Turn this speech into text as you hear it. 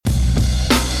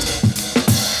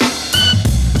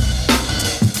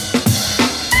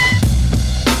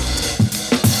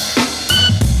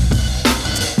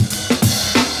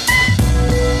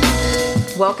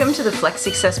Welcome to the Flex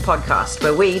Success Podcast,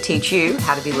 where we teach you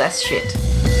how to be less shit.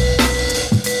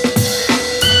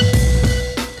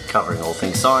 Covering all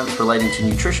things science relating to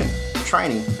nutrition,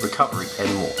 training, recovery,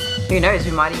 and more. Who knows,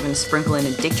 we might even sprinkle in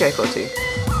a dick joke or two.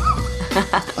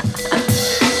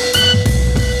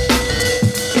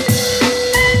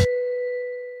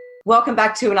 Welcome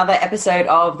back to another episode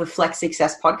of the Flex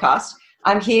Success Podcast.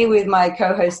 I'm here with my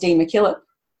co-host, Dean McKillop.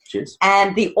 Cheers.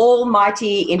 And the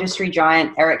almighty industry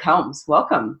giant, Eric Helms.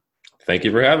 Welcome. Thank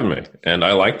you for having me. And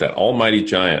I like that. Almighty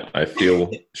giant, I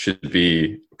feel should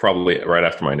be probably right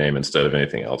after my name instead of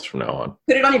anything else from now on.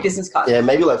 Put it on your business card. Yeah,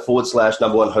 maybe like /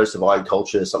 number one host of Iron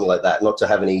Culture, something like that. Not to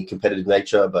have any competitive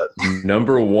nature, but...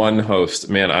 Number one host.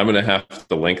 Man, I'm going to have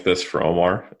to link this for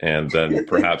Omar and then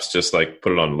perhaps just like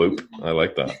put it on loop. I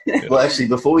like that. Yeah. Well, actually,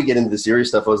 before we get into the serious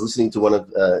stuff, I was listening to one of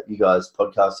you guys'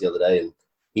 podcasts the other day, and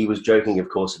he was joking, of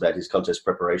course, about his contest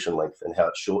preparation length and how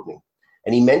it's shortening.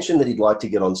 And he mentioned that he'd like to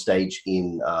get on stage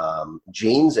in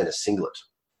jeans and a singlet.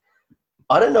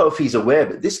 I don't know if he's aware,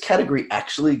 but this category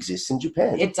actually exists in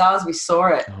Japan. It does. We saw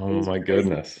it. Oh, my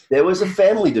goodness. There was a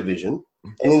family division,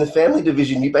 and in the family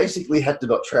division, you basically had to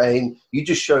not train. You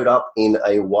just showed up in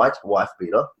a white wife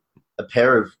beater, a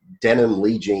pair of denim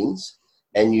Lee jeans,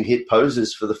 and you hit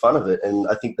poses for the fun of it. And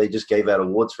I think they just gave out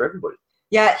awards for everybody.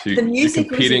 Yeah, So the music you're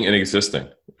competing and existing.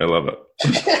 I love it.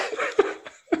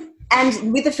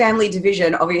 And with the family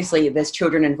division, obviously there's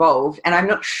children involved, and I'm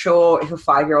not sure if a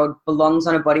 5-year-old belongs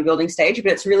on a bodybuilding stage,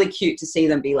 but it's really cute to see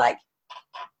them be like...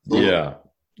 Yeah.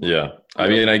 I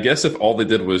mean, I guess if all they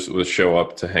did was show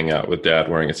up to hang out with dad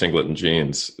wearing a singlet and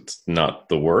jeans, it's not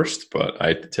the worst, but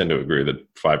I tend to agree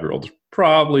that 5-year-olds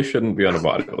probably shouldn't be on a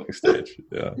bodybuilding stage.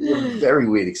 Yeah. Very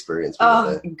weird experience.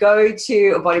 Go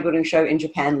to a bodybuilding show in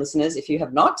Japan, listeners, if you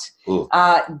have not.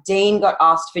 Dean got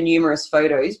asked for numerous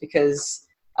photos because,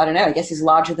 I don't know, I guess he's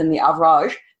larger than the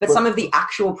average, but some of the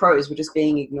actual pros were just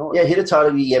being ignored. Yeah,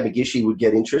 Hidetani Yamagishi would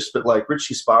get interest, but like Rich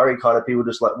Gaspari kind of people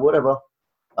just like, whatever.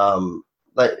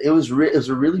 Like it was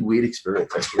a really weird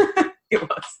experience, actually. It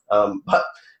was. But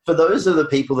for those of the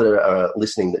people that are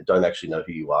listening that don't actually know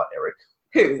who you are, Eric.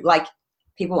 Who? Like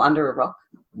people under a rock?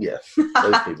 Yeah,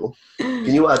 those people.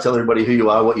 Can you tell everybody who you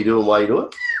are, what you do, and why you do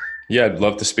it? Yeah, I'd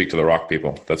love to speak to the rock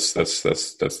people. That's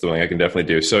the thing I can definitely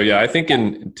do. So yeah, I think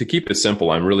to keep it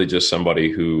simple, I'm really just somebody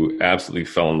who absolutely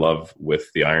fell in love with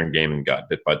the iron game and got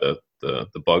bit by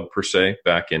the bug per se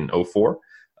back in 2004.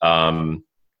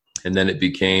 And then it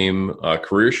became a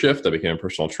career shift. I became a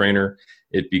personal trainer.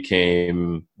 It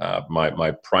became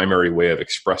my primary way of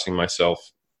expressing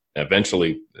myself.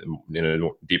 Eventually, in a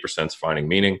deeper sense, finding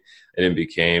meaning. And it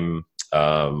became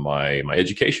my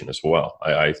education as well.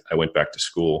 I went back to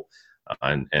school,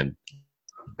 and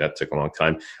that took a long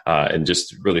time, and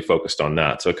just really focused on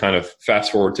that. So kind of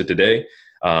fast forward to today,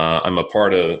 I'm a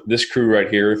part of this crew right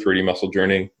here, 3D Muscle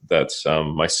Journey. That's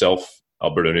myself,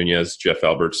 Alberto Nunez, Jeff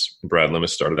Alberts, and Brad Limmis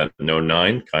started that in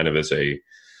 2009, kind of as a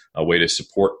way to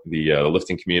support the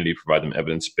lifting community, provide them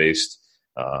evidence-based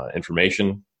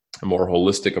information, a more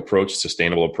holistic approach,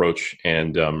 sustainable approach.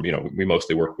 And, we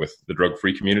mostly work with the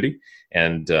drug-free community.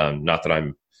 And not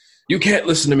that you can't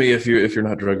listen to me if you're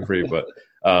not drug-free, but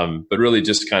really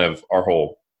just kind of our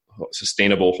whole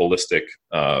sustainable, holistic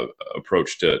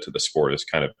approach to the sport has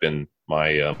kind of been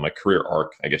my career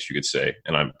arc, I guess you could say.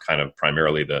 And I'm kind of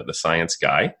primarily the science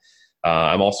guy.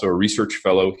 I'm also a research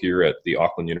fellow here at the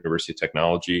Auckland University of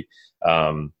Technology,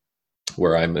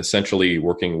 where I'm essentially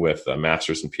working with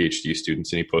master's and PhD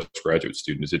students. Any postgraduate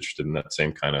student is interested in that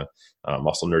same kind of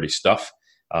muscle nerdy stuff.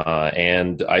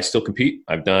 And I still compete.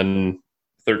 I've done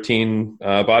 13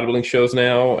 bodybuilding shows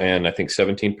now, and I think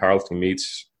 17 powerlifting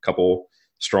meets, a couple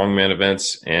strongman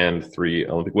events, and 3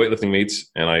 Olympic weightlifting meets.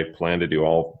 And I plan to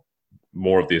do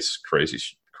more of this crazy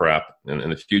crap in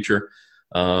the future.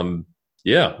 I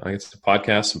guess the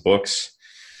podcasts and books,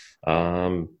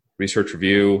 research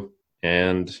review,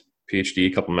 and PhD,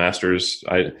 a couple masters.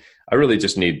 I really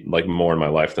just need like more in my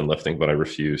life than lifting, but I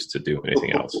refuse to do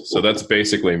anything else. So that's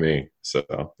basically me.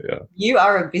 So yeah. You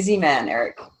are a busy man,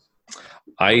 Eric.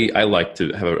 I like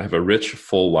to have a rich,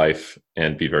 full life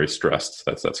and be very stressed.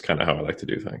 That's kind of how I like to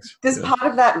do things. Does part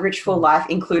of that rich, full life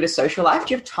include a social life?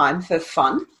 Do you have time for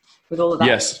fun with all of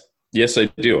that? Yes, I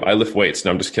do. I lift weights.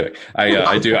 No, I'm just kidding.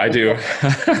 I do.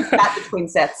 That between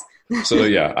sets. So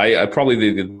yeah, I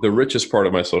probably the richest part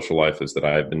of my social life is that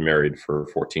I've been married for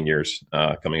 14 years,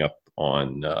 coming up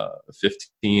on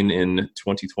 15 in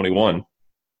 2021,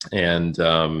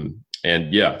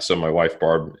 and yeah, so my wife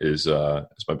Barb is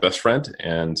my best friend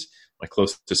and my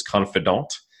closest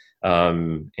confidant,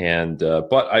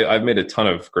 but I've made a ton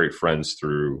of great friends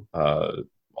through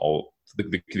all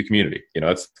the community.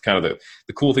 That's kind of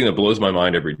the cool thing that blows my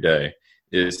mind every day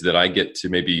is that I get to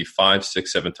maybe 5,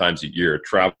 6, 7 times a year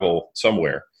travel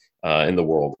somewhere in the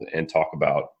world and talk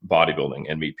about bodybuilding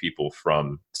and meet people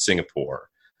from Singapore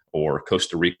or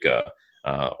Costa Rica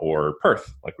or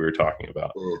Perth, like we were talking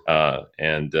about,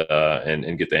 and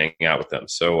get to hang out with them.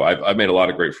 So I've made a lot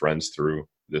of great friends through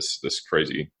this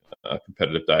crazy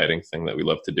competitive dieting thing that we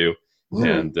love to do.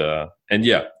 And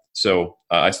yeah, so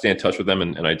I stay in touch with them,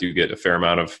 and I do get a fair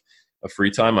amount of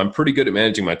free time. I'm pretty good at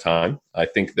managing my time. I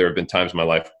think there have been times in my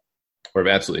life where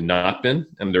I've absolutely not been,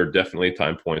 and there are definitely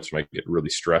time points when I get really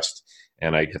stressed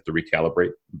and I have to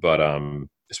recalibrate. But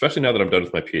especially now that I'm done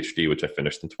with my PhD, which I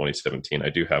finished in 2017, I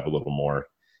do have a little more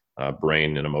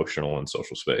brain and emotional and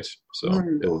social space. So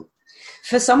yeah.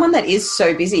 For someone that is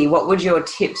so busy, what would your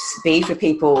tips be for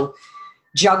people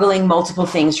juggling multiple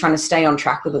things, trying to stay on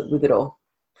track with it all?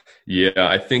 Yeah,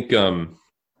 I think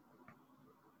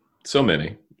so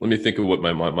many. Let me think of what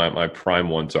my prime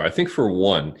ones are. I think for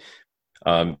one,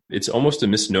 it's almost a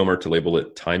misnomer to label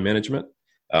it time management.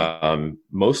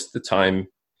 Most of the time,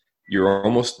 there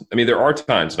are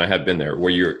times, and I have been there,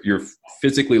 where you're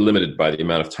physically limited by the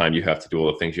amount of time you have to do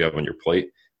all the things you have on your plate.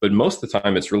 But most of the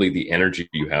time, it's really the energy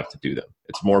you have to do them.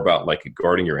 It's more about like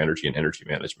guarding your energy and energy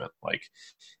management. Like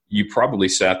you probably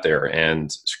sat there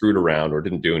and screwed around or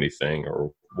didn't do anything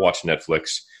or watched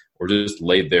Netflix or just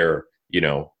laid there,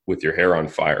 with your hair on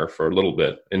fire for a little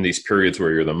bit in these periods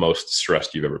where you're the most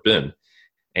stressed you've ever been.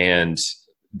 And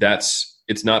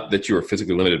it's not that you were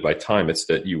physically limited by time. It's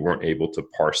that you weren't able to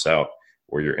parse out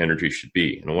where your energy should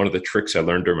be. And one of the tricks I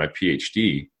learned during my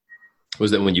PhD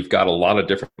was that when you've got a lot of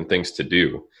different things to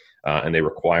do, and they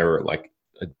require like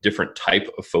a different type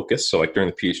of focus. So like during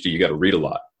the PhD, you got to read a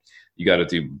lot. You got to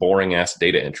do boring ass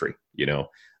data entry. You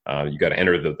got to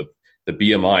enter the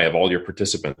BMI of all your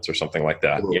participants or something like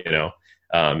that,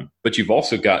 but you've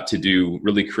also got to do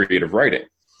really creative writing,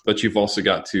 but you've also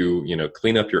got to,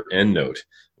 clean up your EndNote,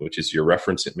 which is your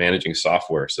reference managing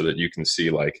software, so that you can see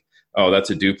like, oh, that's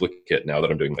a duplicate now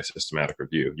that I'm doing my systematic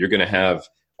review. You're going to have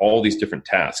all these different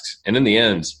tasks. And in the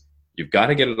end, you've got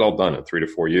to get it all done in 3 to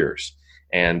 4 years.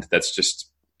 And that's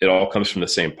just, it all comes from the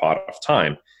same pot of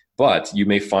time. But you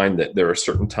may find that there are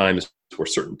certain times where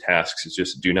certain tasks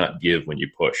just do not give when you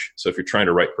push. So if you're trying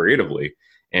to write creatively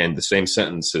and the same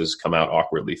sentences come out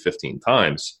awkwardly 15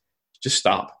 times, just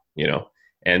stop,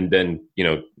 and then,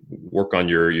 work on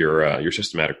your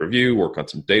systematic review, work on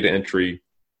some data entry,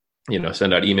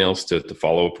 send out emails to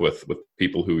follow up with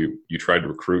people who you tried to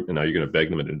recruit and now you're going to beg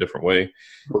them in a different way,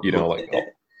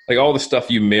 like all the stuff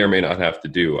you may or may not have to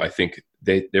do. I think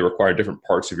they require different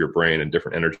parts of your brain and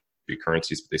different energy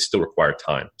currencies, but they still require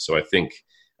time. So I think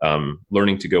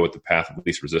learning to go with the path of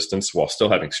least resistance while still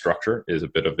having structure is a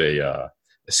bit of a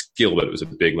skill, but it was a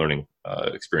big learning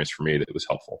experience for me that was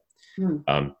helpful.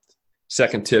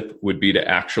 Second tip would be to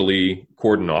actually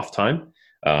cordon off time.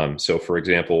 So for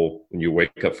example, when you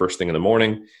wake up first thing in the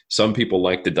morning, some people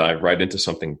like to dive right into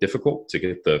something difficult to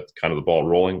get the ball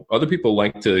rolling. Other people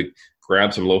like to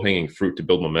grab some low-hanging fruit to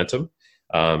build momentum.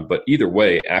 But either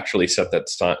way, actually set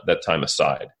that time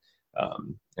aside.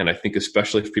 And I think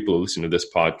especially if people who listen to this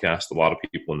podcast, a lot of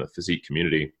people in the physique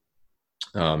community,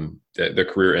 their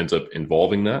career ends up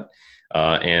involving that.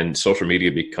 And social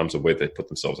media becomes a way they put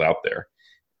themselves out there.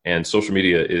 And social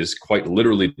media is quite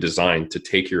literally designed to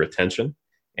take your attention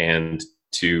and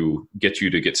to get you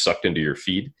to get sucked into your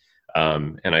feed.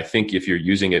 And I think if you're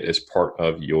using it as part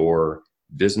of your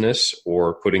business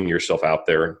or putting yourself out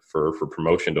there for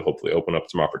promotion to hopefully open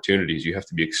up some opportunities, you have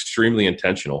to be extremely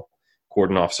intentional,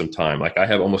 cordon off some time. Like I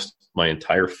have almost my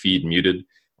entire feed muted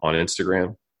on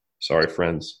Instagram. Sorry,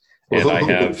 friends. And I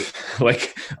have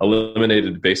like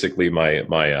eliminated basically my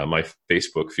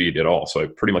Facebook feed at all. So I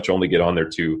pretty much only get on there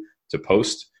to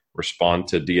post, respond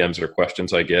to DMs or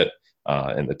questions I get,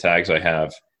 and the tags I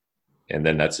have, and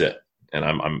then that's it. And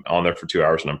I'm on there for 2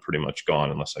 hours and I'm pretty much gone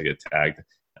unless I get tagged.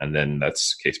 And then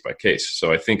that's case by case.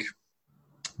 So I think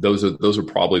those are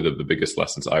probably the biggest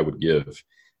lessons I would give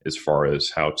as far as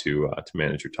how to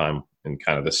manage your time in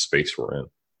kind of the space we're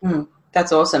in.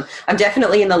 That's awesome. I'm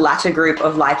definitely in the latter group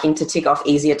of liking to tick off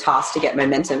easier tasks to get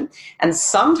momentum. And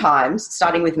sometimes,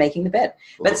 starting with making the bed,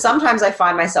 but sometimes I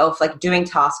find myself like doing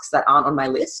tasks that aren't on my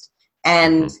list,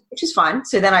 and which is fine.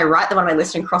 So then I write them on my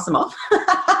list and cross them off.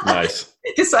 Nice.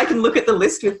 Just so I can look at the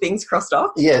list with things crossed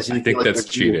off. Yes, I think that's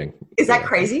cheating. Is that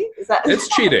crazy? Is that? It's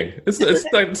cheating. It's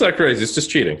not crazy. It's just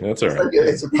cheating. That's all right.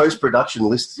 It's a post-production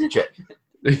list check.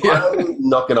 Yeah. I'm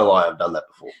not going to lie. I've done that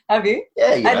before. Have you?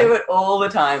 Yeah. I do it all the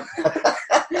time.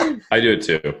 I do it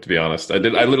too, to be honest. I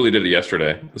literally did it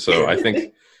yesterday. So I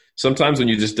think sometimes when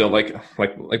you just don't like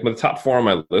the top 4 on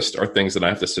my list are things that I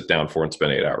have to sit down for and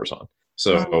spend 8 hours on.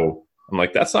 So I'm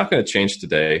like, that's not going to change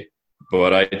today.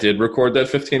 But I did record that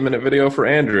 15-minute video for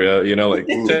Andrea,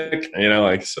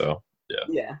 so yeah.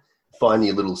 Yeah. Find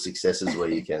your little successes where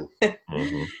you can.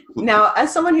 Now,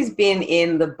 as someone who's been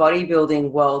in the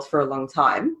bodybuilding world for a long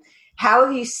time, how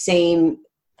have you seen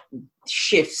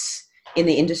shifts in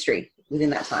the industry within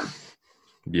that time?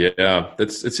 Yeah,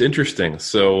 it's interesting.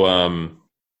 So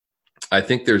I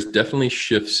think there's definitely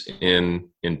shifts in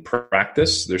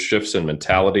practice. There's shifts in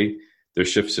mentality. There's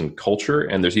shifts in culture,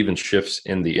 and there's even shifts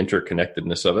in the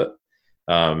interconnectedness of it.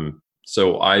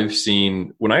 So I've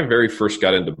seen, when I very first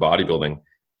got into bodybuilding,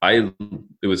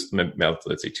 it was,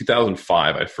 let's say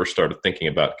 2005, I first started thinking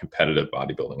about competitive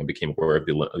bodybuilding and became aware of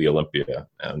the Olympia.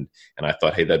 And I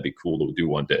thought, hey, that'd be cool to do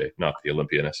one day. Not the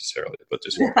Olympia necessarily, but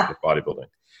just bodybuilding.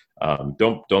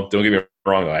 Don't get me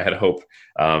wrong. I had hope.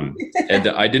 And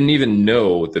I didn't even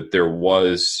know that there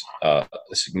was a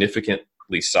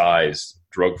significantly sized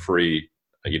drug-free,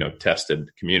 tested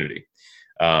community.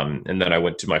 And then I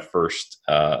went to my first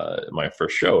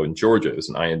show in Georgia. It was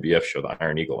an INBF show, the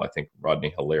Iron Eagle. I think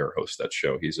Rodney Hilaire hosts that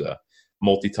show. He's a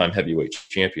multi-time heavyweight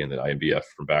champion at INBF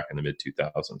from back in the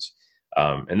mid-2000s.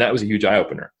 And that was a huge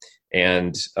eye-opener.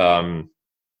 And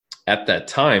at that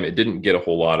time, it didn't get a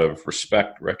whole lot of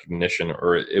recognition,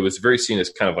 or it was very seen as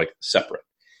kind of like separate.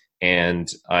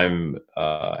 And I'm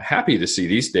happy to see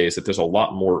these days that there's a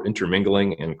lot more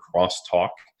intermingling and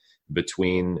cross-talk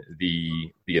between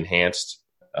the enhanced,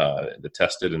 the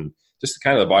tested, and just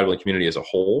kind of the bodybuilding community as a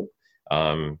whole.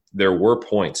 There were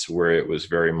points where it was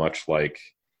very much like,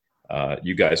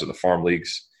 you guys are the farm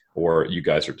leagues, or you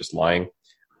guys are just lying,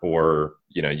 or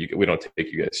we don't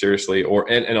take you guys seriously,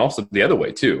 and also the other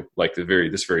way too, like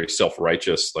this very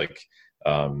self-righteous, like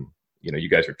you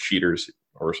guys are cheaters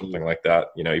or something like that,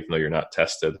 even though you're not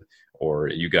tested, or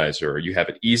you have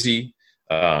it easy,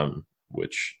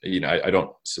 which I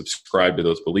don't subscribe to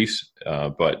those beliefs,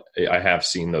 but I have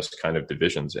seen those kind of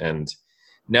divisions. And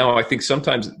now I think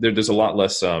sometimes there's a lot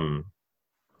less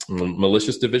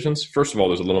malicious divisions. First of all,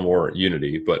 there's a little more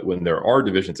unity, but when there are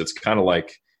divisions, it's kind of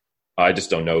like, I just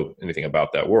don't know anything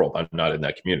about that world. I'm not in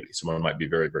that community. Someone might be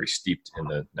very, very steeped in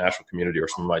the national community, or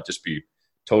someone might just be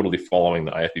totally following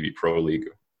the IFBB Pro League,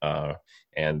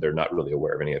 and they're not really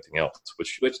aware of anything else,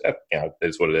 which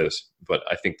is what it is. But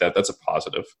I think that's a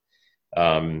positive.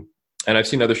 And I've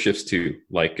seen other shifts too.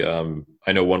 Like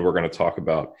I know one we're going to talk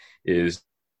about is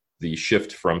the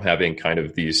shift from having kind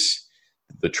of the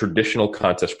traditional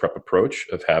contest prep approach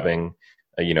of having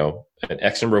an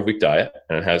X number of week diet,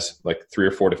 and it has like 3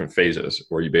 or 4 different phases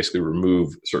where you basically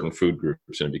remove certain food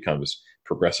groups, and it becomes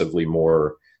progressively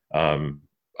more,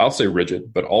 I'll say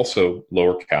rigid, but also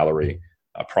lower calorie,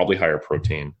 probably higher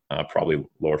protein, probably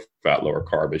lower fat, lower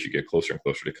carb as you get closer and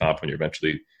closer to comp, when you're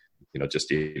eventually,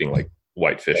 just eating like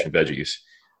white fish and veggies.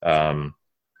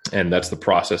 And that's the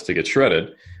process to get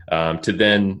shredded, to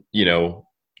then,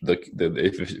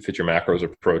 if it's your macros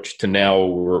approach, to now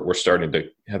we're starting to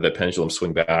have that pendulum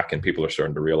swing back, and people are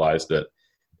starting to realize that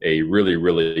a really,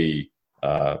 really,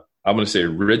 I'm going to say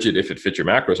rigid, if it fits your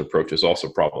macros approach, is also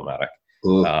problematic.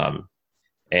 So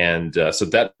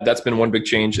that's been one big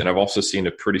change. And I've also seen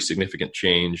a pretty significant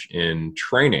change in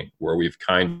training, where we've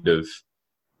kind of,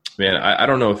 I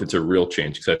don't know if it's a real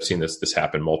change, because I've seen this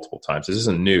happen multiple times. This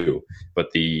isn't new, but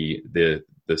the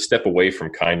step away from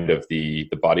kind of the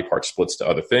body part splits to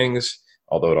other things,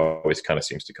 although it always kind of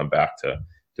seems to come back to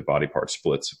body part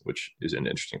splits, which is an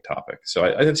interesting topic. So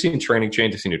I've seen training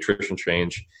change, I've seen nutrition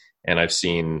change, and I've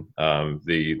seen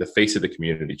the face of the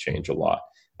community change a lot.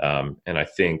 And I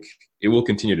think it will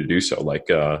continue to do so, like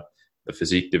the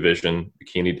physique division,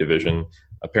 bikini division,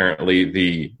 apparently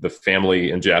the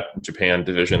family in Japan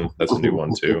division, that's a new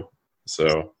one too.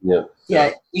 So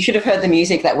yeah, you should have heard the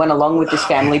music that went along with this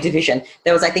family division.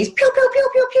 There was like these pew pew pew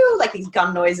pew pew, like these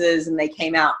gun noises, and they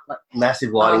came out like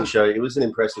massive lighting show. It was an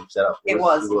impressive setup. It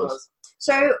was.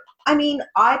 So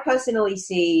I personally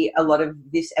see a lot of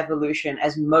this evolution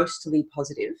as mostly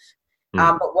positive.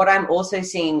 But what I'm also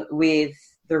seeing with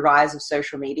the rise of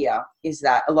social media is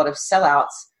that a lot of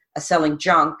sellouts are selling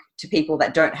junk to people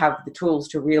that don't have the tools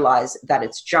to realize that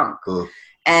it's junk.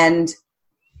 And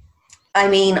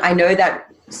I know that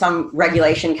some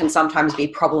regulation can sometimes be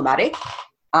problematic.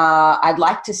 I'd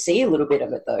like to see a little bit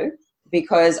of it though,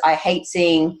 because I hate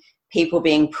seeing people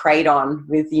being preyed on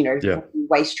with,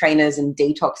 waist trainers and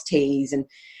detox teas, and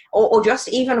or just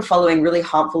even following really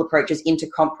harmful approaches into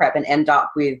comp prep and end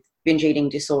up with binge eating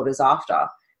disorders after,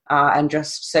 and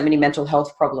just so many mental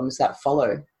health problems that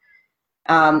follow.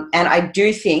 And I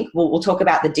do think, we'll talk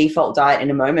about the default diet in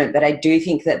a moment, but I do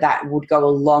think that would go a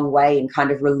long way in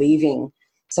kind of relieving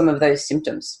some of those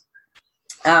symptoms.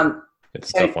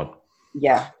 It's a tough one.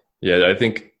 Yeah. Yeah, I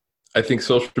think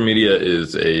social media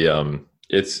is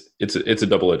it's a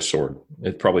double-edged sword.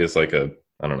 It probably is like a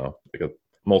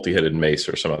multi-headed mace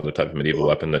or some other type of medieval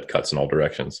weapon that cuts in all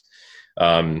directions.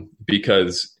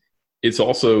 Because it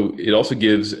also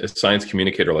gives a science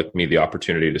communicator like me the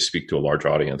opportunity to speak to a large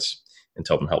audience and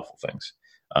tell them helpful things.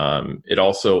 It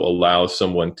also allows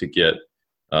someone to get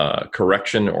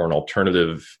correction or an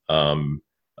alternative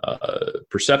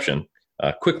perception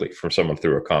quickly from someone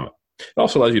through a comment. It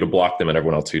also allows you to block them and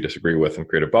everyone else you disagree with and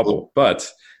create a bubble.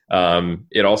 But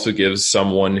it also gives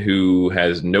someone who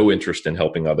has no interest in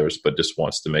helping others but just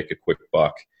wants to make a quick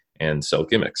buck and sell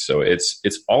gimmicks. So it's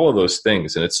all of those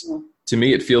things. And to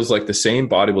me, it feels like the same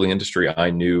bodybuilding industry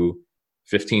I knew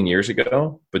 15 years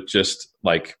ago, but just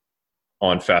like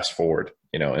on fast forward,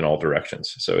 in all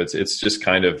directions. So it's just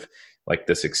kind of like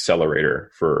this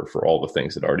accelerator for all the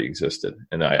things that already existed.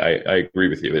 And I agree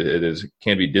with you. It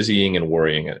can be dizzying and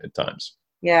worrying at times.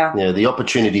 Yeah. Yeah. The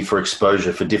opportunity for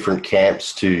exposure for different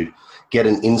camps to get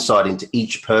an insight into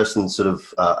each person's sort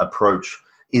of approach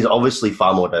is obviously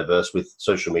far more diverse with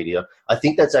social media. I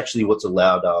think that's actually what's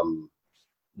allowed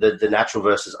the natural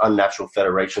versus unnatural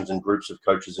federations and groups of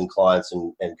coaches and clients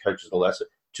and coaches and all that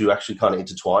to actually kind of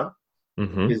intertwine.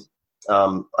 Mm-hmm. Because,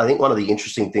 I think one of the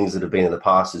interesting things that have been in the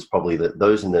past is probably that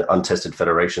those in the untested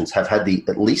federations have had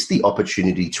at least the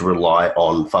opportunity to rely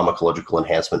on pharmacological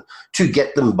enhancement to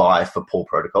get them by for poor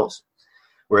protocols.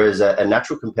 Whereas a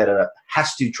natural competitor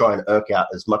has to try and irk out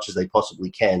as much as they possibly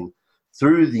can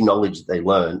through the knowledge that they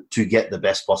learn to get the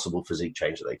best possible physique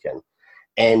change that they can.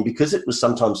 And because it was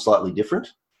sometimes slightly different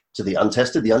to the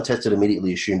untested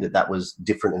immediately assumed that was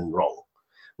different and wrong.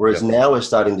 Whereas now we're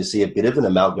starting to see a bit of an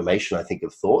amalgamation, I think,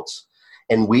 of thoughts.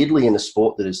 And weirdly, in a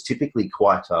sport that is typically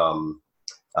quite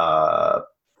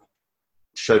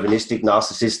chauvinistic,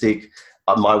 narcissistic,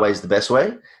 my way is the best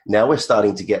way, now we're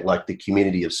starting to get like the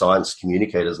community of science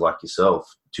communicators like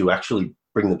yourself to actually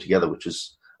bring them together, which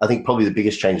is, I think, probably the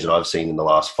biggest change that I've seen in the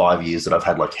last 5 years that I've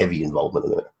had like heavy involvement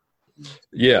in it.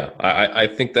 Yeah, I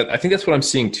think that's what I'm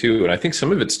seeing too. And I think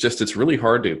some of it's really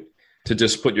hard to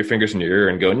just put your fingers in your ear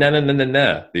and go,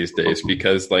 nah, these days,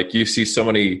 because like you see so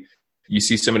many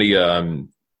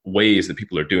ways that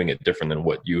people are doing it different than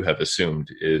what you have assumed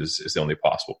is the only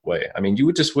possible way. I mean, you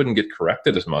wouldn't get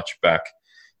corrected as much back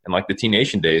in like the T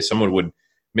Nation days. Someone would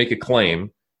make a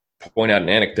claim, point out an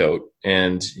anecdote,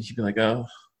 and you'd be like, oh,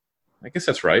 I guess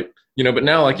that's right. But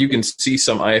now like you can see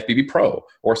some IFBB pro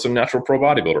or some natural pro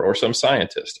bodybuilder or some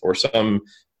scientist or some,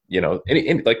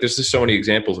 like there's just so many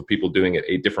examples of people doing it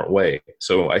a different way.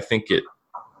 So I think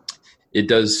it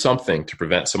does something to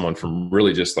prevent someone from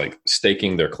really just like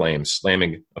staking their claims,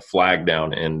 slamming a flag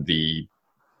down in the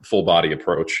full body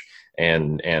approach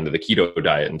and the keto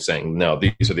diet and saying, no,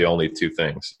 these are the only two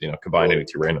things, combining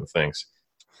two random things.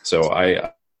 So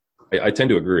I tend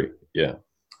to agree. Yeah.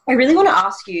 I really want to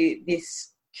ask you this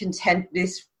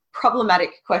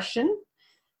problematic question.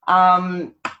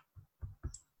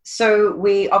 So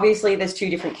there's two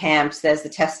different camps. There's the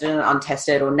tested and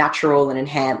untested, or natural and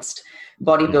enhanced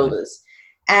bodybuilders.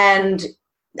 Mm-hmm. And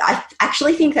I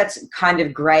actually think that's kind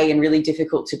of gray and really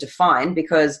difficult to define,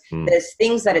 because there's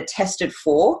things that are tested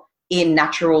for in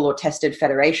natural or tested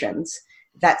federations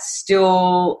that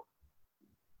still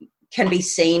can be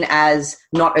seen as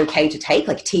not okay to take,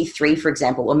 like T3, for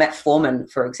example, or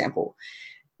metformin, for example.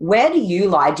 Where do you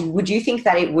lie? Would you think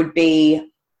that it would be,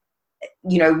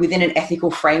 within an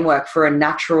ethical framework for a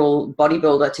natural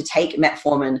bodybuilder to take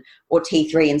metformin or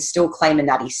T3 and still claim a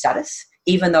natty status,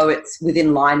 even though it's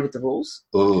within line with the rules?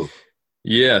 Oh,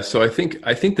 yeah. So I think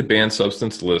the banned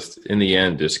substance list in the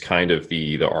end is kind of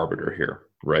the arbiter here,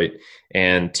 right?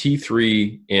 And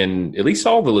T3 in at least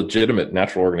all the legitimate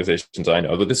natural organizations I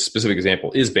know, but this specific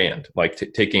example is banned. Like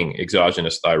taking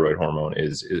exogenous thyroid hormone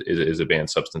is a banned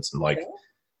substance in like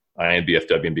INBF,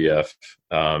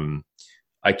 WNBF.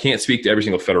 I can't speak to every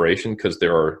single federation because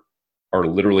there are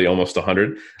literally almost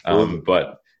 100.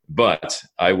 But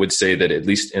I would say that at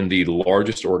least in the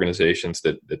largest organizations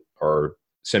that are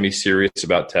semi-serious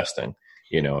about testing,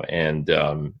 and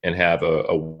have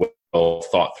a well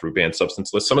thought through banned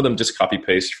substance list. Some of them just copy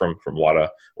paste from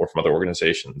WADA or from other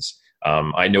organizations.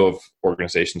 I know of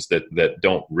organizations that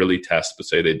don't really test but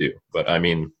say they do. But I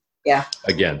mean, yeah.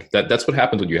 Again, that's what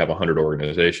happens when you have 100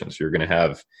 organizations. You're going to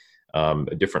have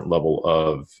a different level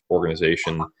of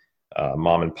organization,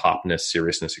 mom and popness,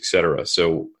 seriousness, etc.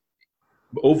 So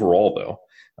overall,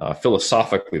 though,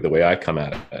 philosophically, the way I come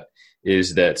at it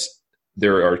is that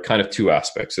there are kind of two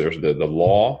aspects. There's the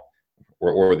law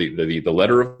or the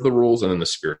letter of the rules, and then the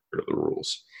spirit of the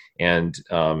rules. And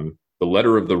the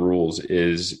letter of the rules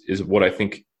is what I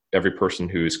think every person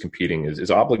who is competing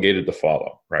is obligated to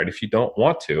follow, right? If you don't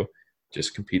want to,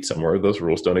 just compete somewhere those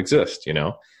rules don't exist, you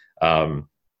know?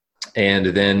 And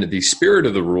then the spirit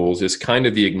of the rules is kind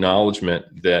of the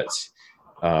acknowledgement that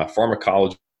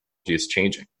pharmacology is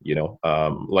changing, you know?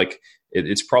 Like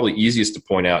it's probably easiest to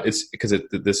point out, it's because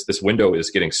this window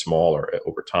is getting smaller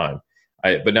over time.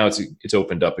 But now it's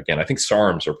opened up again. I think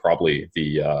SARMs are probably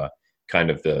the kind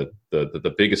of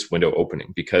the biggest window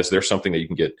opening, because they're something that you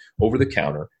can get over the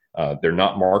counter. They're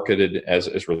not marketed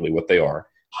as really what they are.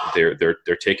 They're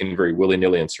taken very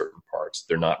willy-nilly in certain parts.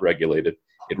 They're not regulated.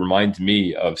 It reminds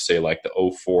me of, say, like the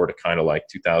 2004 to kind of like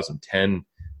 2010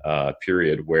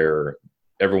 period where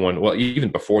everyone, well,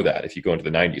 even before that, if you go into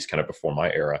the 90s, kind of before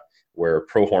my era, where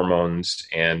pro hormones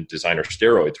and designer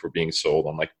steroids were being sold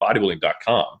on like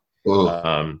bodybuilding.com.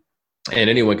 And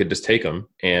anyone could just take them,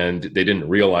 and they didn't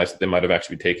realize that they might have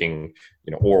actually been taking,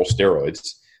 you know, oral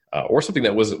steroids or something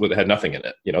that had nothing in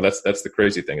it. You know, that's the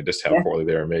crazy thing, and just how poorly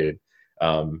they are made.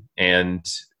 And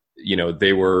you know,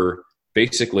 they were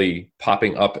basically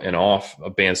popping up and off a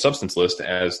banned substance list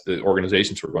as the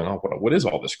organizations were going, oh, what is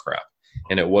all this crap?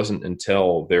 And it wasn't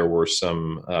until there were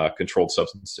some controlled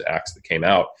substance acts that came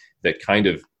out that kind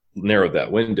of narrowed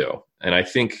that window. And I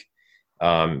think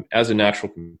as a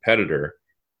natural competitor,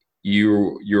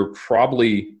 you're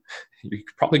probably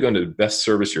going to best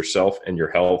service yourself and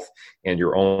your health and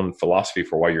your own philosophy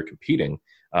for why you're competing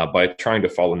by trying to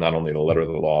follow not only the letter of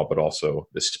the law, but also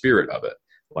the spirit of it.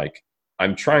 Like,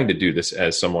 I'm trying to do this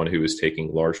as someone who is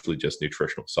taking largely just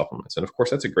nutritional supplements. And of course,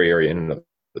 that's a gray area in and of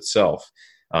itself.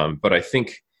 But I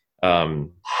think you're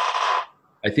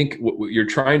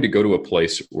trying to go to a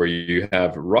place where you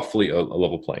have roughly a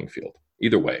level playing field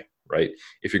either way, right?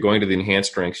 If you're going to the enhanced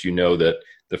strengths, you know that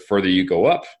the further you go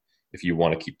up, if you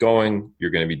want to keep going,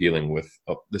 you're going to be dealing with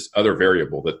this other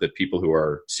variable that people who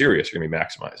are serious are going to be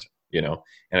maximizing, you know?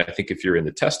 And I think if you're in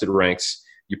the tested ranks,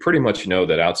 you pretty much know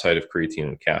that outside of creatine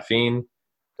and caffeine,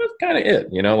 that's kind of it,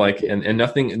 you know, like, and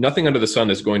nothing under the sun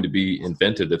is going to be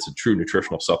invented that's a true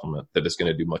nutritional supplement that is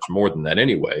going to do much more than that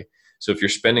anyway. So if you're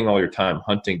spending all your time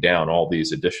hunting down all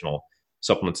these additional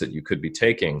supplements that you could be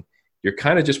taking, you're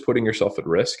kind of just putting yourself at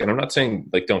risk. And I'm not saying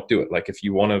like, don't do it. Like if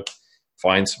you want to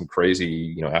find some crazy,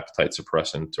 you know, appetite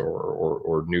suppressant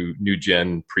or new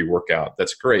gen pre-workout,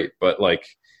 that's great. But like,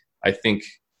 I think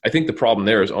the problem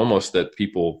there is almost that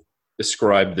people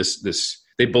ascribe this,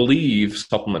 they believe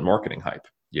supplement marketing hype,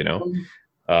 you know?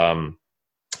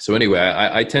 So anyway,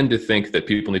 I tend to think that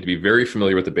people need to be very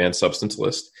familiar with the banned substance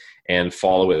list and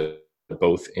follow it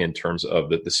both in terms of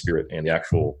the spirit and the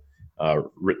actual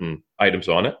written items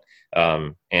on it.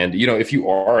 And, you know, if you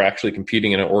are actually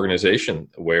competing in an organization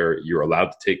where you're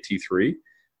allowed to take T3,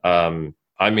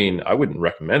 I mean, I wouldn't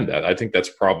recommend that. I think that's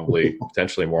probably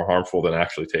potentially more harmful than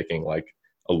actually taking like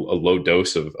a low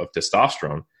dose of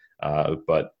testosterone.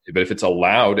 But if it's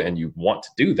allowed and you want to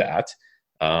do that,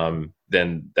 then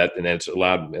it's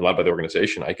allowed by the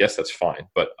organization, I guess that's fine.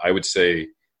 But I would say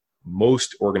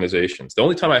most organizations, the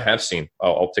only time I have seen,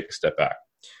 I'll take a step back.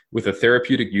 With a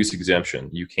therapeutic use exemption,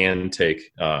 you can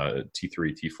take T3,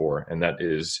 T4, and that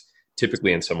is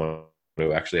typically in someone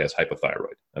who actually has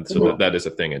hypothyroid. And so that is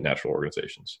a thing in natural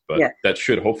organizations. But that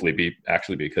should hopefully be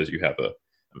because you have a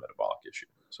metabolic issue.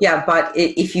 So. Yeah, but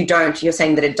if you don't, you're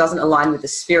saying that it doesn't align with the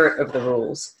spirit of the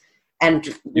rules. And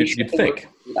you'd think.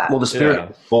 Well, the spirit of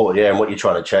the sport, and what you're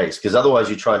trying to chase. Because otherwise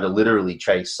you're trying to literally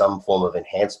chase some form of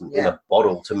enhancement in a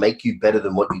bottle to make you better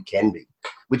than what you can be,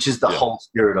 which is the whole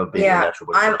spirit of being a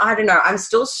natural bodybuilder. I don't know. I'm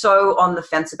still so on the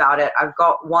fence about it. I've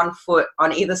got one foot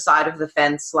on either side of the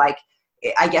fence. Like,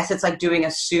 I guess it's like doing a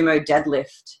sumo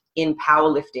deadlift in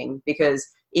powerlifting, because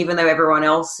even though everyone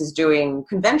else is doing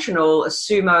conventional, a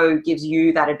sumo gives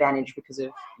you that advantage because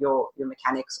of your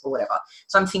mechanics or whatever.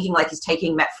 So I'm thinking like, is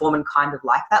taking metformin kind of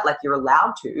like that? Like you're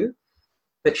allowed to,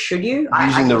 but should you?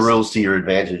 Using the rules to your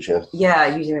advantage.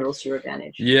 Yeah, using the rules to your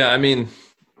advantage. Yeah, I mean,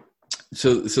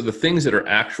 so the things that are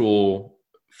actual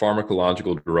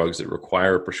pharmacological drugs that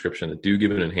require a prescription that do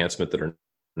give an enhancement that are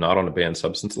not on a banned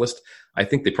substance list, I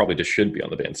think they probably just should be on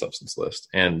the banned substance list.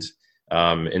 And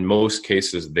in most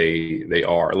cases, they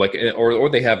are like, or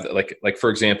they have like for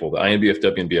example, the INBF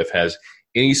WNBF has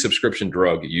any subscription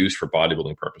drug used for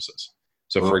bodybuilding purposes.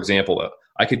 So for example,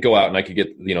 I could go out and I could get,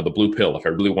 you know, the blue pill if I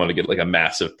really wanted to get like a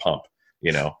massive pump,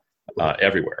 you know,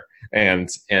 everywhere. And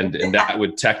that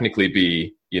would technically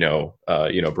be,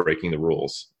 breaking the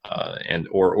rules.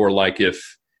 Or like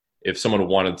if someone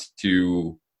wanted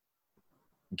to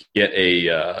get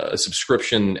a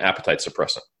subscription appetite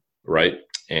suppressant, right?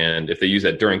 And if they use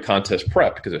that during contest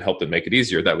prep because it helped them make it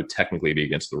easier, that would technically be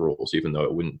against the rules, even though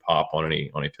it wouldn't pop on any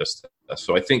piss test.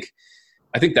 So I think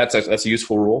that's a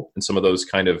useful rule. And some of those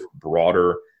kind of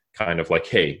broader kind of like,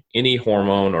 hey, any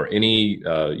hormone or any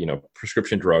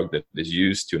prescription drug that is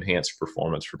used to enhance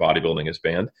performance for bodybuilding is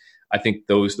banned. I think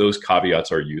those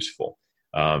caveats are useful.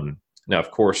 Now, of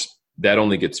course, that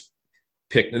only gets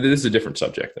picked. This is a different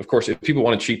subject. Of course, if people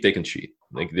want to cheat, they can cheat.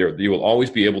 Like you will always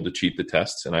be able to cheat the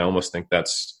tests, and I almost think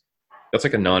that's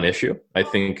like a non-issue. I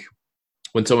think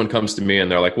when someone comes to me and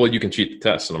they're like, "Well, you can cheat the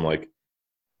test," and I'm like,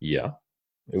 "Yeah,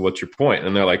 what's your point?"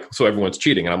 And they're like, "So everyone's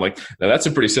cheating," and I'm like, "Now that's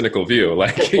a pretty cynical view.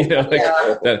 Like,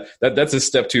 that's a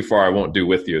step too far. I won't do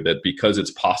with you. That because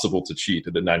it's possible to cheat,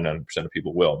 that 99% of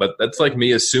people will. But that's like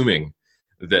me assuming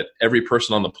that every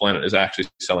person on the planet is actually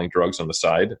selling drugs on the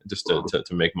side just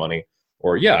to make money."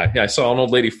 Or I saw an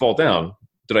old lady fall down.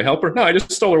 Did I help her? No, I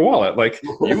just stole her wallet. Like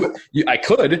I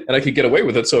could, and I could get away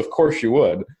with it. So of course you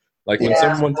would. Like when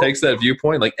someone takes that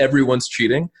viewpoint, like everyone's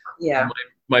cheating. Yeah.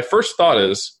 My first thought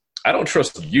is, I don't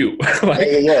trust you.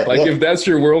 If that's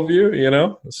your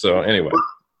worldview, So anyway,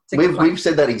 we've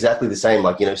said that exactly the same.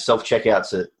 Like self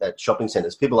checkouts at shopping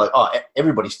centers. People are like, oh,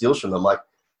 everybody steals from them. Like,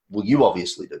 well, you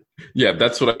obviously do. Yeah,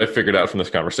 that's what I figured out from this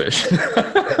conversation.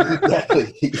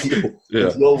 Exactly. Yeah.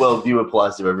 Your worldview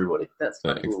applies to everybody. That's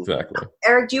exactly.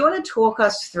 Eric, do you want to talk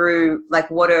us through like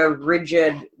what a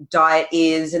rigid diet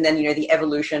is, and then the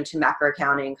evolution to macro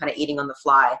counting, kind of eating on the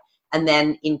fly, and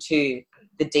then into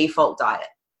the default diet?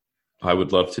 I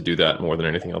would love to do that more than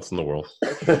anything else in the world.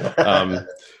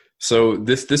 So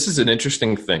this is an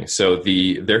interesting thing. So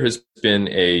there has been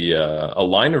a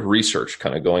line of research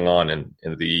kind of going on in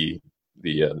the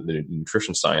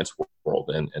nutrition science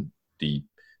world and the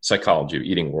psychology of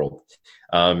eating world,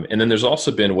 and then there's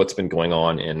also been what's been going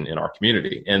on in our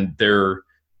community, and they're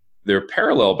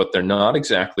parallel, but they're not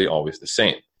exactly always the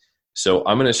same. So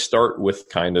I'm going to start with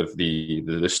kind of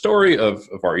the story of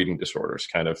our eating disorders,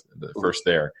 kind of the first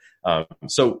there.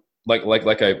 So. Like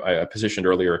I positioned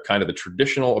earlier, kind of the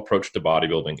traditional approach to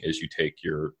bodybuilding is you take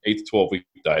your 8 to 12 week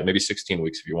diet, maybe 16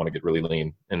 weeks if you want to get really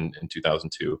lean in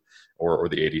 2002 or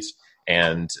the 80s.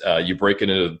 And you break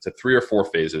it into 3 or 4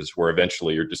 phases where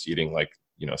eventually you're just eating like,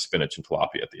 spinach and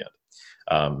tilapia at the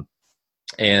end.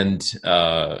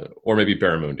 Or maybe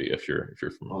barramundi if you're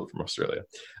from Australia.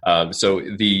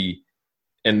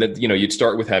 And that, you'd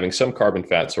start with having some carbon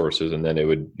fat sources, and then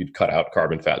you'd cut out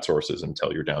carbon fat sources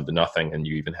until you're down to nothing. And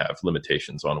you even have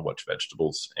limitations on what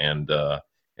vegetables and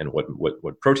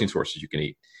what protein sources you can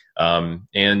eat.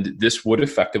 And this would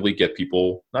effectively get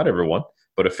people, not everyone,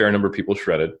 but a fair number of people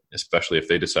shredded, especially if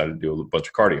they decided to do a bunch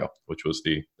of cardio, which was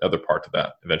the other part to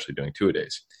that, eventually doing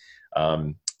 2-a-days.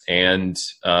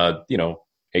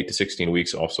 8 to 16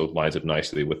 weeks also lines up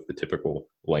nicely with the typical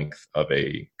length of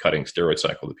a cutting steroid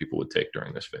cycle that people would take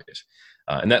during this phase.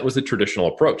 And that was the traditional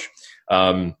approach.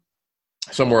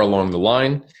 Somewhere along the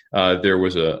line, there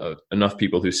was enough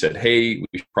people who said, hey,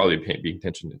 we should probably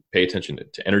pay attention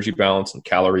to energy balance and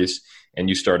calories. And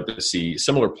you started to see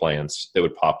similar plans that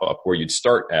would pop up where you'd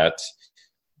start at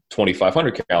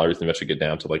 2,500 calories and eventually get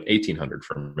down to like 1,800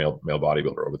 for a male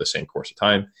bodybuilder over the same course of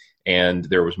time. And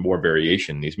there was more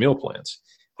variation in these meal plans.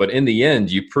 But in the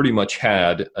end, you pretty much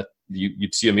had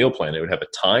you'd see a meal plan. It would have a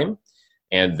time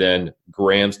and then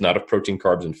grams, not of protein,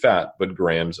 carbs, and fat, but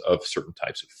grams of certain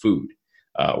types of food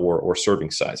or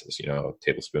serving sizes,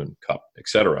 tablespoon, cup,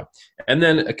 etc. And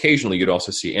then occasionally you'd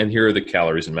also see, and here are the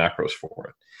calories and macros for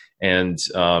it. And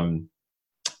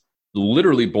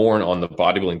literally born on the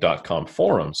bodybuilding.com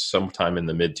forums sometime in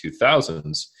the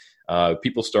mid-2000s,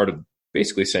 people started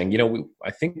basically saying,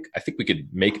 I think we could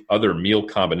make other meal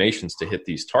combinations to hit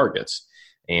these targets.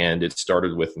 And it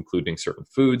started with including certain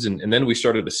foods. And then we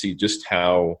started to see just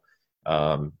how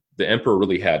the emperor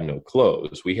really had no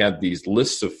clothes. We had these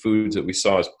lists of foods that we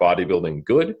saw as bodybuilding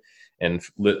good and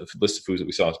lists of foods that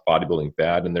we saw as bodybuilding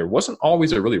bad. And there wasn't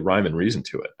always a really rhyme and reason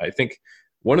to it. I think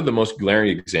one of the most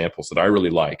glaring examples that I really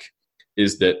like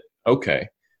is that, okay,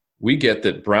 we get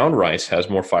that brown rice has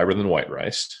more fiber than white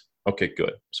rice. Okay,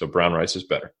 good. So brown rice is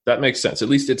better. That makes sense. At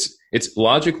least it's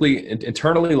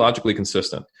internally logically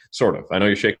consistent, sort of. I know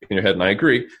you're shaking your head, and I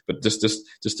agree. But just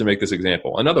to make this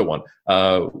example, another one,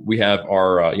 we have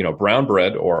our brown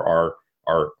bread or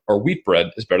our wheat bread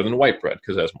is better than white bread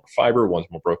because it has more fiber. One's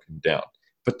more broken down.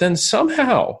 But then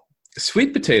somehow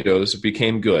sweet potatoes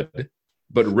became good,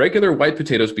 but regular white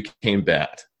potatoes became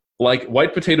bad. Like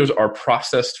white potatoes are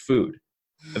processed food.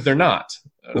 They're not.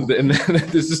 And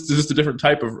this is just a different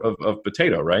type of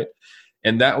potato, right?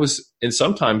 And that was, and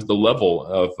sometimes the level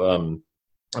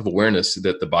of awareness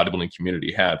that the bodybuilding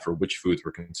community had for which foods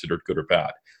were considered good or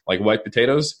bad. Like white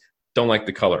potatoes, don't like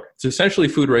the color. It's essentially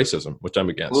food racism, which I'm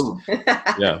against.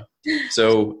 Yeah.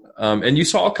 So, and you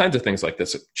saw all kinds of things like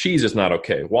this. Cheese is not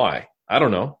okay. Why? I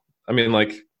don't know. I mean,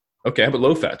 like, okay, but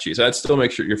low-fat cheese. That still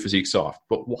makes your physique soft.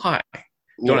 But why?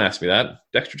 Don't ask me that.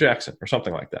 Dexter Jackson or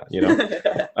something like that, you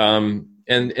know?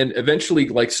 And eventually,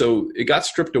 like, so it got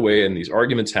stripped away and these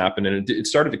arguments happened and it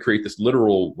started to create this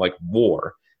literal, like,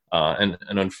 war. And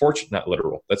an unfortunate, not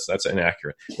literal, that's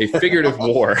inaccurate, a figurative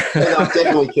war. They're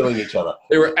definitely killing each other.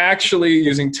 They were actually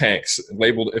using tanks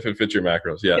labeled if it fits your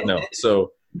macros. Yeah, no.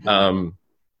 So, so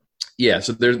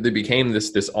there became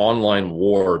this online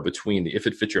war between the if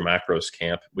it fits your macros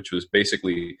camp, which was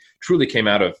basically truly came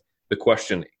out of the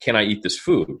question, can I eat this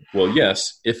food? Well,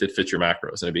 yes, if it fits your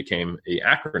macros. And it became an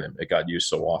acronym. It got used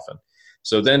so often.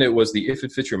 So then it was the if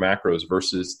it fits your macros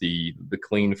versus the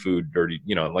clean food, dirty,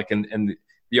 you know, like, and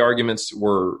the arguments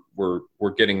were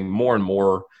getting more and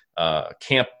more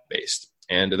camp based.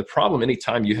 And the problem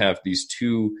anytime you have these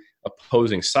two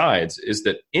opposing sides is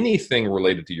that anything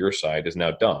related to your side is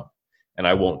now dumb and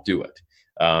I won't do it.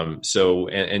 So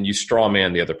you straw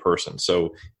man the other person.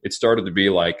 So it started to be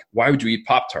like, why would you eat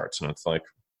Pop-Tarts? And it's like,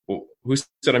 well, who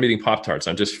said I'm eating Pop-Tarts?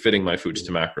 I'm just fitting my foods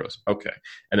to macros. Okay.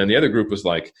 And then the other group was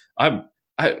like,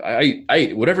 I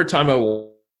eat whatever time I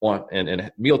want,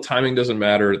 and meal timing doesn't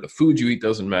matter. The food you eat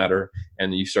doesn't matter.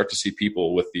 And you start to see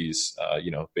people with these,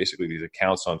 basically these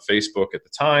accounts on Facebook at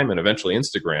the time and eventually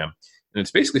Instagram. And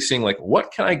it's basically seeing like,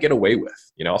 what can I get away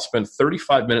with? You know, I'll spend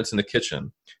 35 minutes in the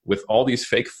kitchen with all these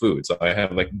fake foods. I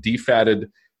have like defatted,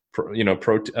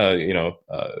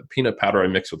 peanut powder I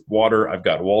mix with water. I've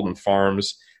got Walden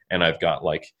Farms and I've got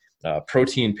like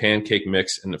protein pancake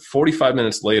mix. And 45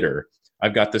 minutes later,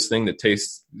 I've got this thing that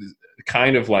tastes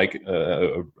kind of like,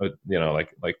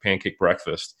 like pancake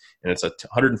breakfast, and it's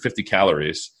 150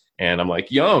 calories. And I'm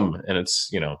like, yum. And it's,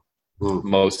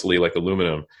 mostly like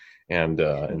aluminum and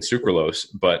sucralose,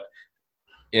 but,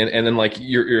 and then like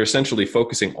you're essentially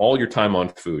focusing all your time on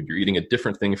food. You're eating a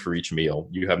different thing for each meal.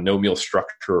 You have no meal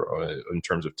structure in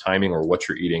terms of timing or what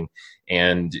you're eating.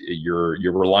 And you're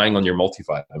relying on your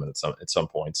multivitamin at some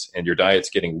points, and your diet's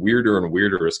getting weirder and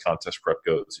weirder as contest prep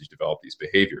goes, as you develop these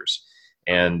behaviors.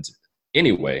 And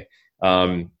anyway,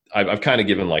 I've kind of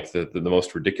given like the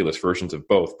most ridiculous versions of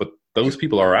both, but those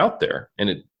people are out there, and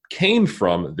it came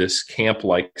from this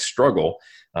camp-like struggle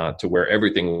to where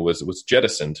everything was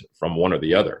jettisoned from one or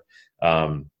the other.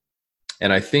 And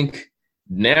I think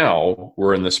now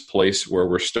we're in this place where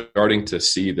we're starting to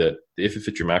see that the If It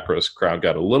Fits Your Macros crowd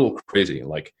got a little crazy.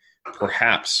 Like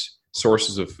perhaps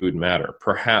sources of food matter.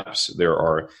 Perhaps there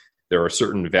are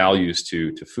certain values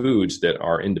to foods that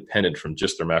are independent from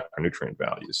just their macronutrient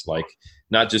values, like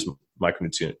not just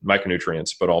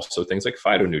micronutrients, but also things like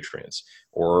phytonutrients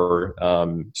or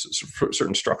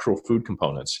certain structural food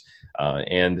components.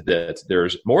 And that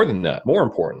there's more than that. More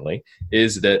importantly,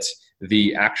 is that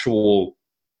the actual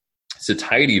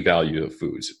satiety value of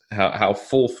foods, how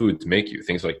full foods make you,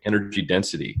 things like energy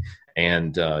density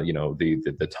and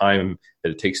the time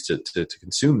that it takes to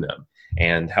consume them,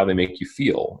 and how they make you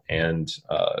feel, and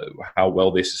how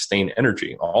well they sustain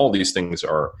energy. All these things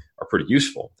are pretty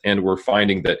useful. And we're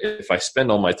finding that if I spend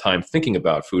all my time thinking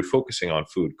about food, focusing on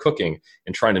food, cooking,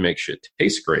 and trying to make shit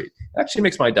taste great, it actually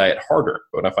makes my diet harder.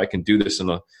 But if I can do this in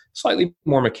a slightly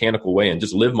more mechanical way and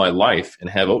just live my life and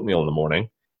have oatmeal in the morning,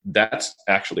 that's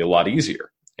actually a lot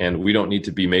easier. And we don't need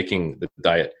to be making the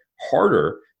diet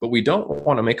harder, but we don't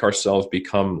want to make ourselves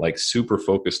become like super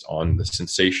focused on the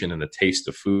sensation and the taste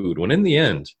of food, when in the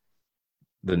end,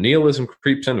 the nihilism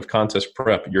creeps in of contest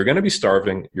prep. You're going to be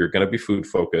starving. You're going to be food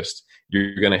focused.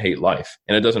 You're going to hate life.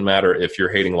 And it doesn't matter if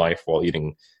you're hating life while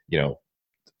eating,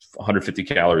 150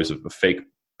 calories of fake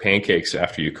pancakes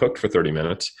after you cooked for 30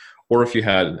 minutes, or if you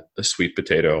had a sweet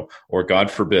potato, or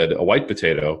God forbid, a white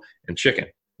potato and chicken,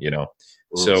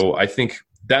 So I think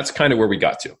that's kind of where we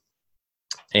got to.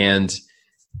 And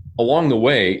along the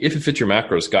way, If It Fits Your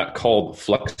Macros got called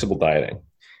flexible dieting.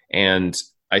 And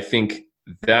I think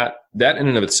that in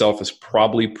and of itself is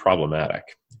probably problematic,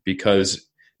 because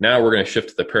now we're going to shift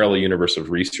to the parallel universe of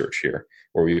research here,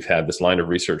 where we've had this line of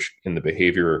research in the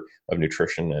behavior of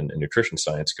nutrition and nutrition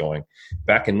science going.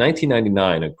 Back in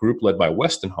 1999, a group led by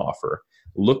Westenhofer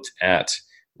looked at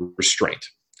restraint.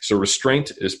 So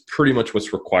restraint is pretty much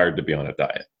what's required to be on a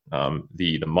diet.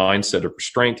 The mindset of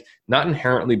restraint, not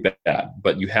inherently bad,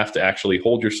 but you have to actually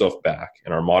hold yourself back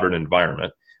in our modern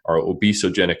environment, our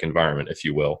obesogenic environment, if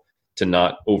you will, to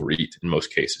not overeat in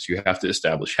most cases. You have to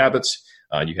establish habits.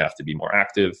 You have to be more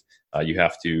active. You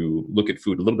have to look at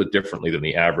food a little bit differently than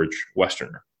the average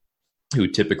Westerner. who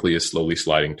typically is slowly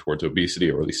sliding towards obesity,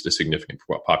 or at least a significant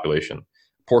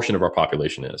portion of our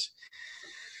population is.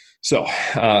 So,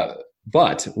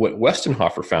 but what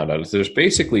Westenhofer found out is there's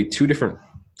basically two different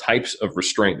types of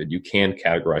restraint that you can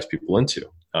categorize people into.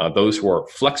 Those who are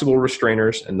flexible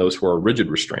restrainers and those who are rigid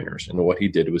restrainers. And what he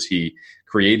did was he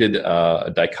created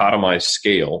a dichotomized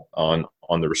scale on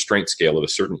the restraint scale of a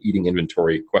certain eating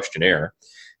inventory questionnaire,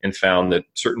 and found that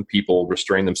certain people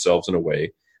restrain themselves in a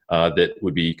way that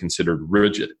would be considered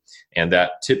rigid. And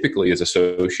that typically is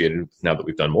associated, now that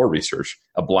we've done more research,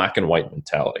 a black and white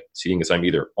mentality, seeing as I'm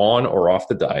either on or off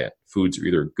the diet. Foods are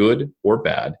either good or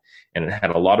bad. And it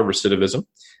had a lot of recidivism.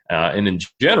 And in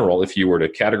general, if you were to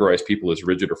categorize people as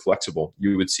rigid or flexible,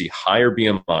 you would see higher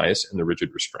BMIs in the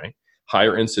rigid restraint,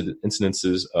 higher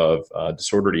incidences of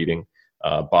disordered eating,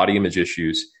 body image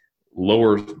issues,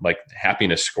 lower like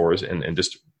happiness scores, and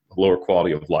just lower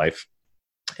quality of life.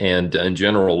 And in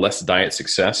general, less diet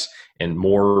success and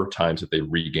more times that they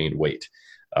regain weight.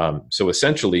 So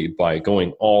essentially, by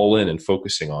going all in and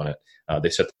focusing on it, they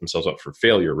set themselves up for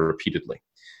failure repeatedly.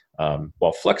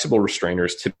 While flexible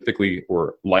restrainers typically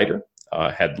were lighter,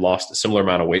 had lost a similar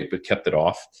amount of weight but kept it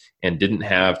off, and didn't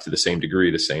have to the same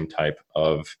degree the same type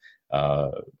of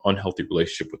unhealthy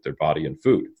relationship with their body and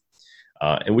food,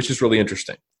 and which is really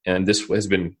interesting. And this has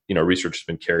been, research has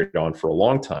been carried on for a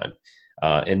long time.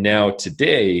 And now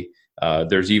today,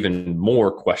 there's even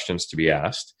more questions to be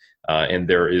asked. And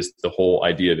there is the whole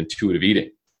idea of intuitive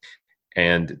eating.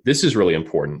 And this is really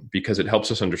important because it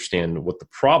helps us understand what the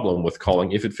problem with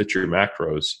calling if it fits your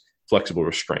macros flexible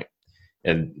restraint.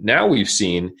 And now we've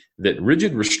seen that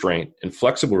rigid restraint and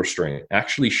flexible restraint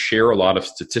actually share a lot of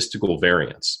statistical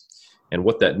variance. And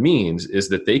what that means is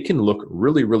that they can look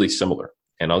really, really similar.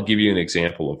 And I'll give you an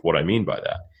example of what I mean by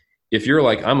that. If you're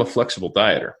like, I'm a flexible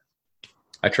dieter,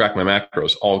 I track my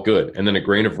macros, all good, and then a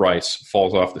grain of rice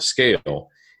falls off the scale,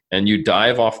 and you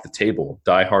dive off the table,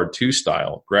 Die Hard 2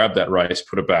 style, grab that rice,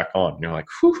 put it back on, and you're like,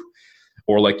 whew.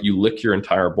 Or like you lick your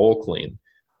entire bowl clean.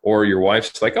 Or your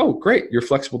wife's like, oh, great, you're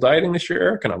flexible dieting this year,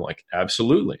 Eric? And I'm like,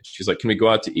 absolutely. She's like, can we go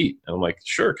out to eat? And I'm like,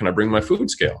 sure, can I bring my food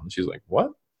scale? And she's like,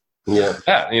 what? Yeah.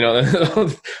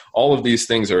 All of these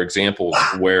things are examples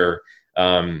where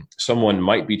someone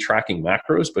might be tracking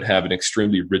macros but have an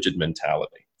extremely rigid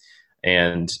mentality.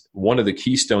 And one of the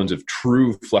keystones of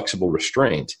true flexible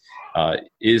restraint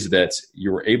is that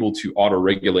you're able to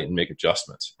auto-regulate and make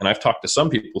adjustments. And I've talked to some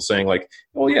people saying like,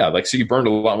 oh yeah, like, so you burned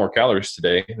a lot more calories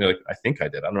today. And they're like, I think I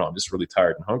did. I don't know. I'm just really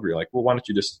tired and hungry. Like, well, why don't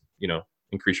you just,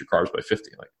 increase your carbs by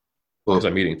 50? Like, because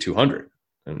I'm eating 200.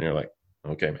 And they're like,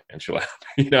 okay, man, chill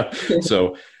out.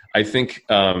 So I think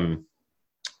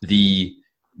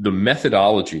the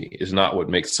methodology is not what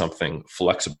makes something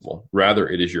flexible. Rather,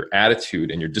 it is your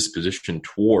attitude and your disposition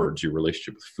towards your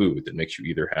relationship with food that makes you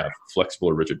either have flexible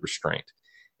or rigid restraint.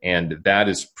 And that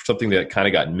is something that kind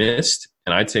of got missed.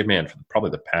 And I'd say, man, for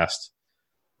probably the past,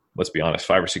 let's be honest,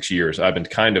 5 or 6 years, I've been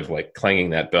kind of like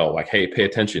clanging that bell, like, hey, pay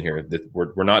attention here, that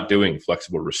we're not doing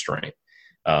flexible restraint.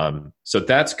 So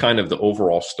that's kind of the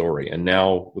overall story. And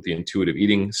now with the intuitive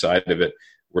eating side of it,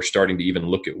 we're starting to even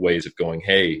look at ways of going,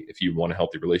 hey, if you want a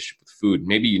healthy relationship with food,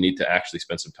 maybe you need to actually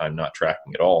spend some time not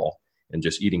tracking at all and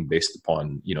just eating based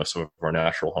upon, some of our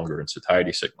natural hunger and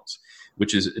satiety signals,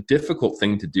 which is a difficult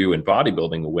thing to do in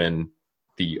bodybuilding when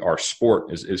our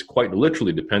sport is quite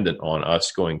literally dependent on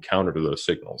us going counter to those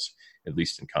signals, at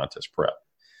least in contest prep.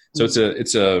 So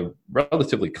it's a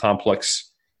relatively complex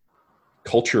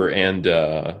culture and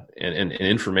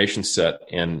information set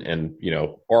and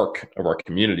arc of our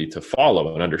community to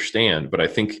follow and understand. But I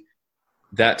think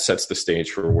that sets the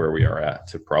stage for where we are at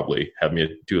to probably have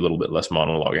me do a little bit less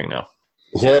monologuing now.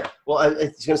 Yeah. Well, I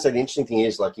was going to say the interesting thing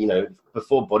is, like,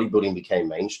 before bodybuilding became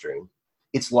mainstream,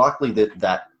 it's likely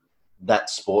that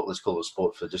sport, let's call it a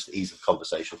sport for just the ease of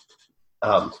conversation,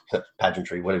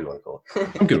 pageantry, whatever you want to call it.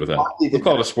 I'm good with that. We'll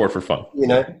call it a sport for fun.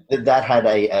 That had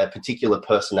a particular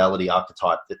personality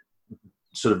archetype that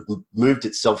sort of moved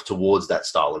itself towards that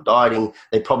style of dieting.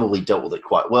 They probably dealt with it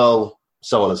quite well,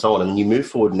 so on and so on. And you move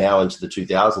forward now into the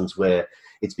 2000s where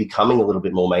it's becoming a little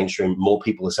bit more mainstream. More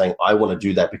people are saying, I want to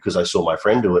do that because I saw my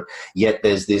friend do it. Yet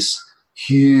there's this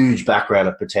huge background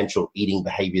of potential eating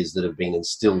behaviors that have been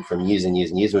instilled from years and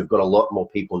years and years. We've got a lot more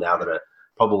people now that are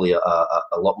probably a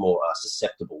lot more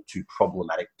susceptible to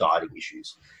problematic dieting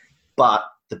issues. But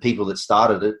the people that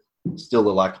started it still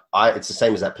are like, it's the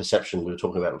same as that perception we were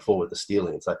talking about before with the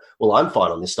stealing. It's like, well, I'm fine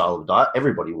on this style of diet.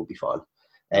 Everybody will be fine.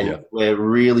 And we're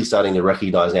really starting to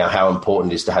recognize now how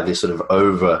important it is to have this sort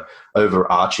of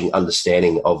overarching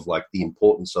understanding of like the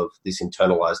importance of this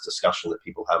internalized discussion that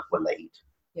people have when they eat.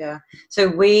 Yeah. So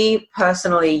we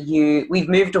personally, we've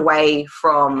moved away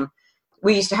from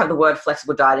we used to have the word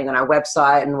flexible dieting on our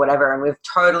website and whatever, and we've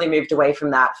totally moved away from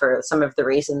that for some of the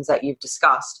reasons that you've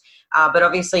discussed. But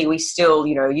obviously we still,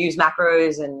 use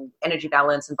macros and energy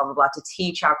balance and blah, blah, blah to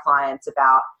teach our clients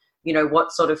about,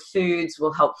 what sort of foods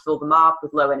will help fill them up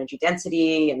with low energy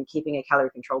density and keeping a calorie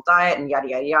controlled diet and yada,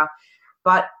 yada, yada.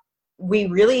 But we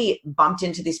really bumped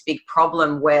into this big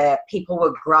problem where people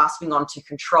were grasping onto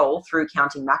control through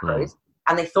counting macros,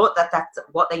 and they thought that that's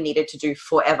what they needed to do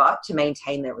forever to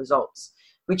maintain their results,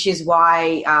 which is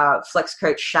why Flex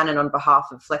coach Shannon, on behalf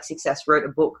of Flex Success, wrote a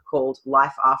book called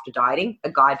Life After Dieting,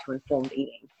 A Guide to Informed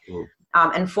Eating.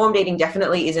 Informed eating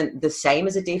definitely isn't the same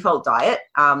as a default diet,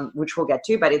 which we'll get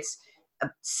to, but it's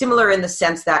similar in the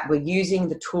sense that we're using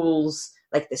the tools,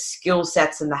 like the skill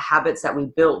sets and the habits that we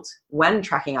built when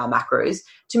tracking our macros,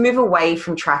 to move away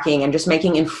from tracking and just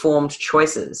making informed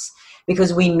choices.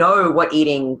 Because we know what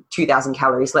eating 2,000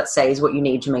 calories, let's say, is what you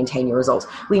need to maintain your results.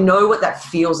 We know what that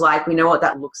feels like. We know what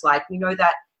that looks like. We know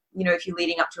that, if you're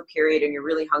leading up to a period and you're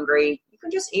really hungry, you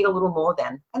can just eat a little more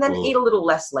then, and then eat a little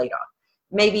less later.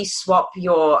 Maybe swap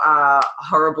your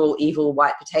horrible, evil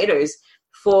white potatoes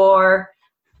for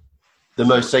the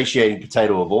most satiating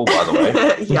potato of all, by the way.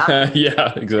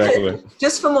 Yeah, exactly.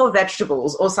 Just for more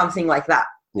vegetables or something like that.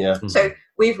 Yeah. So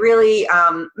we've really,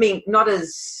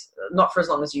 not for as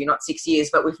long as you, not 6 years,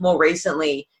 but we've more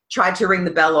recently tried to ring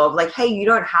the bell of like, hey, you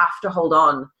don't have to hold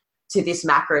on to this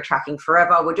macro tracking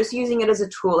forever. We're just using it as a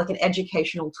tool, like an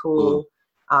educational tool.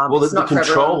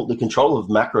 The control of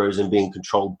macros and being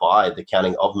controlled by the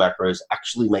counting of macros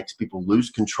actually makes people lose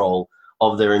control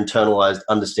of their internalized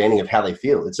understanding of how they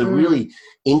feel. It's a really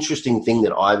interesting thing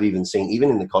that I've even seen,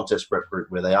 even in the contest prep group,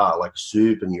 where they are like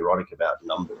super neurotic about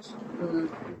numbers.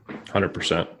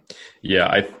 100%.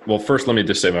 Yeah. Well, first, let me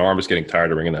just say my arm is getting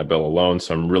tired of ringing that bell alone.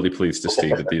 So I'm really pleased to see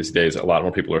that these days a lot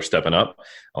more people are stepping up,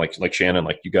 like Shannon,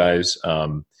 like you guys.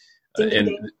 And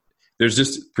there's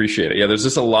just appreciate it. Yeah.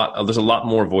 There's a lot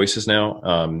more voices now.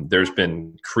 There's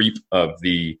been creep of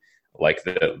the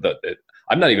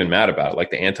I'm not even mad about it, like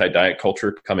the anti-diet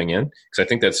culture coming in, because I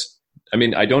think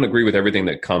I don't agree with everything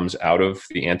that comes out of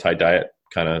the anti-diet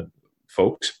kind of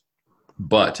folks,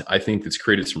 but I think it's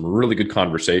created some really good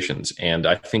conversations. And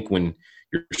I think when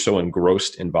you're so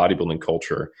engrossed in bodybuilding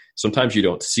culture, sometimes you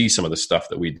don't see some of the stuff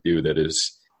that we do that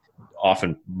is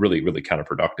often really, really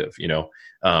counterproductive,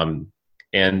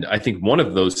 and I think one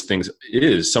of those things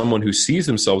is someone who sees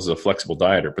themselves as a flexible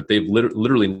dieter, but they've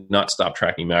literally not stopped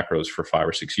tracking macros for 5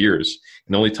 or 6 years.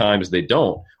 And the only times they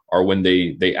don't are when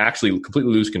they actually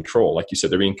completely lose control. Like you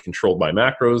said, they're being controlled by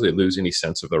macros. They lose any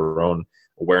sense of their own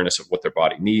awareness of what their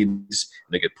body needs.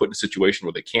 And they get put in a situation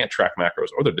where they can't track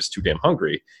macros, or they're just too damn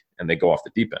hungry and they go off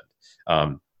the deep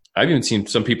end. I've even seen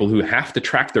some people who have to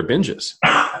track their binges,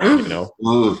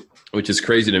 which is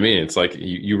crazy to me. It's like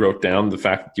you wrote down the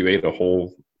fact that you ate a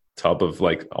whole tub of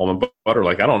like almond butter.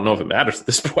 Like, I don't know if it matters at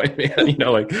this point, man,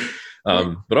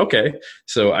 but okay.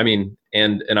 So,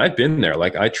 and I've been there.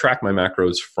 Like, I track my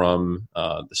macros from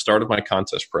the start of my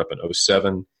contest prep in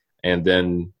 2007. And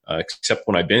then, except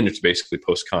when I binged, basically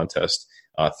post-contest,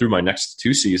 through my next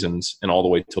 2 seasons and all the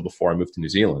way till before I moved to New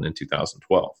Zealand in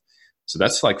 2012. So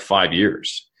that's like 5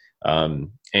 years.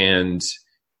 And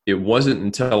it wasn't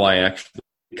until I actually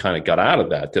kind of got out of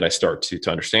that did I start to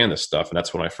understand this stuff. And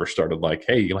that's when I first started like,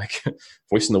 hey, like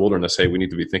voice in the wilderness, hey, we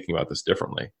need to be thinking about this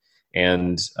differently.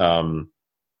 And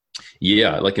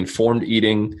like informed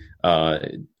eating,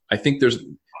 I think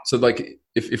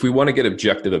if we want to get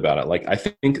objective about it, like I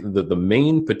think the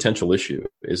main potential issue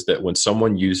is that when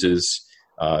someone uses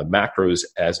macros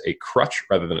as a crutch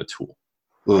rather than a tool,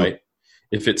 right?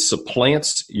 If it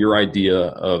supplants your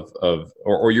idea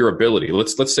or your ability,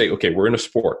 let's say, okay, we're in a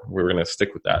sport. We're going to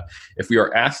stick with that. If we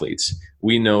are athletes,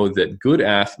 we know that good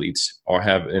athletes are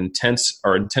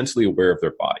intensely aware of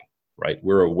their body, right?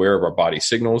 We're aware of our body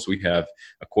signals. We have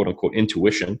a quote unquote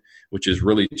intuition, which is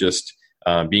really just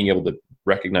being able to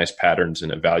recognize patterns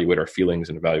and evaluate our feelings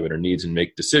and evaluate our needs and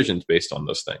make decisions based on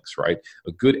those things, right?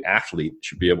 A good athlete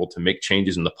should be able to make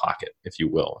changes in the pocket, if you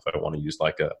will, if I want to use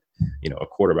like a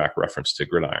quarterback reference to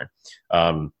gridiron.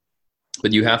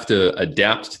 But you have to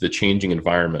adapt to the changing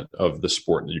environment of the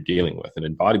sport that you're dealing with. And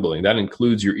in bodybuilding, that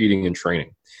includes your eating and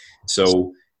training.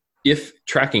 So if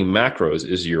tracking macros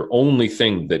is your only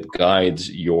thing that guides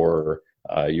your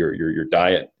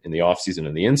diet in the off season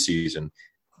and the in season,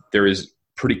 there is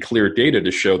pretty clear data to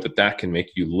show that can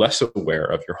make you less aware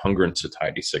of your hunger and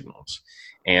satiety signals.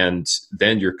 And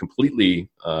then you're completely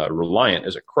reliant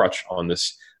as a crutch on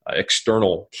this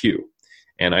external cue.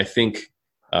 And I think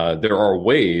there are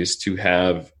ways to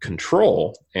have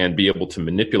control and be able to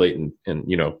manipulate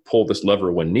and pull this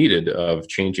lever when needed of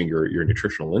changing your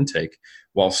nutritional intake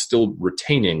while still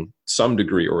retaining some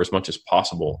degree or as much as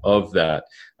possible of that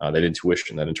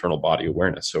intuition, that internal body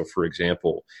awareness. So, for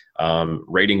example,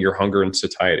 rating your hunger and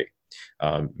satiety.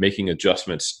 Making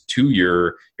adjustments to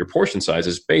your portion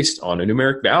sizes based on a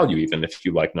numeric value, even if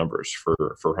you like numbers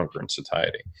for hunger and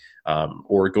satiety,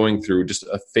 or going through just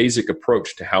a phasic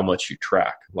approach to how much you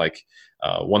track. Like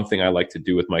one thing I like to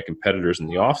do with my competitors in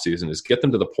the off season is get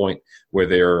them to the point where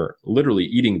they're literally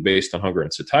eating based on hunger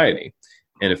and satiety.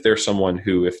 And if they're someone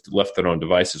who, if left their own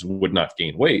devices, would not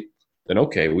gain weight, then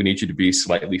okay, we need you to be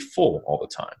slightly full all the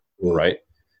time, right?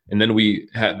 And then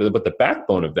but the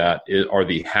backbone of that are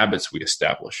the habits we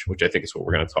establish, which I think is what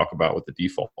we're going to talk about with the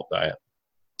default diet.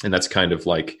 And that's kind of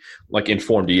like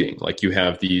informed eating. Like you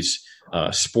have these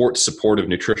sports supportive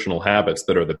nutritional habits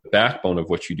that are the backbone of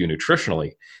what you do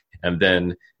nutritionally. And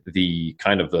then the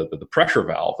kind of the pressure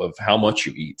valve of how much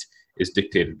you eat is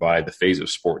dictated by the phase of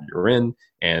sport you're in,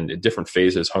 and at different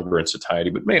phases, hunger and satiety,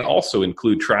 but may also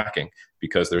include tracking,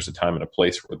 because there's a time and a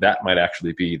place where that might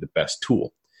actually be the best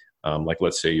tool. Like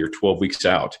let's say you're 12 weeks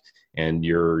out and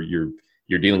you're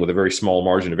dealing with a very small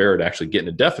margin of error to actually get in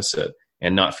a deficit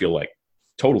and not feel like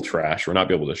total trash or not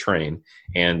be able to train.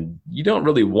 And you don't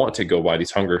really want to go by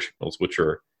these hunger signals, which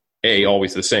are A,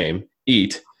 always the same,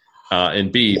 eat,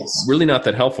 and B, really not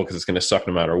that helpful because it's going to suck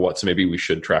no matter what. So maybe we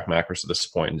should track macros at this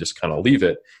point and just kind of leave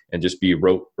it and just be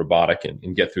robotic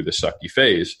and get through the sucky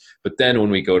phase. But then when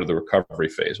we go to the recovery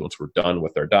phase, once we're done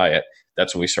with our diet,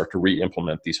 that's when we start to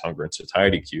re-implement these hunger and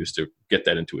satiety cues to get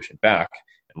that intuition back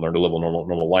and learn to live a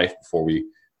normal life before we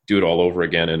do it all over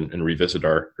again and revisit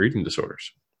our eating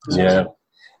disorders. Yeah.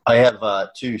 I have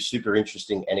two super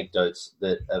interesting anecdotes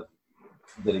that are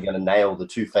going to nail the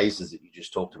two phases that you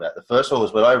just talked about. The first one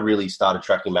was when I really started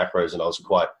tracking macros and I was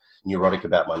quite neurotic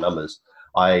about my numbers.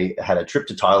 I had a trip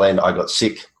to Thailand. I got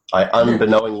sick. I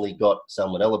unbeknowingly got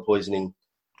salmonella poisoning.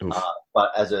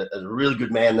 But as a really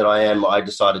good man that I am, I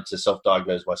decided to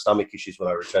self-diagnose my stomach issues when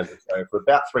I returned to Australia for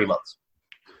about 3 months.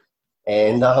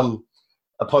 And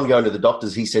upon going to the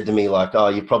doctors, he said to me, like, "Oh,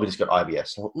 you've probably just got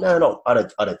IBS." I'm like, No, I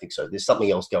don't think so. There's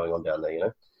something else going on down there, you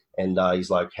know. And he's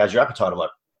like, "How's your appetite?" I'm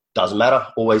like, "Doesn't matter.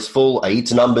 Always full. I eat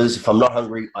to numbers. If I'm not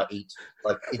hungry, I eat."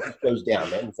 Like, it just goes down,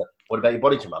 man. It's like, "What about your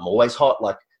body temperature?" "I'm always hot."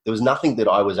 Like, there was nothing that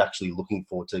I was actually looking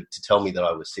for to tell me that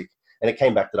I was sick. And it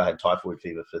came back that I had typhoid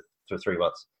fever for 3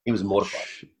 months. He was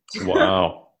mortified.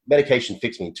 Wow. Medication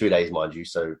fixed me in 2 days, mind you.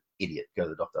 So idiot, go to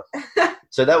the doctor.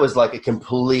 So that was like a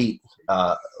complete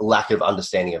lack of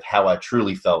understanding of how I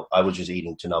truly felt. I was just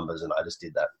eating to numbers, and I just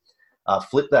did that.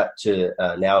 Flip that to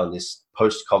now in this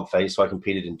post-comp phase. So I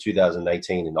competed in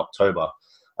 2018 in October,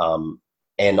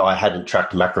 and I hadn't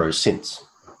tracked macros since.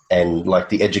 And like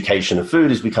the education of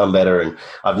food has become better. And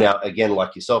I've now, again,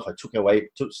 like yourself, I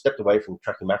stepped away from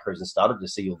tracking macros and started to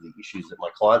see all the issues that my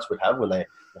clients would have when they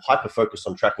were hyper-focused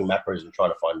on tracking macros and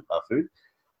trying to find food.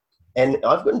 And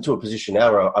I've gotten to a position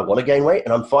now where I want to gain weight,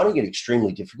 and I'm finding it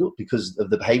extremely difficult because of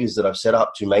the behaviors that I've set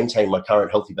up to maintain my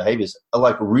current healthy behaviors are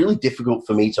like really difficult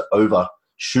for me to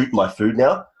overshoot my food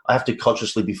now. I have to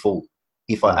consciously be full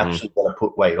if I actually want to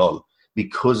put weight on,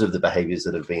 because of the behaviors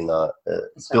that have been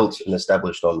built and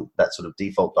established on that sort of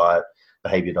default diet,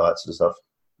 behavior diet sort of stuff,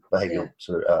 behavioral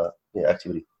sort of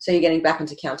activity. So you're getting back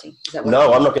into counting? Is that what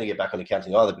No, I'm not going to get back into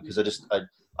counting either, because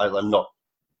I'm not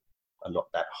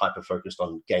that hyper focused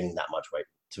on gaining that much weight.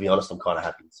 To be honest, I'm kind of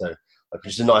happy. So like,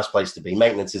 it's a nice place to be.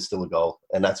 Maintenance is still a goal,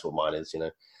 and that's what mine is, you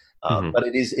know. But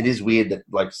it is weird that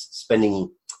like spending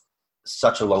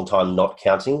such a long time not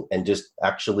counting and just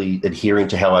actually adhering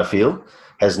to how I feel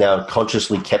has now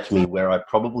consciously kept me where I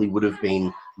probably would have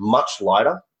been much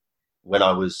lighter when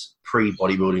I was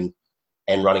pre-bodybuilding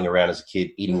and running around as a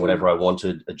kid, eating whatever I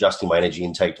wanted, adjusting my energy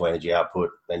intake to my energy output,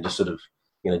 and just sort of,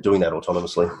 you know, doing that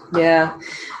autonomously. Yeah,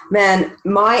 man,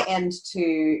 my end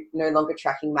to no longer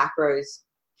tracking macros.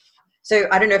 So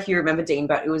I don't know if you remember, Dean,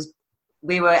 but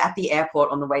we were at the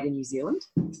airport on the way to New Zealand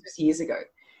 6 years ago.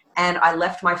 And I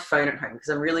left my phone at home because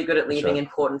I'm really good at leaving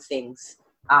important things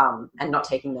and not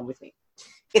taking them with me.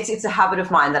 It's a habit of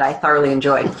mine that I thoroughly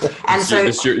enjoy. And so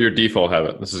it's your default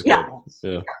habit. This is good.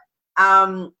 Yeah.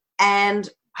 And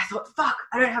I thought, fuck,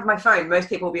 I don't have my phone. Most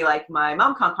people will be like, my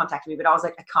mom can't contact me, but I was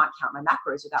like, I can't count my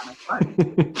macros without my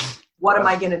phone. What am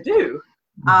I going to do?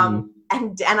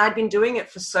 And I'd been doing it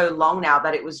for so long now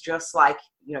that it was just like,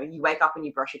 you know, you wake up and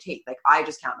you brush your teeth. Like, I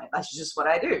just count that's just what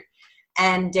I do.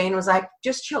 And Dane was like,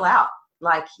 just chill out.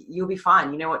 Like, you'll be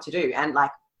fine. You know what to do. And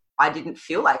like, I didn't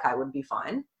feel like I would be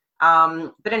fine.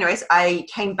 But anyways, I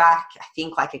came back, I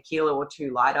think like 1 or 2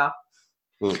 kilos lighter.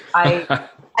 I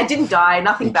didn't die.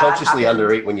 Nothing you bad consciously happened.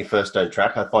 undereat when you first don't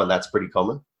track. I find that's pretty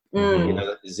common. You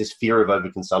know, there's this fear of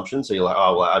overconsumption. So you're like,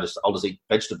 oh, well, I'll just eat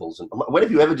vegetables. And when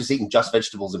have you ever just eaten just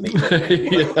vegetables and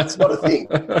meat? That's not a thing.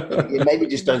 Maybe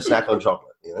just don't snack on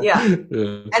chocolate. You know? Yeah.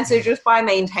 And so just by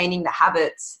maintaining the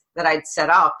habits that I'd set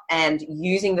up and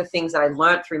using the things that I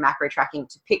learned through macro tracking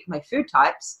to pick my food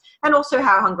types and also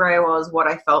how hungry I was, what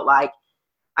I felt like,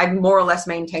 I more or less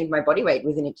maintained my body weight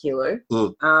within a kilo.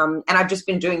 And I've just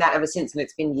been doing that ever since, and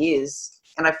it's been years.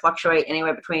 And I fluctuate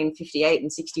anywhere between 58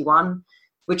 and 61,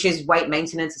 which is weight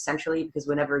maintenance essentially, because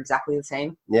we're never exactly the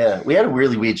same. Yeah, we had a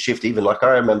really weird shift. Even like I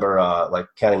remember like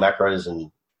counting macros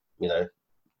and, you know,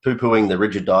 poo-pooing the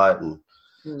rigid diet and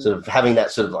sort of having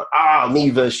that sort of like,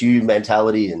 me versus you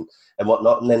mentality and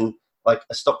whatnot. And then like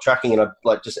I stopped tracking and I'd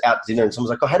like just out to dinner and someone's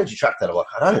like, oh, how did you track that? I'm like,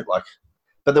 I don't like.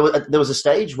 But there was a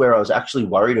stage where I was actually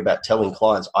worried about telling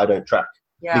clients I don't track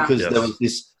because there was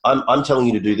this, I'm telling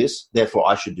you to do this, therefore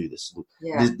I should do this.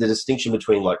 And the distinction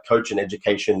between like coach and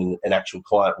education and actual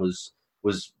client was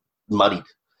muddied.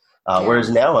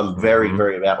 Whereas now I'm very,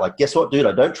 very about like, guess what, dude,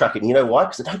 I don't track it. And you know why?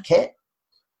 Because I don't care.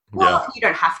 Well, you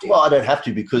don't have to. Well, I don't have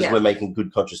to because we're making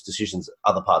good conscious decisions in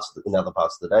other parts of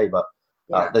the day. But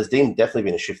there's definitely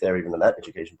been a shift there, even in that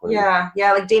education point of view.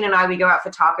 Yeah. Like Dean and I, we go out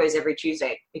for tacos every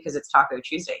Tuesday because it's Taco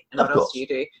Tuesday. And what else do you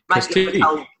do?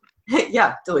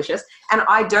 Yeah, delicious. And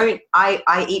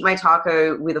I eat my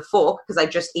taco with a fork because I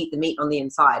just eat the meat on the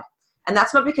inside. And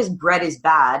that's not because bread is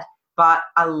bad, but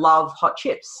I love hot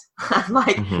chips.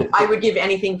 Like I would give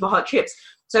anything for hot chips.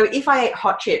 So if I ate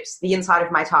hot chips, the inside of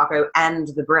my taco and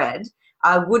the bread,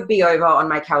 I would be over on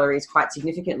my calories quite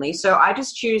significantly. So I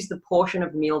just choose the portion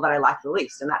of meal that I like the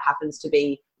least, and that happens to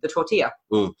be the tortilla.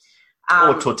 Or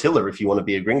tortilla if you want to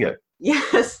be a gringo.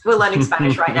 Yes, we're learning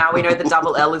Spanish right now. We know the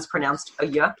double L is pronounced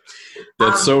yeah.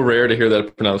 That's so rare to hear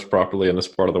that pronounced properly in this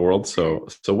part of the world. So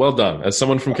well done. As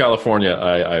someone from California,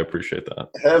 I appreciate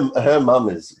that. Her mum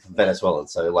is Venezuelan,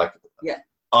 so like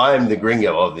I'm the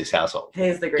gringo of this household.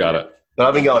 Here's the gringo. Got it. But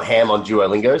I've been going ham on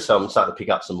Duolingo, so I'm starting to pick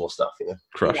up some more stuff. You know?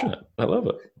 Crushing it. I love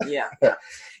it.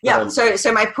 Yeah.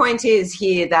 So my point is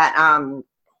here that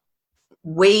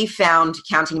we found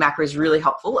counting macros really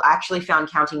helpful. I actually found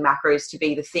counting macros to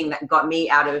be the thing that got me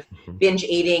out of binge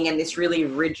eating and this really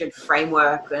rigid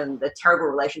framework and the terrible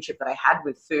relationship that I had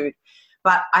with food.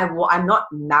 But I'm not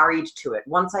married to it.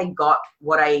 Once I got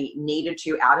what I needed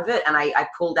to out of it and I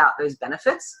pulled out those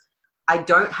benefits, I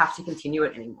don't have to continue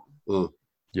it anymore.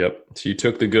 Yep. So you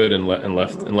took the good and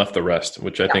left the rest,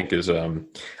 which I think is,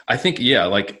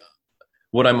 like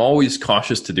what I'm always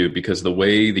cautious to do, because the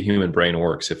way the human brain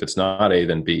works, if it's not A,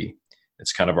 then B.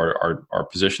 It's kind of our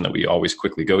position that we always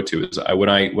quickly go to is when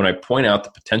I point out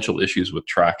the potential issues with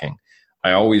tracking,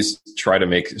 I always try to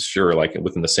make sure, like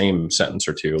within the same sentence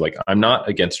or two, like I'm not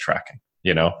against tracking.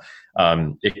 You know,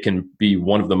 it can be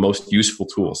one of the most useful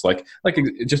tools. Like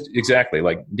just exactly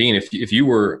like Dean, if you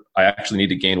were, I actually need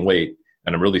to gain weight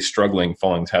and I'm really struggling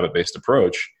following this habit-based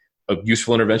approach, a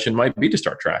useful intervention might be to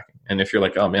start tracking. And if you're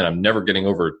like, oh man, I'm never getting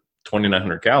over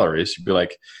 2,900 calories, you'd be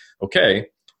like, okay,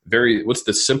 what's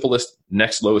the simplest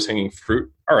next lowest hanging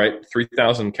fruit? All right,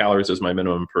 3,000 calories is my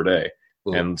minimum per day.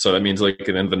 And so that means like at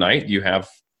the end of the night, you have,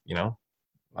 I don't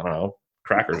know,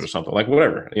 crackers or something, like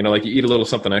whatever, like you eat a little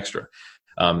something extra.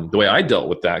 The way I dealt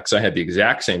with that, because I had the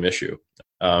exact same issue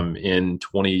in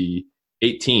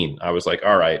 2018, I was like,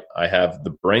 all right, I have the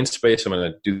brain space. I'm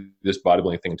going to do this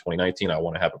bodybuilding thing in 2019. I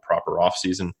want to have a proper off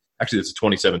season. Actually, it's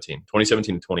 2017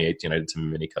 and 2018. I did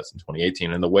some mini cuts in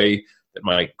 2018. And the way that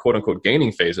my quote unquote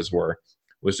gaining phases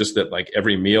was just that like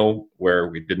every meal where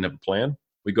we didn't have a plan,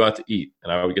 we go out to eat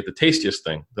and I would get the tastiest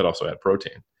thing that also had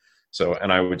protein. So,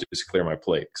 and I would just clear my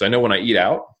plate. Because I know when I eat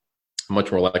out, I'm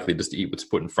much more likely just to eat what's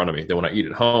put in front of me. Then when I eat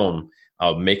at home,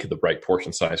 I'll make the right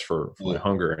portion size for my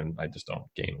hunger and I just don't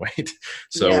gain weight.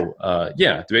 So,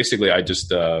 basically I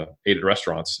just ate at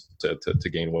restaurants to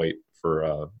gain weight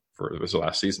for it was the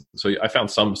last season. So I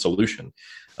found some solution.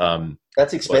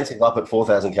 That's expensive up at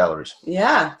 4,000 calories.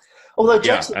 Yeah. Although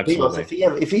Jackson, if he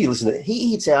listen to it, he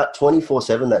eats out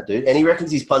 24/7, that dude, and he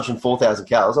reckons he's punching 4,000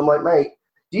 calories. I'm like, mate,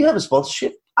 do you have a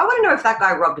sponsorship? I want to know if that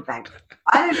guy robbed a bank.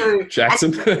 I don't know.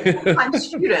 Jackson? I'm a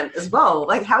student as well.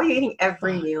 Like, how are you eating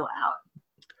every meal out?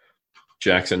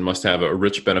 Jackson must have a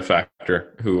rich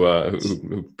benefactor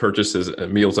who purchases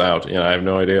meals out. Yeah, I have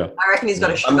no idea. I reckon he's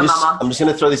got a sugar mama. I'm just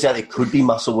going to throw this out. It could be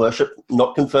muscle worship,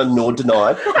 not confirmed nor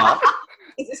denied. But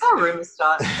is this how rumors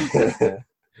start?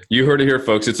 You heard it here,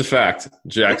 folks. It's a fact.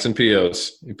 Jackson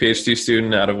Pios, a PhD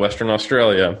student out of Western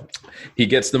Australia. He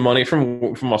gets the money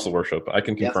from muscle worship. I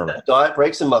can confirm it. Diet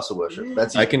breaks and muscle worship.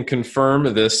 That's it. I can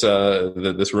confirm this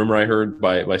this rumor I heard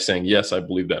by saying, yes, I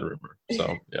believe that rumor.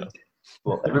 So, yeah.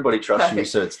 Well, everybody trusts you,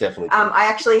 so it's definitely true. I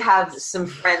actually have some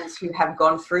friends who have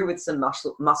gone through with some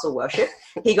muscle worship.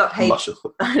 He got paid.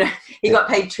 He got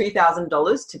paid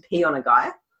 $2,000 to pee on a guy.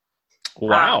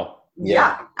 Wow.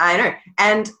 Yeah, I know.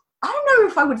 And I don't know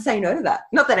if I would say no to that.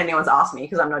 Not that anyone's asked me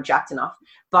because I'm not jacked enough.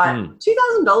 But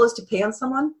 $2,000 to pee on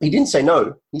someone? He didn't say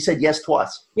no. He said yes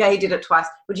twice. Yeah, he did it twice.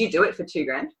 Would you do it for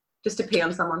 $2,000 just to pee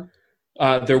on someone?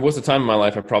 There was a time in my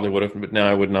life I probably would have, but now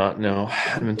I would not. No,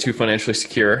 I'm too financially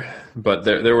secure. But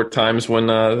there were times when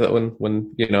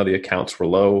the accounts were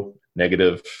low,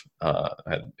 negative, I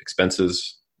had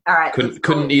expenses. All right,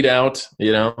 couldn't eat out.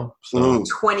 So.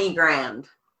 $20,000.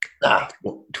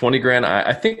 $20,000.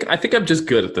 I think I'm just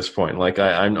good at this point. Like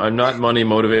I'm not money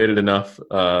motivated enough.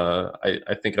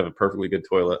 I think I have a perfectly good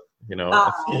toilet.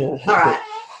 All right.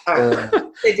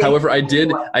 However, I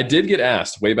did get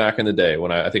asked way back in the day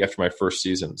when I think after my first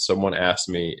season, someone asked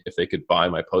me if they could buy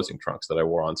my posing trunks that I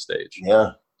wore on stage.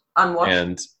 Yeah. Unwashed?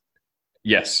 And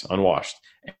yes, unwashed.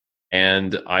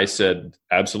 And I said,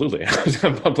 absolutely.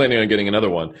 I'm planning on getting another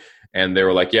one. And they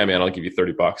were like, yeah, man, I'll give you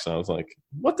 $30. And I was like,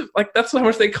 what that's how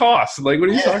much they cost. Like, what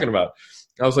are you talking about?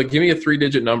 I was like, give me a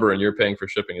 3-digit number and you're paying for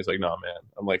shipping. He's like, no, man.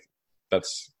 I'm like,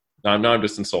 I'm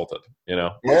just insulted,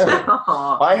 Yeah. So,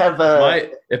 I have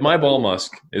if my ball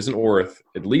musk isn't worth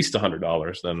at least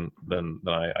 $100, then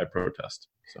I protest.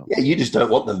 So yeah, you just don't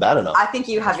want them bad enough. I think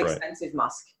you have expensive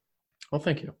musk. Well,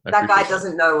 thank you. That guy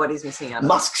doesn't know what he's missing out on.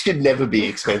 Musk should never be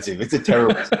expensive. It's a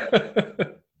terrible.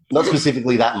 Not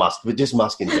specifically that musk, but just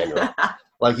musk in general.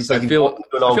 Like I feel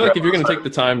like if you're going to take the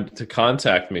time to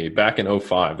contact me back in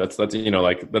 2005, that must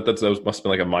have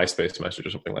been like a MySpace message or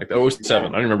something like that. 2007,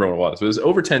 I don't remember what it was. It was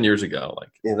over 10 years ago.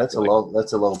 That's a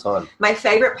long time. My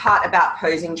favorite part about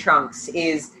posing trunks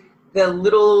is the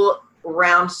little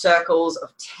round circles of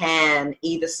tan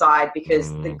either side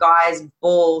because the guy's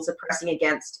balls are pressing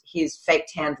against his fake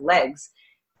tanned legs,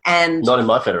 and not in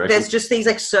my federation. There's just these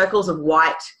like circles of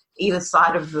white either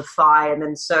side of the thigh and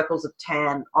then circles of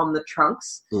tan on the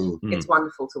trunks. It's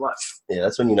wonderful to watch. Yeah,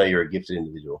 that's when you know you're a gifted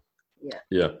individual.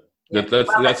 Yeah. That's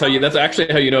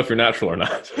actually how you know if you're natural or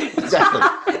not. Exactly.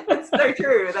 That's so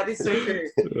true. That is so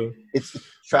true. It's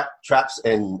traps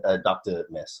and ductor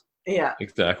mess. Yeah.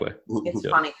 Exactly. It's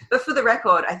funny. But for the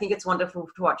record, I think it's wonderful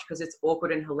to watch because it's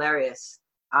awkward and hilarious.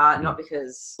 Not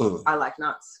because I like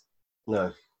nuts.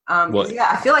 No.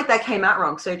 I feel like that came out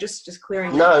wrong. So just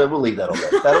clearing. No, we'll leave that on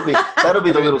there. That'll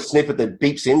be the little snippet that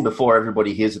beeps in before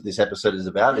everybody hears what this episode is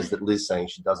about. Is that Liz saying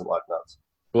she doesn't like nuts?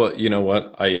 Well, you know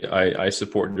what? I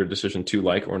support your decision to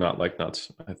like or not like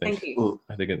nuts. I think. Thank you.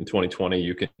 I think in 2020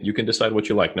 you can decide what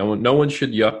you like. No one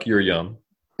should yuck your yum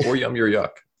or yum your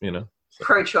yuck. So.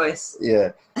 Pro-choice.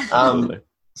 Yeah.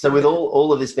 So with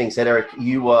all of this being said, Eric,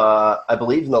 you I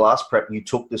believe in the last prep you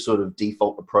took the sort of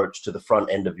default approach to the front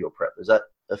end of your prep. Is that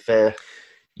a fair?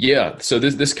 Yeah. So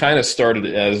this kind of started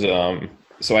as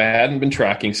so I hadn't been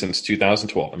tracking since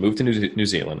 2012. I moved to New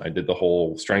Zealand. I did the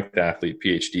whole strength athlete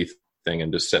PhD thing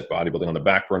and just set bodybuilding on the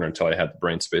back burner until I had the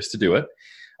brain space to do it.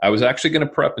 I was actually going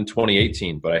to prep in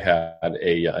 2018, but I had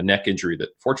a neck injury that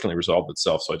fortunately resolved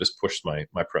itself. So I just pushed my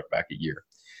prep back a year.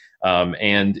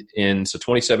 And in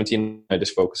 2017, I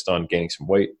just focused on gaining some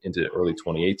weight into early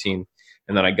 2018.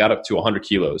 And then I got up to 100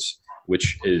 kilos,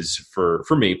 which is for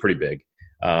me pretty big.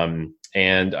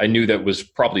 And I knew that was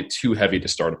probably too heavy to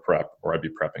start a prep or I'd be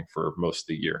prepping for most of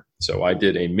the year. So I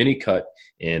did a mini cut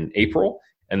in April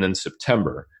and then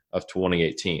September of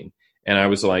 2018. And I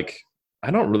was like,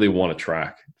 I don't really want to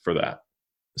track for that.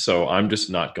 So I'm just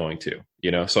not going to,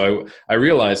 So I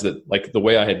realized that like the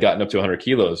way I had gotten up to 100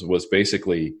 kilos was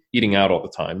basically eating out all the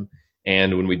time.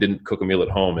 And when we didn't cook a meal at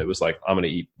home, it was like, I'm going to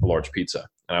eat a large pizza.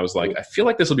 And I was like, I feel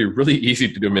like this will be really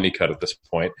easy to do a mini cut at this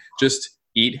point. Just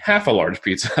eat half a large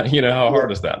pizza. How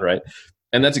hard is that, right?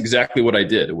 And that's exactly what I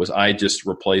did. I just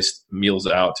replaced meals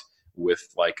out with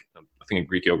like a thing of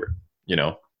Greek yogurt,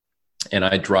 and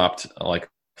I dropped like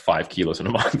 5 kilos in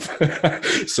a month.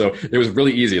 So it was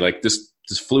really easy. Like this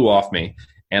flew off me.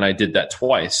 And I did that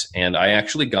twice. And I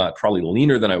actually got probably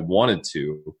leaner than I wanted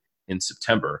to in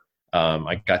September.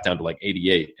 I got down to like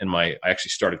 88. And I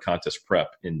actually started contest prep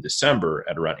in December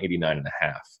at around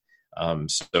 89.5.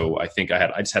 So I think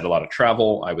I just had a lot of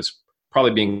travel. I was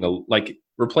probably being like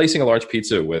replacing a large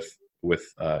pizza with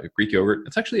Greek yogurt.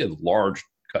 It's actually a large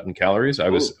cutting calories. I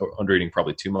was under eating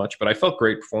probably too much, but I felt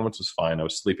great. Performance was fine. I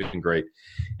was sleeping great.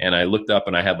 And I looked up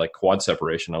and I had like quad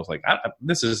separation. I was like,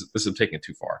 this is taking it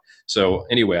too far. So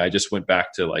anyway, I just went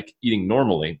back to like eating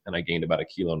normally, and I gained about 1.5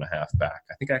 kilos back.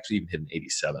 I think I actually even hit an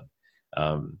 87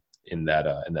 in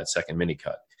that second mini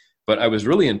cut. But I was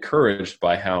really encouraged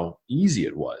by how easy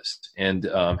it was and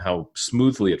how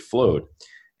smoothly it flowed.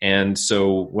 And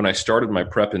so when I started my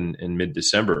prep in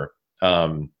mid-December,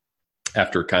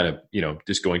 after kind of,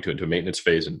 just going into a maintenance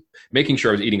phase and making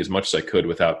sure I was eating as much as I could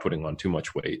without putting on too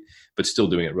much weight, but still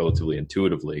doing it relatively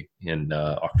intuitively in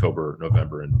October,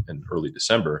 November, and early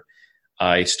December,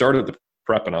 I started the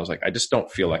prep and I was like, I just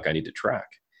don't feel like I need to track.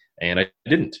 And I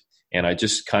didn't. And I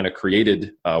just kind of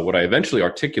created what I eventually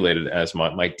articulated as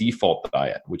my default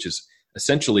diet, which is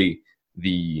essentially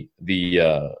the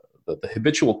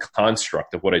habitual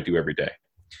construct of what I do every day,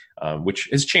 which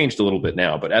has changed a little bit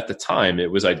now. But at the time,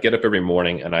 it was I'd get up every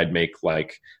morning and I'd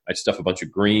stuff a bunch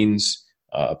of greens,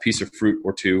 a piece of fruit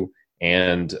or two,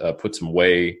 and put some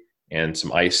whey and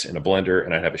some ice in a blender,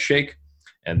 and I'd have a shake.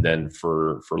 And then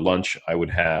for lunch, I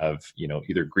would have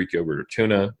either Greek yogurt or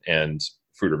tuna and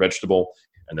fruit or vegetable.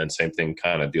 And then same thing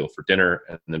kind of deal for dinner.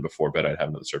 And then before bed, I'd have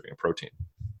another serving of protein.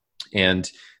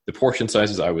 And the portion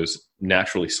sizes I was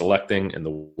naturally selecting and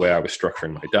the way I was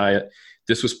structuring my diet,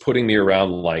 this was putting me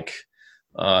around like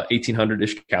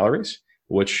 1,800-ish calories,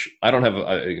 which I don't have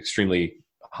an extremely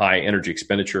high energy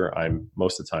expenditure. I'm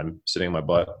most of the time sitting on my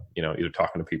butt, either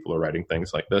talking to people or writing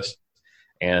things like this.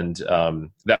 And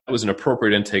that was an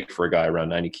appropriate intake for a guy around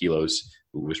 90 kilos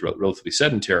who was relatively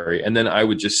sedentary. And then I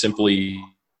would just simply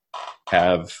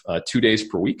have 2 days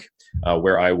per week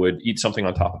where I would eat something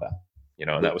on top of that,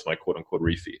 and that was my quote unquote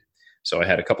refeed. So I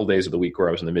had a couple days of the week where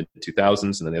I was in the mid 2000s,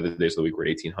 and then the other days of the week were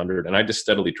 1800, and I just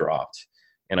steadily dropped.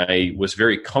 And I was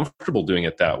very comfortable doing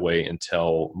it that way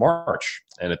until March.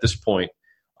 And at this point,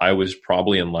 I was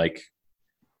probably in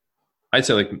I'd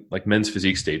say like men's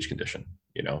physique stage condition,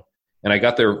 and I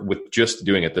got there with just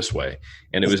doing it this way.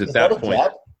 And it was at that point.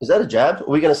 Jab? Is that a jab? Are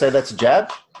we going to say that's a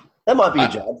jab? That might be a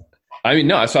jab. I mean,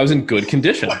 no, so I was in good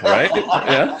condition, right?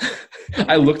 Yeah.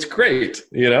 I looked great, So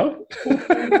did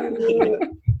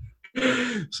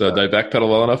I backpedal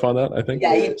well enough on that, I think?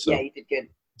 Yeah, you did good.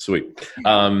 Sweet.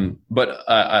 But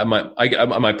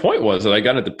my point was that I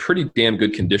got into pretty damn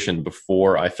good condition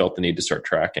before I felt the need to start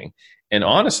tracking. And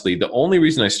honestly, the only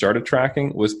reason I started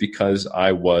tracking was because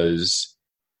I was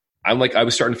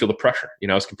starting to feel the pressure.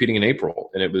 I was competing in April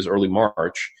and it was early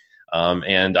March.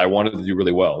 And I wanted to do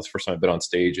really well. It's the first time I've been on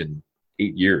stage in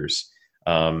 8 years.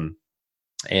 And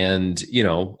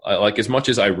as much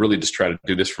as I really just try to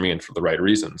do this for me and for the right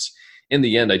reasons, in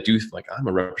the end, I do I'm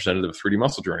a representative of 3D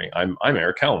Muscle Journey. I'm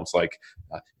Eric Helms.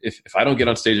 If I don't get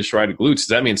on stage to striated glutes, does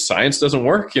that mean science doesn't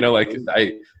work?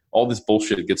 All this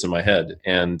bullshit gets in my head.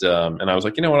 And I was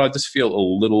like, you know what? I just feel a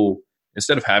little,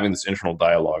 instead of having this internal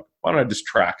dialogue, why don't I just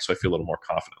track so I feel a little more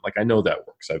confident? I know that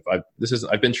works.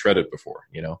 I've been shredded before,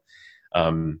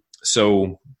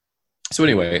 So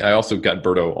anyway, I also got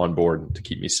Berto on board to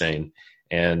keep me sane,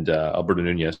 and Alberto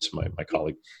Nunez, my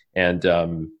colleague, and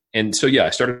so I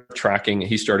started tracking.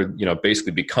 He started,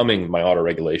 basically becoming my auto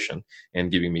regulation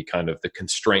and giving me kind of the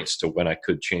constraints to when I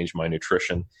could change my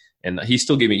nutrition. And he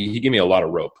gave me a lot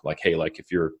of rope. Hey,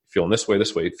 if you're feeling this way,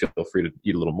 feel free to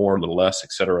eat a little more, a little less,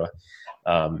 etc.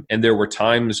 And there were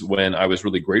times when I was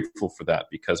really grateful for that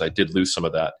because I did lose some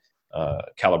of that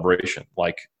calibration.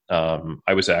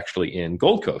 I was actually in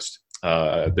Gold Coast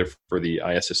there for the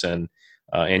ISSN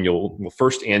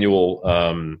first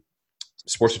annual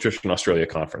Sports Nutrition Australia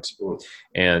conference.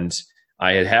 And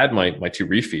I had my 2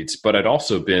 refeeds, but I'd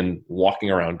also been walking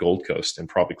around Gold Coast and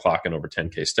probably clocking over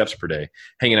 10K steps per day,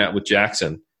 hanging out with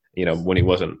Jackson, when he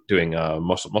wasn't doing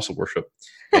muscle worship.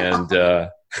 And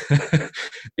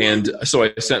and so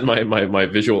I sent my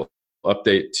visual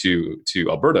update to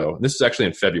Alberto. And this is actually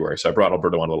in February. So I brought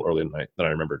Alberto on a little earlier than I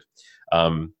remembered.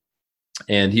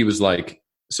 And he was like,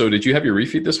 so did you have your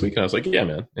refeed this week? And I was like, yeah,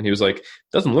 man. And he was like,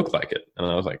 doesn't look like it. And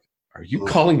I was like, are you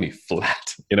calling me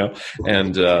flat?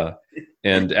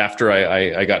 And after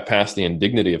I got past the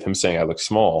indignity of him saying I look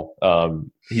small,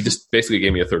 he just basically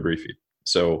gave me a third refeed.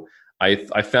 So I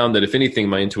found that if anything,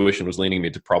 my intuition was leaning me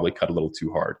to probably cut a little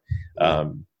too hard.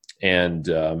 So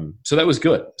that was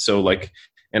good.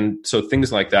 So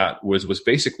things like that was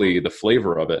basically the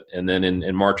flavor of it. And then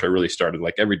in March, I really started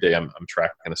every day I'm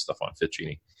tracking this stuff on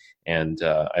FitGenie. And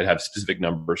I'd have specific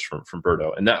numbers from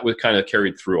Berto. And that was kind of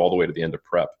carried through all the way to the end of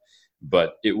prep.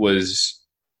 But it was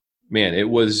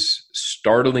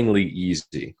startlingly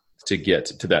easy to get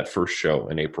to that first show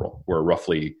in April, where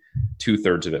roughly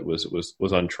 2/3 of it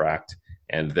was untracked.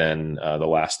 And then the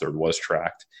last third was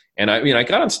tracked. And I mean, I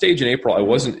got on stage in April. I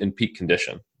wasn't in peak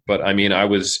condition, but I mean, I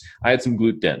had some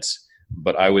glute dents,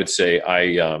 but I would say I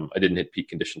didn't hit peak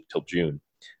condition until June.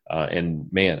 And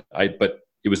man, but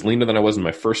it was leaner than I was in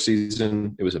my first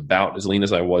season. It was about as lean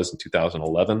as I was in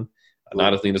 2011,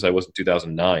 not as lean as I was in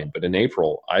 2009. But in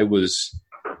April, I was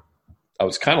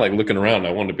kind of like looking around and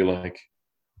I wanted to be like,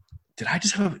 did I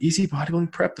just have an easy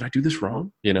bodybuilding prep? Did I do this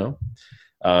wrong? You know?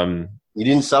 You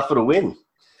didn't suffer to win.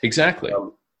 Exactly.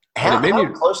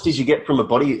 How close did you get from a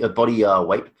body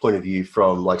weight point of view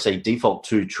from, like, say, default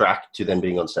to track to then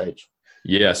being on stage?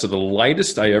 Yeah, so the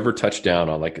lightest I ever touched down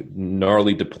on, like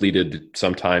gnarly depleted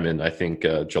sometime in, I think,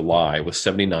 July was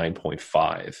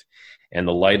 79.5. And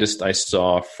the lightest I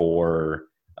saw for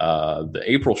the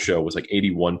April show was like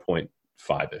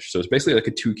 81.5-ish. So it's basically like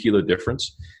a 2 kilo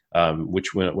difference,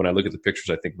 which when I look at the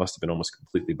pictures, I think must have been almost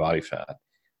completely body fat.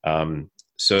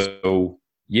 So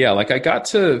yeah, like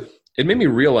it made me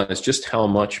realize just how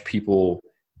much people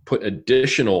put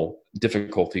additional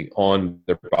difficulty on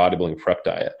their bodybuilding prep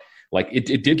diet. Like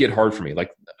it did get hard for me.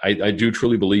 Like I do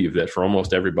truly believe that for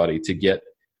almost everybody to get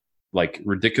like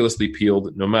ridiculously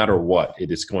peeled, no matter what, it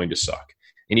is going to suck.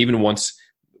 And even once,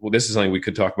 well, this is something we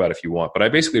could talk about if you want, but I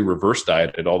basically reverse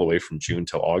dieted all the way from June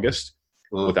till August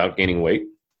without gaining weight,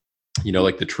 you know,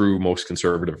 like the true most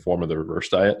conservative form of the reverse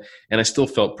diet. And I still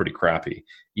felt pretty crappy,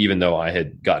 even though I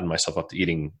had gotten myself up to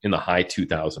eating in the high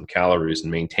 2,000 calories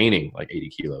and maintaining like 80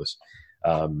 kilos.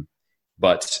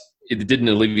 But it didn't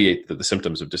alleviate the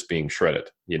symptoms of just being shredded,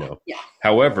 you know? Yeah.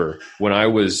 However, when I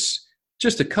was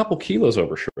just a couple kilos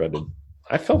over shredded,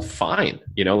 I felt fine.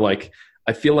 You know, like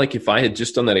I feel like if I had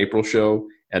just done that April show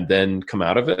and then come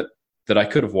out of it, that I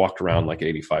could have walked around like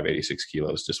 85, 86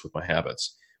 kilos just with my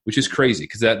habits, which is crazy.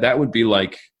 Cause that would be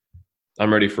like,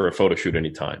 I'm ready for a photo shoot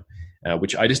anytime,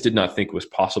 which I just did not think was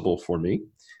possible for me.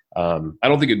 I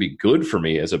don't think it'd be good for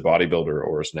me as a bodybuilder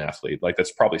or as an athlete. Like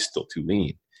that's probably still too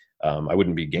lean. I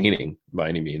wouldn't be gaining by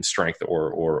any means strength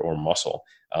or muscle.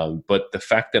 But the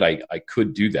fact that I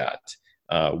could do that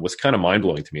was kind of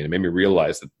mind-blowing to me. And it made me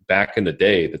realize that back in the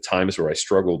day, the times where I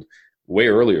struggled way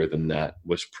earlier than that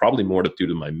was probably more due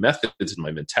to my methods and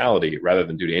my mentality rather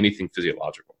than due to anything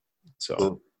physiological.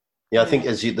 So, yeah, I think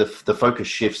as the focus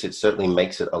shifts, it certainly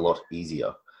makes it a lot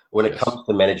easier when it comes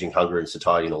to managing hunger and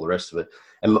satiety and all the rest of it.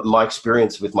 And my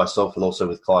experience with myself and also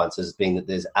with clients has been that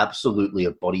there's absolutely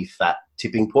a body fat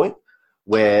tipping point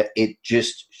where it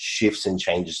just shifts and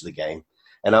changes the game.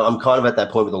 And I'm kind of at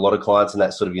that point with a lot of clients in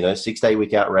that sort of, you know, 6 to 8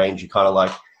 week out range. You're kind of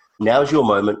like, now's your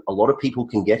moment. A lot of people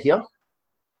can get here.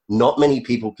 Not many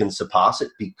people can surpass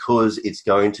it because it's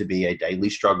going to be a daily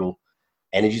struggle.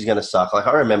 Energy's going to suck. Like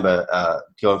I remember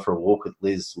going for a walk with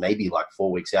Liz, maybe like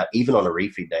 4 weeks out, even on a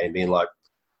refeed day, and being like,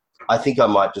 I think I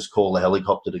might just call a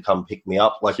helicopter to come pick me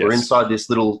up. Like we're inside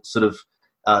this little sort of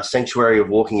sanctuary of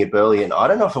walking at Burley, and I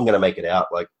don't know if I'm going to make it out.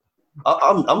 Like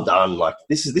I'm done. Like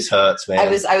this hurts, man.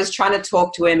 I was trying to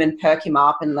talk to him and perk him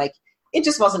up, and like it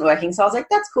just wasn't working. So I was like,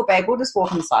 "That's cool, babe. We'll just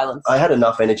walk in silence." I had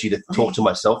enough energy to talk to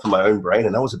myself in my own brain,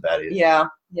 and that was about it. Yeah.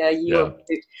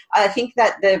 I think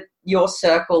that your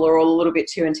circle are all a little bit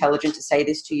too intelligent to say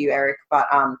this to you, Eric. But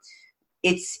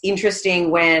it's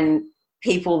interesting when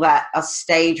people that are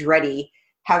stage ready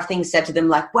have things said to them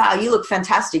like, wow, you look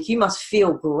fantastic. You must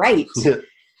feel great. The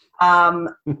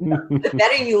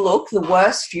better you look, the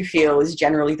worse you feel is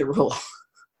generally the rule.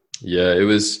 Yeah, it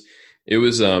was,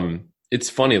 it's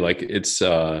funny. Like it's,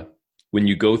 when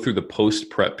you go through the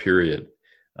post prep period,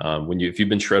 if you've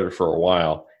been shredded for a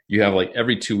while, you have like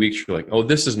every 2 weeks, you're like, oh,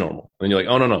 this is normal. And you're like,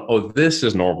 oh, no. Oh, this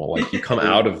is normal. Like you come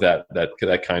out of that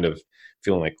kind of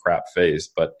feeling like crap phase.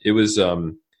 But it was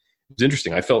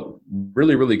interesting. I felt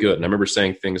really, really good. And I remember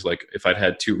saying things like if I'd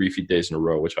had 2 refeed days in a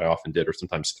row, which I often did, or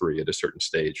sometimes 3 at a certain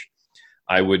stage,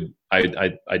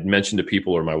 I'd mention to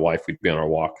people or my wife, we'd be on our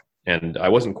walk and I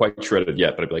wasn't quite shredded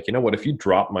yet, but I'd be like, you know what, if you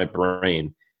drop my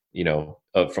brain, you know,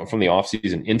 from the off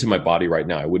season into my body right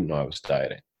now, I wouldn't know I was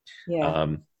dieting.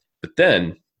 Yeah. But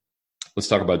then let's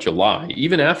talk about July.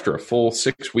 Even after a full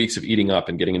 6 weeks of eating up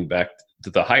and getting back to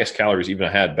the highest calories even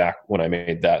I had back when I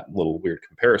made that little weird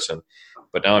comparison,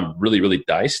 but now I'm really, really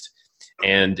diced.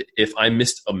 And if I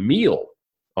missed a meal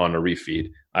on a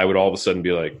refeed, I would all of a sudden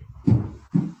be like,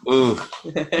 ooh,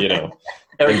 you know,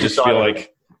 and just feel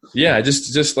like, yeah,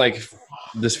 just like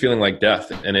this feeling like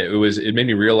death. And it made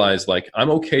me realize like,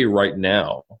 I'm okay right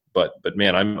now, but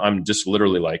man, I'm just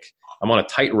literally like, I'm on a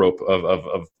tightrope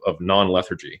of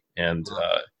non-lethargy. And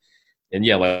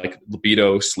yeah, like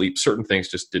libido, sleep, certain things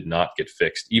just did not get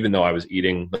fixed, even though I was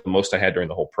eating the most I had during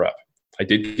the whole prep. I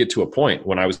did get to a point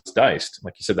when I was diced,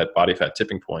 like you said, that body fat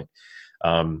tipping point,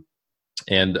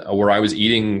 and where I was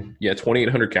eating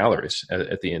 2,800 calories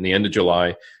in the end of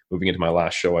July, moving into my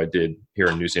last show I did here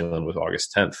in New Zealand was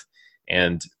August 10th,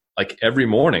 and like every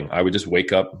morning I would just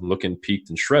wake up looking peaked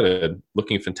and shredded,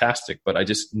 looking fantastic, but I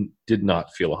just did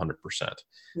not feel 100%.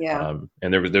 Yeah.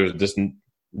 And there was just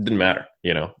didn't matter,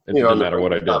 it didn't matter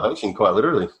what I did. Starvation, quite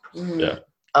literally. Mm-hmm. Yeah.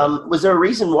 Was there a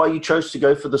reason why you chose to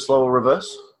go for the slower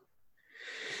reverse?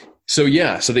 So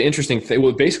the interesting thing,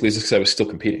 well, basically is because I was still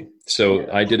competing. So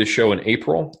I did a show in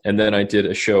April, and then I did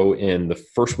a show in the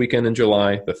first weekend in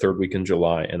July, the third week in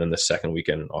July, and then the second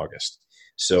weekend in August.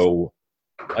 So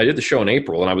I did the show in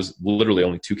April, and I was literally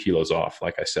only 2 kilos off,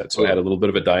 like I said. So I had a little bit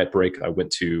of a diet break. I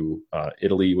went to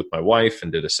Italy with my wife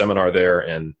and did a seminar there,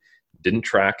 and didn't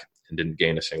track and didn't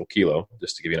gain a single kilo,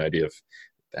 just to give you an idea of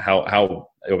how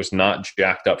it was not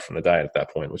jacked up from the diet at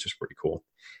that point, which is pretty cool.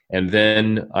 And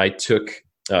then I took,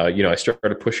 I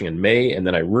started pushing in May, and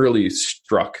then I really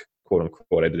struck, quote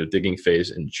unquote, I did a digging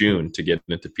phase in June to get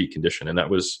into peak condition. And that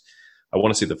was, I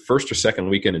want to say the first or second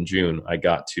weekend in June, I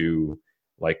got to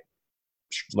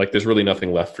like there's really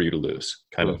nothing left for you to lose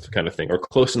kind of thing, or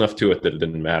close enough to it that it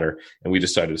didn't matter. And we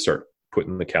decided to start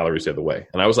putting the calories the other way.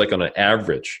 And I was like on an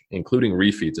average, including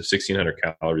refeeds, of 1,600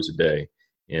 calories a day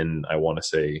in, I want to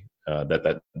say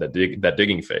that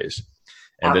digging phase.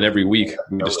 And then every week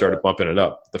we just started bumping it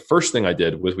up. The first thing I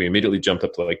did was we immediately jumped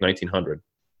up to like 1,900,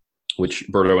 which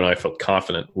Berto and I felt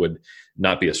confident would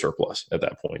not be a surplus at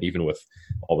that point, even with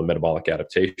all the metabolic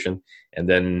adaptation. And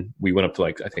then we went up to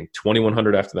like, I think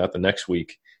 2,100 after that the next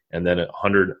week, and then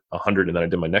 100, and then I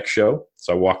did my next show.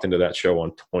 So I walked into that show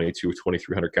on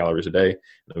 2,300 calories a day.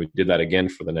 And we did that again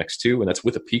for the next two, and that's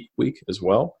with a peak week as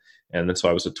well. And then so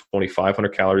I was at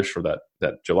 2,500 calories for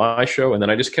that July show. And then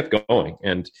I just kept going.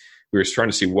 And we were trying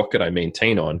to see what could I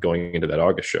maintain on going into that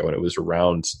August show. And it was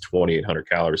around 2,800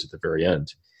 calories at the very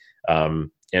end.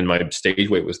 And my stage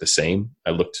weight was the same.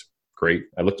 I looked great.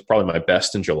 I looked probably my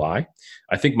best in July.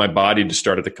 I think my body just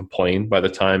started to complain by the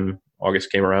time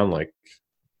August came around, like,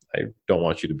 I don't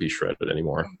want you to be shredded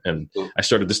anymore. And I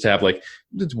started just to have like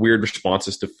weird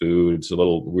responses to foods, a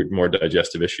little weird, more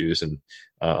digestive issues, and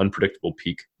unpredictable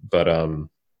peak. But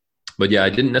yeah, I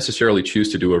didn't necessarily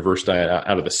choose to do a reverse diet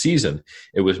out of the season.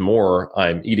 It was more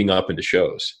I'm eating up into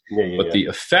shows. The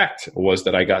effect was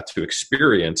that I got to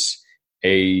experience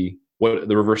what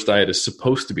the reverse diet is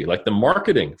supposed to be. Like the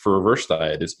marketing for reverse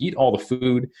diet is eat all the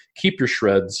food, keep your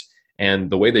shreds.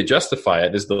 And the way they justify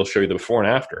it is they'll show you the before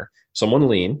and after. Someone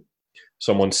lean,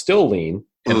 someone still lean,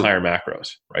 and higher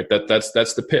macros, right? That's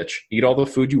the pitch. Eat all the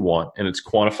food you want, and it's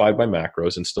quantified by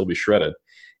macros and still be shredded.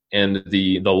 And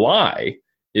the lie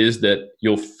is that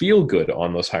you'll feel good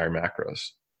on those higher macros,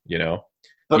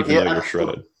 but even though you're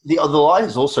shredded. The lie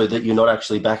is also that you're not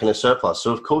actually back in a surplus.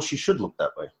 So of course you should look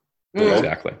that way.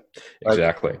 Exactly.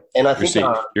 And I think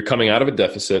you're coming out of a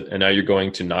deficit, and now you're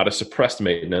going to not a suppressed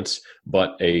maintenance,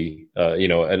 but an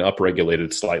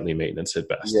upregulated slightly maintenance at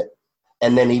best. Yeah.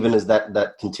 And then even as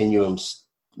that continuum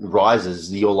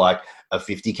rises, you're like a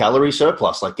 50 calorie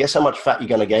surplus. Like, guess how much fat you're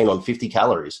going to gain on 50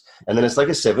 calories? And then it's like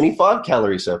a 75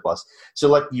 calorie surplus. So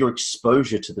like your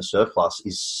exposure to the surplus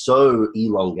is so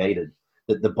elongated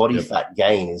that the body fat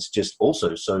gain is just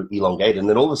also so elongated. And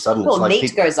then all of a sudden it's like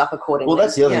meat goes up accordingly. Well,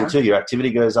 that's the other thing too. Your activity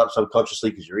goes up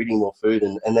subconsciously because you're eating more food.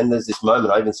 And then there's this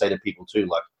moment I even say to people too,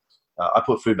 like I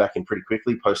put food back in pretty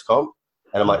quickly post-comp.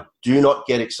 And I'm like, do not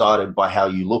get excited by how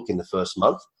you look in the first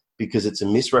month, because it's a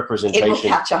misrepresentation. It will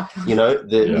catch up.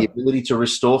 The ability to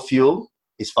restore fuel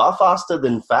is far faster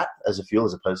than fat as a fuel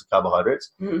as opposed to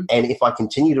carbohydrates. Mm. And if I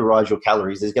continue to rise your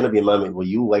calories, there's going to be a moment where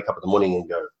you will wake up in the morning and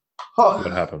go, oh,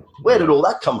 what happened? Where did all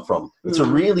that come from? It's a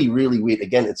really, really weird,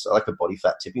 again, it's like a body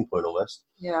fat tipping point almost.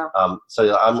 Yeah.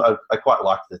 So I quite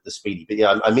like the speedy. But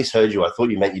yeah, I misheard you. I thought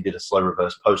you meant you did a slow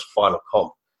reverse post-final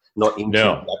comp. Not into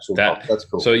the actual comp. That's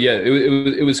cool. So yeah,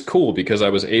 it was cool because I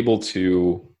was able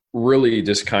to really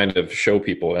just kind of show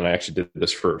people, and I actually did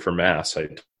this for mass. I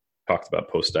talked about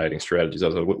post-dieting strategies. I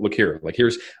was like, look here,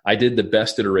 I did the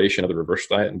best iteration of the reverse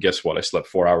diet, and guess what? I slept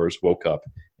 4 hours, woke up,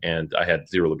 and I had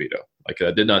zero libido. Like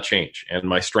that did not change. And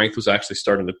my strength was actually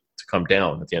starting to come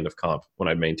down at the end of comp when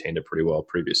I maintained it pretty well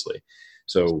previously.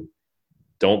 So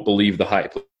don't believe the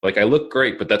hype. Like I look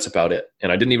great, but that's about it.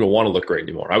 And I didn't even want to look great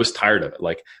anymore. I was tired of it.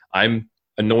 Like I'm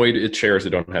annoyed at chairs that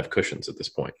don't have cushions at this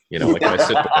point. Like when I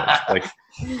sit down, like,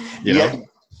 know.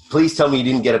 Please tell me you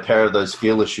didn't get a pair of those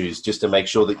feeler shoes just to make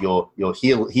sure that your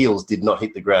heels did not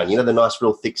hit the ground. The nice,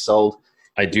 real thick-soled.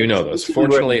 I do know those.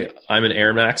 Fortunately, I'm an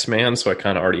Air Max man, so I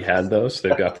kind of already had those.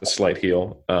 They've got the slight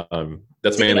heel.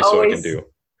 That's mainly so I can do.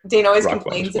 Dean always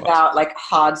complains about like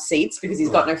hard seats because he's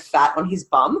got no fat on his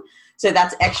bum. So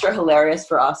that's extra hilarious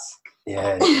for us.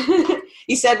 Yeah.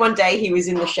 He said one day he was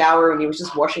in the shower and he was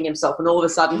just washing himself, and all of a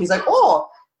sudden he's like, "Oh,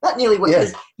 that nearly went."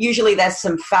 Because usually there's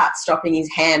some fat stopping his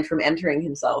hand from entering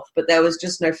himself, but there was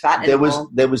just no fat anymore.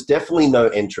 There was definitely no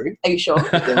entry. Are you sure?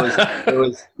 There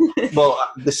was. Well,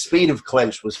 the speed of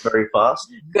clench was very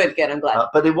fast. Good. I'm glad.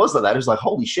 But it wasn't that. It was like,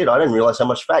 holy shit! I didn't realize how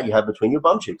much fat you have between your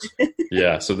bum cheeks.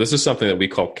 Yeah. So this is something that we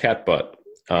call cat butt.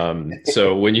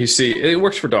 So when you see, it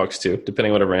works for dogs too,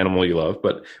 depending on whatever animal you love.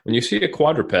 But when you see a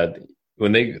quadruped,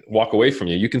 when they walk away from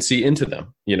you, you can see into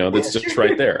them, that's just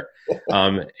right there.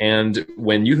 And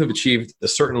when you have achieved a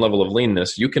certain level of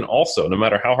leanness, you can also, no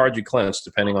matter how hard you clench,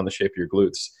 depending on the shape of your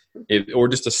glutes, or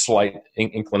just a slight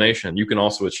inclination, you can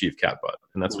also achieve cat butt.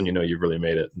 And that's when you know you've really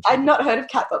made it. I'd not heard of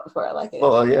cat butt before. I like it.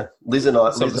 Well, yeah. Liz and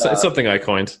I. It's something I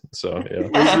coined. So,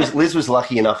 yeah. Liz was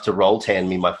lucky enough to roll tan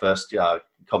me my first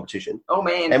competition. Oh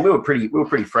man! And we were pretty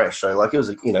fresh, so like it was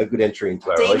a good entry into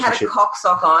our relationship. Dean had a cock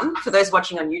sock on for those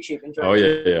watching on YouTube. Oh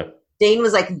yeah. Dean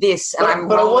was like this, and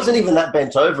but I wasn't even that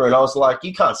bent over, and I was like,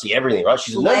 "You can't see everything, right?"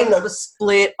 She's like, "No, was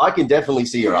split." I can definitely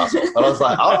see your asshole, and I was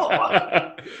like,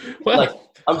 "Oh." Well, like,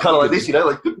 I'm kind of like this,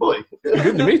 like, good boy.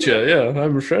 Good to meet you. Yeah,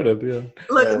 I'm shredded. Yeah.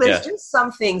 Look, there's just some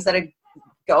things that a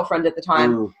girlfriend at the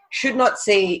time should not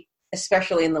see,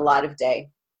 especially in the light of day.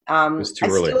 It's too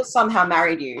early. Still somehow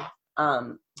married you.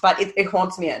 But it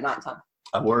haunts me at nighttime.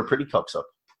 I wore a pretty cocksock.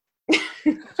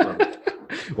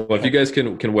 Well, if you guys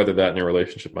can weather that in your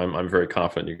relationship, I'm very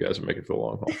confident you guys will make it for the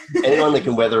long haul. Anyone that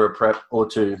can weather a prep or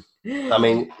two. I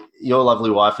mean, your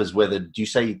lovely wife has weathered, do you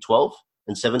say 12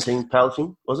 and 17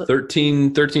 powerlifting, was it?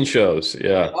 13 shows,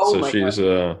 yeah. Oh, so she's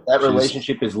that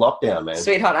relationship is locked down, man.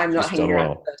 Sweetheart, I'm not hanging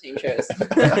around 13 shows.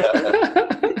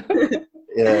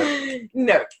 Yeah.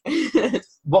 No.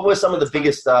 What were some of the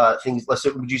biggest things?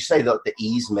 So would you say that the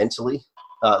ease mentally,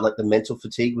 like the mental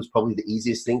fatigue, was probably the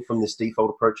easiest thing from this default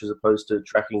approach as opposed to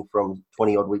tracking from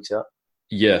 20 odd weeks out?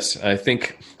 Yes, I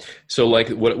think so. Like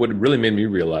what really made me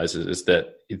realize is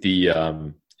that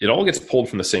the it all gets pulled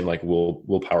from the same like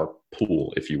willpower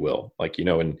pool, if you will. Like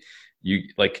and you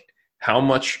like how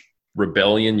much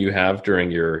rebellion you have during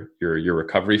your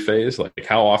recovery phase, like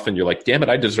how often you're like, damn it,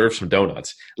 I deserve some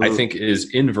donuts. I think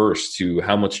is inverse to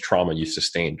how much trauma you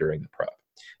sustain during the prep.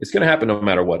 It's going to happen no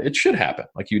matter what. It should happen.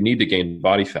 Like you need to gain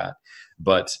body fat.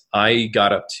 But I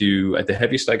got up to, at the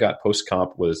heaviest I got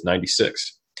post-comp was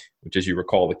 96, which as you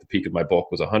recall, like the peak of my bulk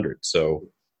was 100. So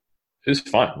it was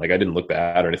fine. Like I didn't look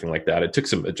bad or anything like that. It took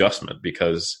some adjustment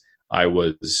because I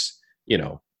was,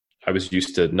 I was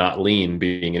used to not lean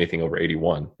being anything over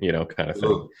 81, kind of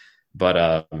thing.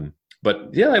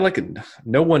 But yeah, I like it.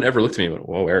 No one ever looked at me and went,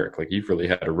 "Whoa, Eric, like you've really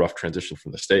had a rough transition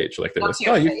from the stage." Like they're like,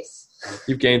 "Oh,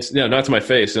 you've gained." No, not to my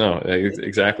face. No,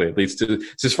 exactly. At least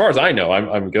as far as I know,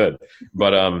 I'm good.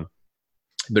 But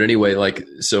anyway, like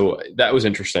so that was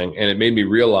interesting, and it made me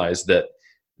realize that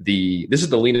this is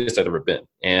the leanest I've ever been,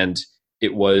 and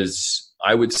it was,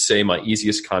 I would say, my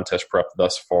easiest contest prep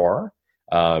thus far.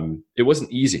 It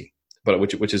wasn't easy, but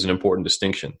which is an important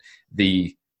distinction.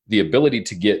 The ability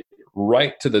to get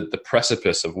right to the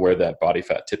precipice of where that body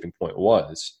fat tipping point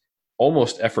was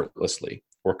almost effortlessly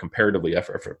or comparatively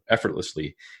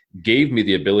effortlessly gave me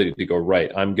the ability to go, right,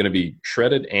 I'm going to be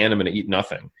shredded and I'm going to eat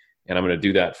nothing. And I'm going to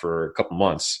do that for a couple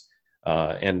months.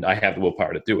 And I have the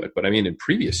willpower to do it. But I mean, in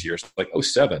previous years, like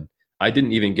 2007, I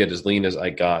didn't even get as lean as I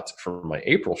got from my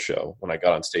April show when I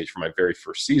got on stage for my very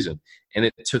first season. And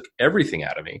it took everything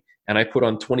out of me. And I put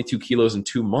on 22 kilos in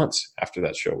 2 months after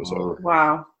that show was over.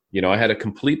 Wow. I had a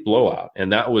complete blowout.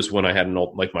 And that was when I had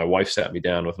like my wife sat me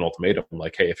down with an ultimatum,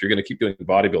 like, hey, if you're going to keep doing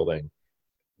bodybuilding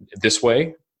this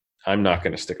way, I'm not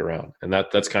going to stick around. And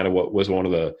that's kind of what was one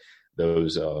of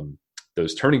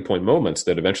those turning point moments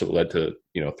that eventually led to,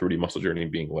 3D Muscle Journey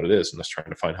being what it is and us trying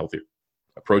to find healthier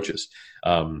approaches.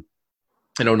 And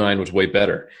 2009 was way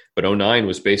better. But 2009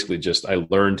 was basically just, I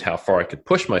learned how far I could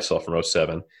push myself from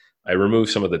 2007. I removed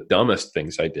some of the dumbest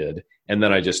things I did, and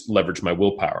then I just leveraged my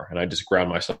willpower, and I just ground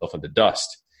myself into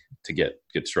dust to get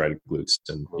striated glutes,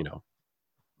 and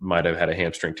might have had a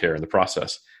hamstring tear in the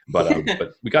process, but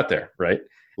we got there, right?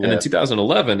 Yeah. And then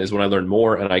 2011 is when I learned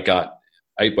more, and I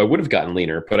would have gotten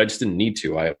leaner, but I just didn't need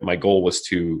to. My goal was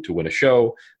to win a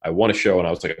show. I won a show, and I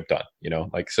was like, I'm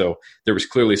done. So there was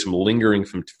clearly some lingering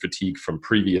fatigue from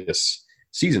previous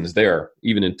seasons there,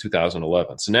 even in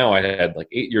 2011. So now I had like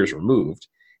 8 years removed.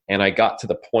 And I got to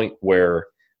the point where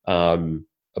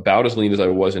about as lean as I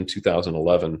was in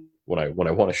 2011 when I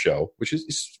won a show, which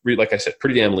is like I said,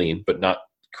 pretty damn lean, but not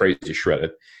crazy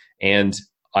shredded. And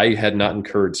I had not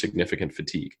incurred significant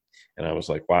fatigue. And I was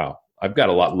like, wow, I've got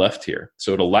a lot left here.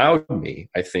 So it allowed me,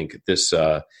 I think, this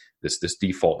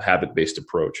default habit-based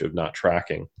approach of not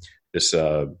tracking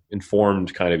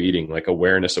informed kind of eating, like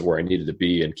awareness of where I needed to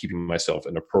be and keeping myself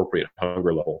an appropriate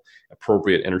hunger level,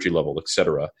 appropriate energy level,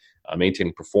 etc.,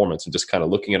 maintaining performance, and just kind of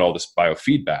looking at all this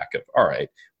biofeedback of, all right,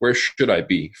 where should I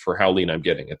be for how lean I'm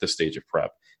getting at this stage of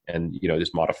prep? And,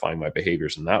 just modifying my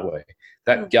behaviors in that way.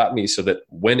 That got me so that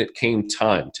when it came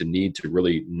time to need to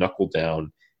really knuckle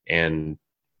down and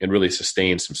really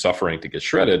sustain some suffering to get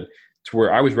shredded, to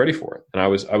where I was ready for it. And I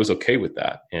was okay with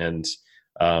that. And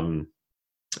then,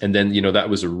 that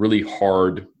was a really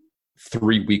hard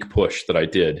 3-week push that I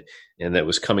did. And that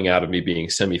was coming out of me being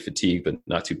semi-fatigued, but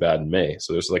not too bad in May.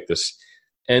 So there's like this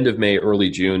end of May, early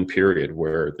June period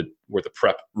where the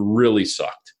prep really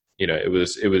sucked. It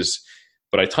was,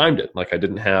 but I timed it. Like I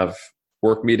didn't have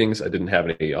work meetings. I didn't have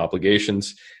any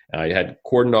obligations. I had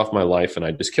cordoned off my life and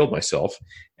I just killed myself.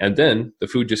 And then the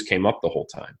food just came up the whole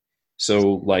time.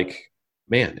 So like,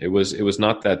 man, it was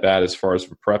not that bad as far as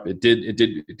for prep. It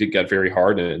did get very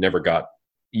hard, and it never got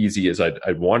easy as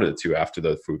I'd wanted it to after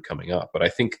the food coming up. But I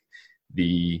think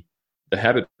the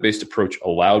habit-based approach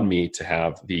allowed me to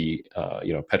have the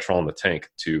petrol in the tank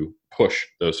to push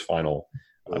those final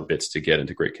bits to get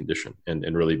into great condition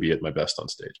and really be at my best on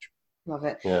stage. Love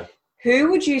it. Yeah.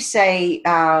 Who would you say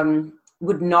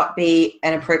would not be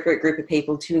an appropriate group of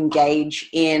people to engage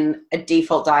in a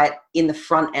default diet in the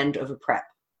front end of a prep?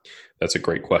 That's a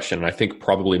great question. I think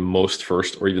probably most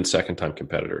first or even second time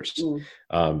competitors.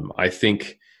 I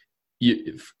think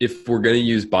if we're going to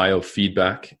use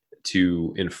biofeedback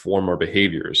to inform our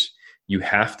behaviors, you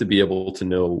have to be able to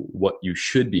know what you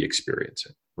should be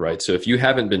experiencing, right? So if you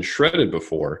haven't been shredded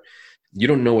before, you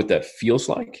don't know what that feels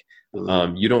like.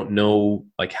 You don't know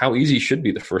like how easy should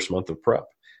be the first month of prep.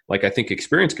 Like I think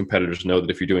experienced competitors know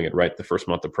that if you're doing it right, the first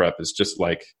month of prep is just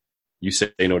like you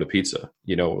say no to pizza,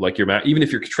 like even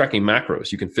if you're tracking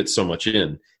macros, you can fit so much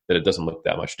in that it doesn't look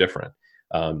that much different.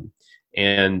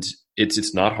 And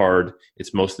it's not hard.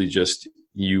 It's mostly just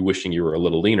you wishing you were a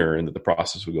little leaner and that the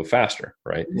process would go faster,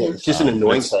 right? Yeah, it's just an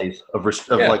annoying phase of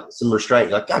like some restraint.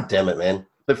 You're like, God damn it, man.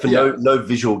 But for no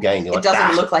visual gain. You're it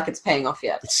doesn't look like it's paying off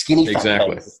yet. It's skinny fat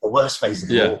exactly. phase. It's the worst phase of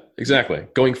the all. Exactly.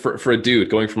 Going for a dude,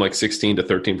 going from like 16 to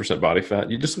 13% body fat,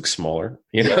 you just look smaller.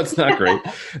 It's not great.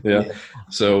 Yeah.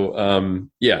 So,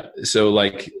 So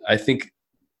like, I think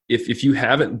if you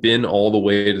haven't been all the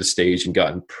way to the stage and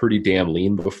gotten pretty damn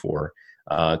lean before,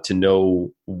 to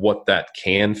know what that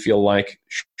can feel like,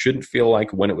 shouldn't feel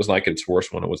like, when it was like at its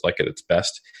worst, when it was like at its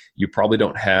best, you probably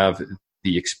don't have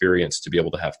the experience to be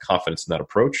able to have confidence in that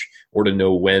approach, or to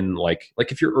know when, like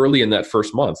if you're early in that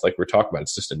first month, like we're talking about,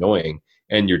 it's just annoying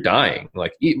and you're dying,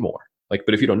 like eat more. Like,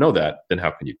 but if you don't know that, then how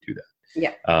can you do that?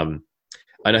 Yeah.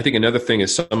 And I think another thing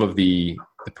is some of the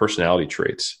personality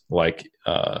traits, like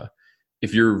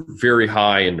if you're very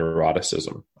high in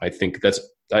neuroticism, I think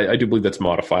I do believe that's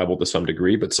modifiable to some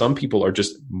degree, but some people are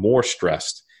just more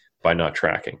stressed by not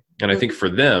tracking. And I think for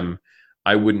them,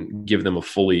 I wouldn't give them a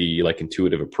fully like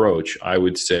intuitive approach. I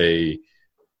would say,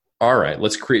 all right,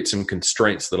 let's create some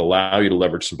constraints that allow you to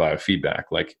leverage some biofeedback.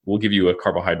 Like we'll give you a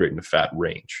carbohydrate and a fat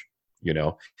range,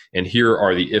 and here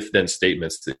are the if-then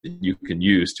statements that you can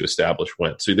use to establish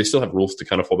when. So they still have rules to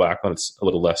kind of fall back on. It's a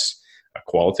little less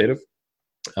qualitative.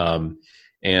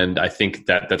 And I think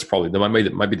that's probably,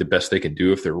 that might be the best they can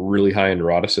do if they're really high in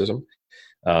neuroticism.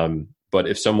 But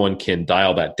if someone can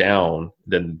dial that down,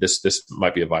 then this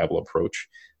might be a viable approach.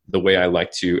 The way I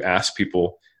like to ask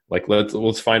people, like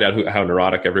let's find out how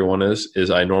neurotic everyone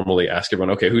is I normally ask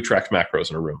everyone, okay, who tracks macros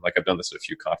in a room? Like I've done this at a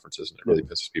few conferences and it really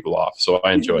pisses people off. So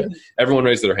I enjoy it. Everyone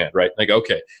raised their hand, right? Like,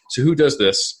 okay, so who does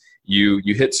this? You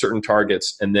hit certain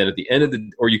targets, and then at the end of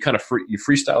or you kind of you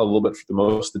freestyle a little bit for the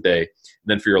most of the day. And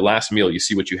then for your last meal, you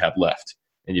see what you have left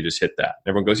and you just hit that. And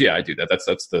everyone goes, yeah, I do that. That's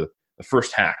the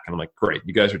first hack. And I'm like, great,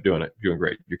 you guys are doing it. You're doing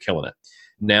great. You're killing it.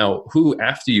 Now, who,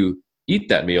 after you eat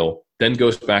that meal, then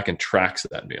goes back and tracks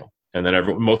that meal? And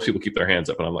then most people keep their hands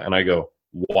up, and I go,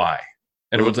 why?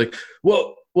 And everyone's like,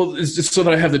 well, it's just so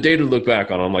that I have the data to look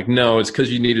back on. I'm like, no, it's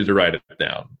because you needed to write it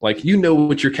down. Like,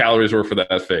 what your calories were for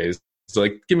that phase. It's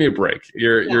like, give me a break.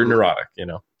 You're neurotic,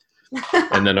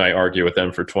 And then I argue with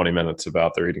them for 20 minutes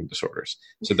about their eating disorders.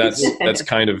 So that's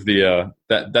kind of the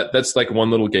that's like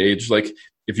one little gauge. Like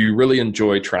if you really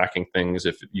enjoy tracking things,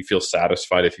 if you feel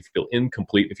satisfied, if you feel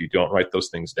incomplete, if you don't write those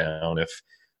things down, if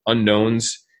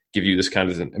unknowns give you this kind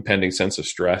of an impending sense of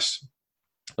stress,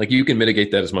 like you can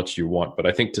mitigate that as much as you want. But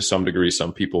I think to some degree,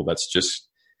 some people, that's just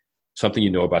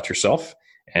something about yourself,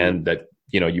 and that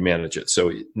you manage it.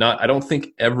 So I don't think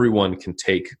everyone can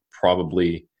take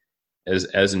probably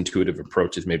as intuitive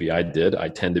approach as maybe I did. I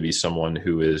tend to be someone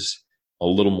who is a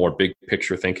little more big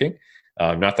picture thinking.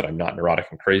 Not that I'm not neurotic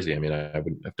and crazy. I mean, I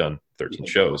wouldn't have done 13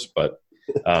 shows, but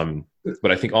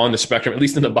But I think on the spectrum, at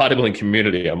least in the bodybuilding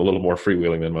community, I'm a little more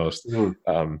freewheeling than most.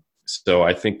 So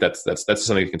I think that's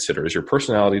something to consider, is your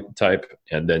personality type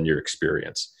and then your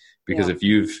experience. Because if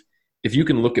you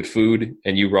can look at food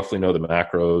and you roughly know the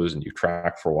macros and you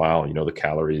track for a while and you know the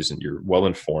calories and you're well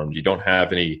informed, you don't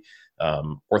have any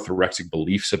orthorexic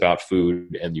beliefs about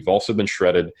food, and you've also been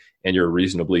shredded and you're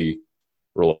reasonably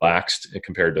relaxed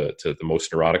compared to the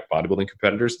most neurotic bodybuilding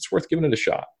competitors, it's worth giving it a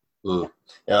shot.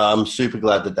 I'm super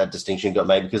glad that distinction got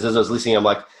made, because as I was listening, I'm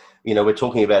like, we're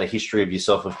talking about a history of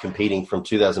yourself of competing from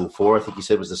 2004, I think you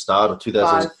said was the start, or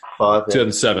 2005?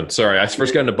 2007. Sorry, I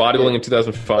first got into bodybuilding in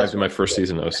 2005 in my first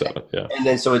season in 07. Yeah. And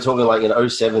then so we're talking like in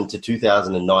 07 to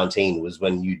 2019 was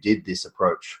when you did this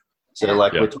approach. So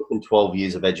we're talking 12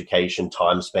 years of education,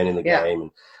 time spent in the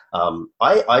game. And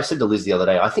I said to Liz the other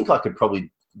day, I think I could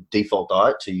probably default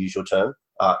diet, to use your term,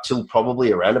 till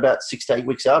probably around about 6 to 8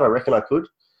 weeks out. I reckon I could,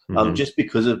 just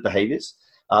because of behaviors.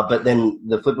 But then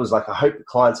the flip was like, I hope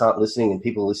clients aren't listening and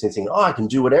people are listening saying, I can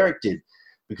do what Eric did.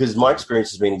 Because my experience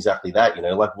has been exactly that,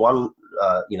 like one,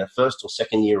 first or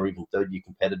second year or even third year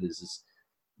competitors, is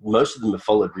most of them have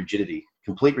followed rigidity,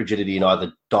 complete rigidity in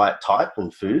either diet type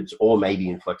and foods or maybe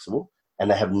inflexible. And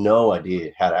they have no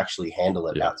idea how to actually handle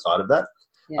it outside of that.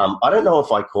 I don't know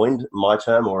if I coined my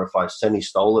term or if I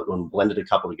semi-stole it and blended a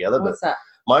couple together. What's that?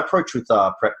 My approach with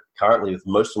prep currently with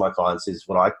most of my clients is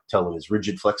what I tell them is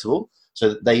rigid flexible.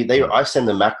 So I send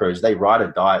them macros. They write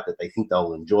a diet that they think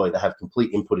they'll enjoy. They have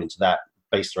complete input into that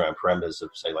based around parameters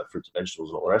of, say, like fruits and vegetables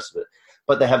and all the rest of it.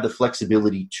 But they have the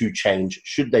flexibility to change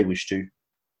should they wish to.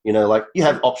 Like you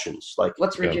have options. Like,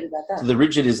 what's rigid about that? So the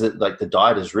rigid is that like the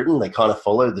diet is written, they kind of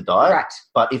follow the diet. Right.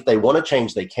 But if they want to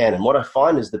change, they can. And what I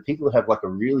find is that people who have like a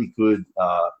really good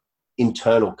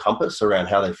internal compass around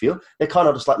how they feel, they're kind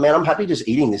of just like, man, I'm happy just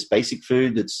eating this basic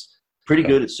food that's pretty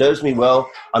good. It serves me well.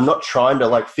 I'm not trying to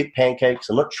like fit pancakes.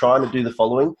 I'm not trying to do the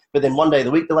following. But then one day of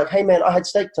the week, they're like, hey, man, I had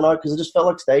steak tonight because it just felt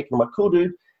like steak. And I'm like, cool,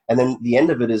 dude. And then the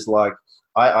end of it is like,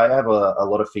 I have a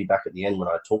lot of feedback at the end when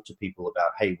I talk to people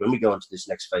about, hey, when we go into this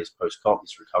next phase post-comp,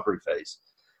 this recovery phase,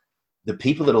 the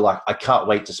people that are like, I can't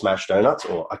wait to smash donuts,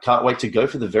 or I can't wait to go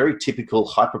for the very typical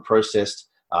hyper-processed,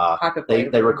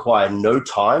 they require no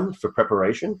time for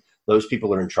preparation. Those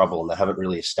people are in trouble, and they haven't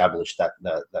really established that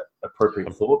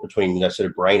appropriate thought between sort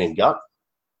of brain and gut.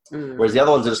 Whereas the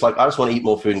other ones are just like, I just want to eat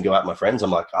more food and go out with my friends.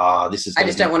 I'm like, this is. I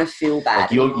just don't want to feel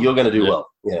bad. Like you're going to do well.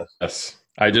 Yeah. Yes.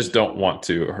 I just don't want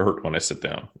to hurt when I sit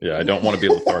down. Yeah, I don't want to be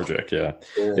lethargic. Yeah,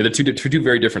 they're two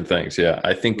very different things. Yeah,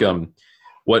 I think the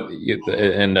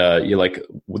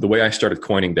way I started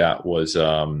coining that was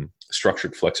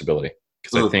structured flexibility,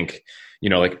 because I think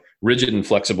like rigid and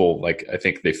flexible, like I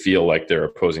think they feel like they're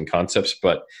opposing concepts,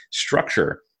 but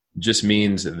structure just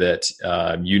means that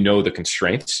the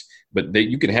constraints, but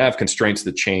you can have constraints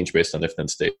that change based on if-then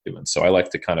statements. So I like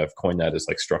to kind of coin that as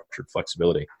like structured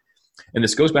flexibility. And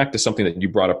this goes back to something that you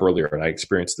brought up earlier, and I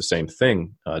experienced the same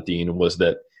thing, Dean, was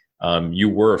that you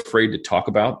were afraid to talk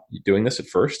about doing this at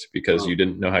first because you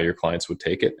didn't know how your clients would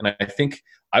take it. And I think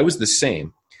I was the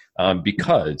same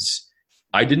because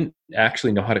I didn't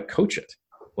actually know how to coach it.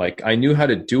 Like I knew how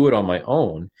to do it on my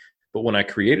own, but when I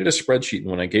created a spreadsheet and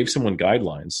when I gave someone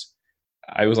guidelines,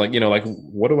 I was like,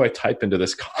 what do I type into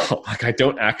this column? Like I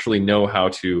don't actually know how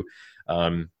to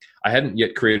I hadn't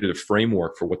yet created a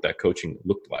framework for what that coaching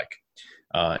looked like.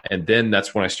 And then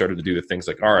that's when I started to do the things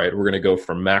like, all right, we're going to go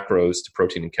from macros to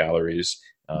protein and calories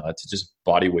to just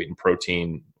body weight and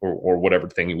protein or whatever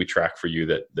thing we track for you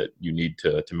that you need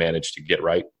to manage to get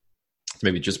right.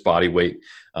 Maybe just body weight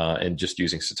and just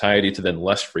using satiety to then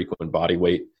less frequent body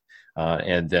weight.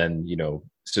 And then,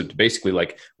 so basically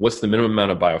like what's the minimum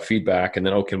amount of biofeedback? And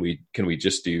then, can we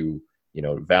just do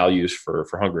values for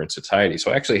hunger and satiety.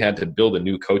 So I actually had to build a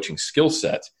new coaching skill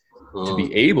set to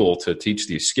be able to teach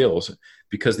these skills,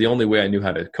 because the only way I knew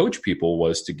how to coach people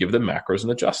was to give them macros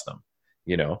and adjust them,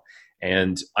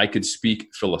 and I could speak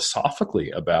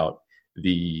philosophically about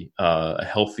the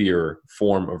healthier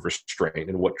form of restraint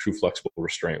and what true flexible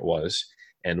restraint was,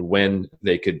 and when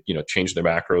they could, change their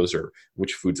macros or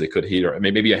which foods they could eat, or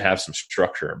maybe I have some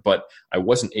structure, but I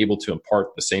wasn't able to impart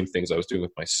the same things I was doing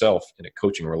with myself in a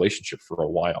coaching relationship for a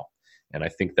while. And I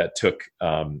think that took,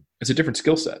 it's a different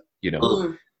skill set,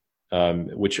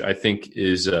 which I think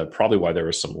is probably why there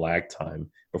was some lag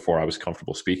time before I was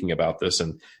comfortable speaking about this.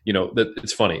 And, that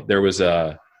it's funny. There was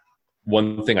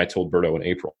one thing I told Berto in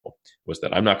April was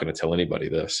that I'm not going to tell anybody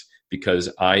this, because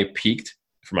I peaked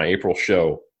for my April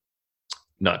show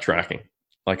not tracking.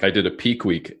 Like I did a peak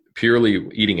week purely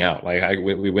eating out. Like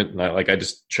we went and I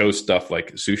just chose stuff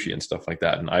like sushi and stuff like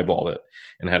that and eyeballed it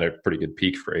and had a pretty good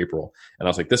peak for April. And I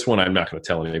was like, this one, I'm not going to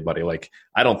tell anybody. Like,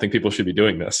 I don't think people should be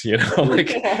doing this,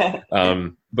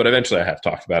 but eventually I have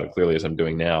talked about it clearly as I'm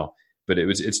doing now. But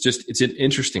it's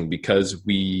interesting because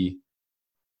it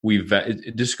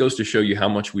just goes to show you how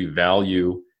much we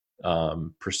value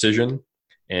precision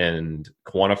and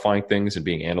quantifying things and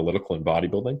being analytical in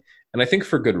bodybuilding. And I think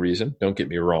for good reason, don't get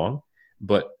me wrong.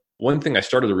 But one thing I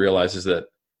started to realize is that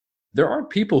there aren't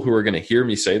people who are going to hear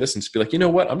me say this and just be like, you know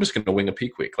what, I'm just going to wing a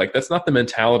peak week. Like, that's not the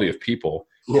mentality of people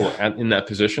who are in that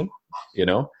position.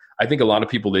 I think a lot of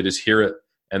people, they just hear it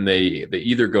and they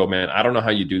either go, man, I don't know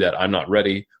how you do that, I'm not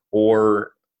ready,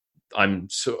 or I'm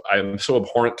so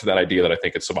abhorrent to that idea that I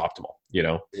think it's suboptimal,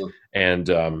 And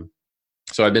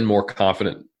so I've been more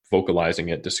confident vocalizing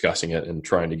it, discussing it, and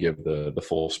trying to give the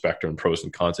full spectrum, pros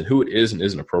and cons, and who it is and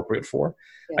isn't appropriate for.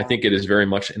 Yeah. I think it is very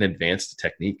much an advanced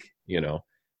technique,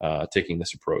 taking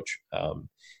this approach.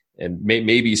 And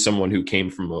maybe someone who came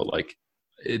from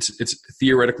it's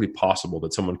theoretically possible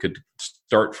that someone could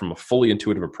start from a fully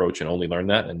intuitive approach and only learn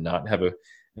that and not have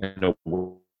an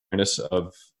awareness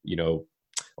of,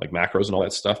 like macros and all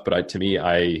that stuff. But I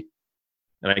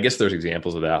guess there's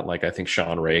examples of that. Like, I think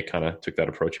Sean Ray kind of took that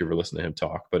approach. You ever listen to him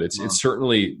talk? But it's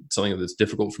certainly something that's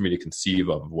difficult for me to conceive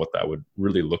of what that would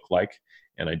really look like.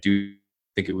 And I do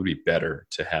think it would be better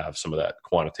to have some of that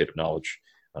quantitative knowledge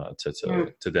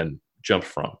to then jump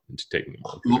from into taking it.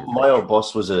 My old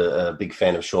boss was a big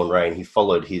fan of Sean Ray, and he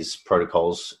followed his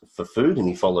protocols for food, and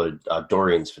he followed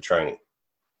Dorian's for training.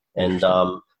 And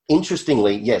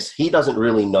interestingly, yes, he doesn't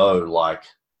really know like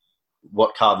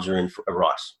what carbs are in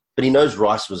rice. But he knows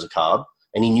rice was a carb,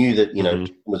 and he knew that,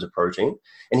 chicken was a protein.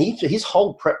 And his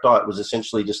whole prep diet was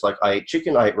essentially just like, I ate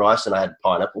chicken, I ate rice, and I had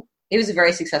pineapple. He was a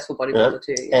very successful bodybuilder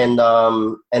too. Yeah.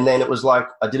 And then it was like,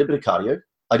 I did a bit of cardio.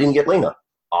 I didn't get leaner.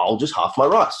 I'll just half my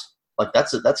rice. Like,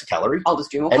 that's a calorie. I'll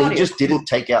just do more cardio. And he just didn't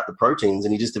take out the proteins,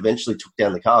 and he just eventually took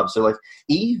down the carbs. So, like,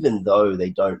 even though they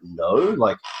don't know,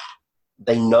 like,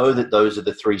 they know that those are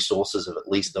the three sources of at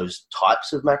least those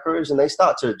types of macros, and they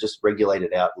start to just regulate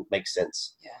it out and make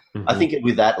sense. Yeah. Mm-hmm. I think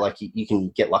with that, like, you can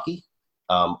get lucky,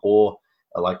 or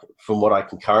like from what I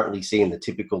can currently see in the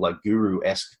typical like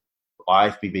guru-esque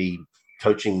IFBB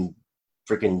coaching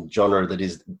freaking genre that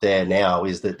is there now,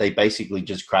 is that they basically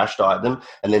just crash diet them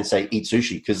and then say eat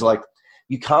sushi, because like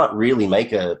you can't really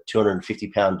make a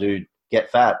 250-pound dude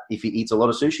get fat if he eats a lot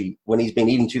of sushi when he's been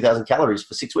eating 2,000 calories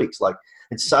for 6 weeks. Like,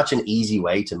 it's such an easy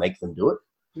way to make them do it.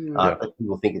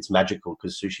 People think it's magical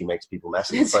because sushi makes people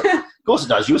massive. But of course it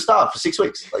does. You were starved for 6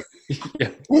 weeks. Like,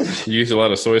 You use a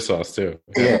lot of soy sauce too.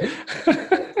 Yeah.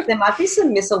 There might be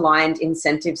some misaligned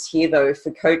incentives here, though,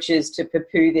 for coaches to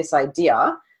poo-poo this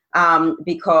idea,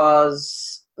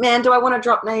 because, man, do I want to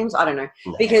drop names? I don't know.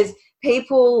 No. Because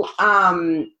people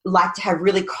like to have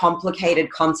really complicated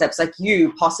concepts, like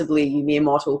you mere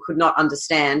mortal, could not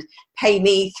understand. Pay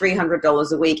me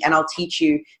 $300 a week and I'll teach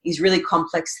you these really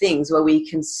complex things where we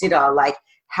consider like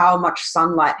how much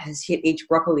sunlight has hit each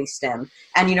broccoli stem.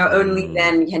 And, only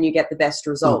then can you get the best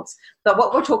results. But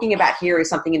what we're talking about here is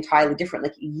something entirely different.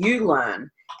 Like, you learn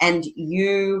and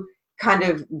you kind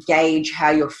of gauge how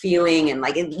you're feeling, and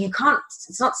like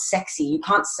it's not sexy. You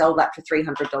can't sell that for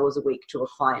 $300 a week to a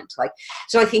client. Like,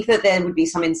 so I think that there would be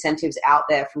some incentives out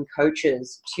there from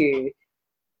coaches to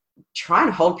try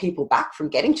and hold people back from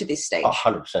getting to this stage.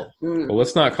 100%. Well,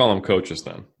 let's not call them coaches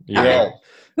then.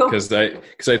 Because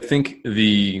I think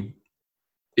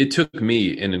it took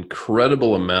me an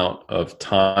incredible amount of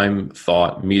time,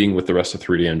 thought, meeting with the rest of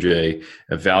 3DMJ,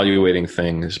 evaluating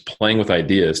things, playing with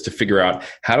ideas to figure out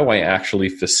how do I actually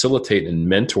facilitate and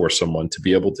mentor someone to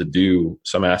be able to do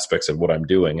some aspects of what I'm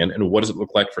doing, and what does it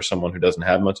look like for someone who doesn't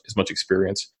have as much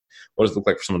experience? What does it look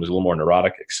like for someone who's a little more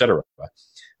neurotic, et cetera?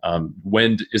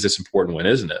 When is this important? When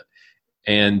isn't it?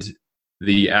 And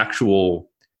the actual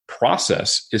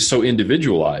process is so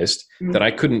individualized that I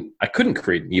couldn't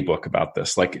create an ebook about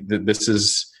this. Like, it'd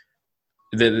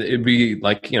be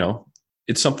like,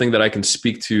 it's something that I can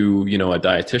speak to, a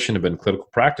dietitian who've been in clinical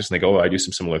practice, and they go, I do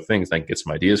some similar things. And I can get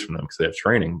some ideas from them because they have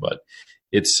training, but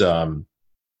it's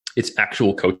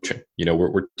actual coaching.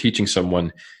 We're teaching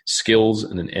someone skills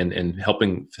and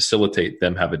helping facilitate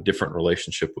them have a different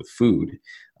relationship with food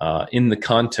in the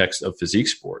context of physique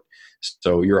sport.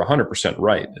 So you're 100%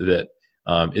 right that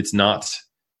it's not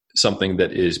something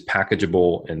that is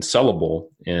packageable and sellable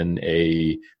in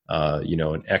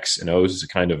an X and O's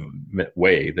kind of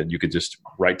way that you could just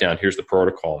write down, here's the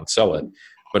protocol and sell it.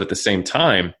 But at the same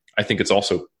time, I think it's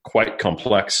also quite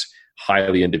complex,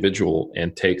 highly individual,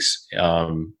 and takes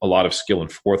a lot of skill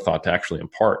and forethought to actually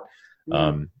impart.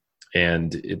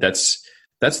 And that's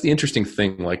the interesting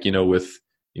thing, like, with,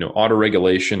 auto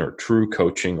regulation or true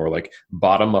coaching or like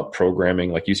bottom up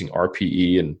programming, like using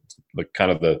RPE and like kind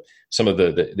of some of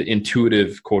the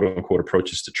intuitive quote unquote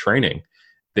approaches to training.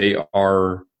 They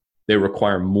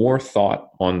require more thought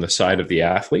on the side of the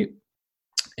athlete.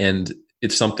 And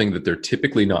it's something that they're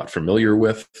typically not familiar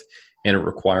with. And it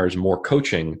requires more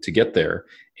coaching to get there,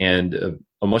 and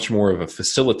a much more of a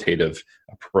facilitative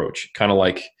approach. Kind of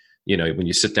like, when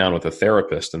you sit down with a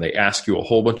therapist and they ask you a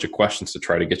whole bunch of questions to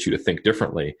try to get you to think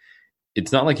differently.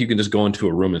 It's not like you can just go into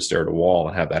a room and stare at a wall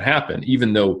and have that happen.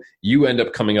 Even though you end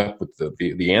up coming up with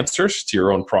the answers to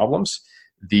your own problems,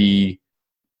 the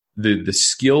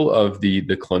skill of the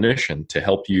clinician to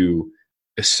help you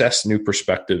assess new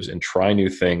perspectives and try new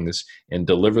things and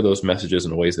deliver those messages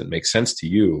in ways that make sense to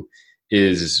you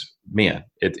is, man,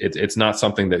 it's not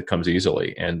something that comes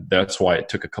easily. And that's why it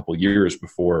took a couple years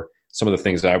before some of the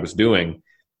things that I was doing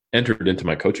entered into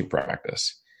my coaching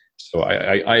practice. So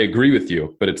I agree with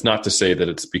you, but it's not to say that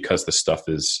it's because the stuff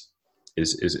is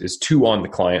too on the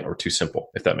client or too simple,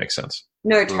 if that makes sense.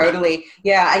 No, totally.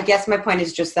 Yeah, I guess my point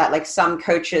is just that, like, some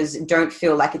coaches don't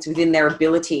feel like it's within their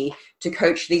ability to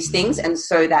coach these things, and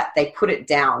so that they put it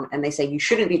down and they say, you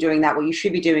shouldn't be doing that. What you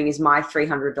should be doing is my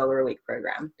 $300 a week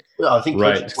program. Well, I think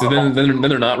right. So then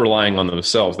they're not relying on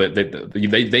themselves.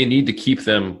 They need to keep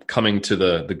them coming to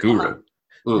the guru.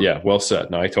 Yeah, well said.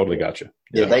 No, I totally got you.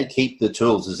 Yeah, they keep the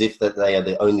tools as if that they are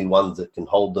the only ones that can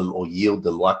hold them or yield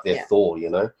them, like they're Thor,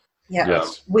 Yeah.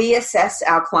 Yes. We assess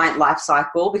our client life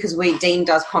cycle because Dean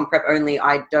does comp prep only.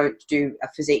 I don't do a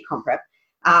physique comp prep.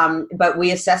 But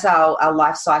we assess our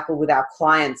life cycle with our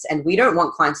clients, and we don't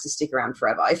want clients to stick around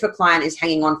forever. If a client is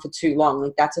hanging on for too long,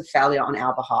 like, that's a failure on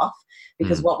our behalf,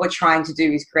 because what we're trying to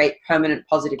do is create permanent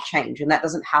positive change. And that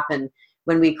doesn't happen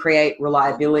when we create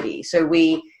reliability. So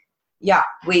we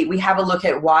have a look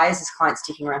at, why is this client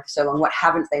sticking around for so long? What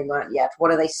haven't they learned yet?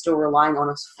 What are they still relying on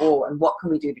us for? And what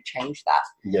can we do to change that?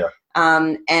 Yeah.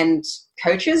 And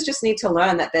coaches just need to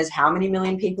learn that there's how many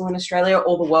million people in Australia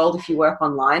or the world if you work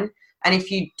online. And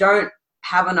if you don't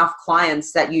have enough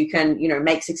clients that you can,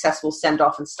 make successful, send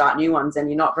off and start new ones, and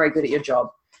you're not very good at your job,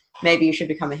 maybe you should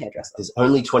become a hairdresser. There's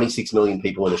only 26 million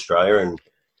people in Australia, and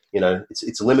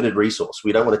it's a limited resource.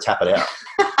 We don't want to tap it out.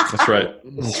 That's right.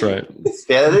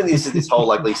 Yeah, I think this whole,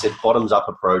 like Lee said, bottoms up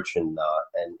approach and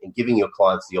giving your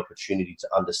clients the opportunity to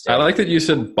understand. I like that you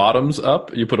said bottoms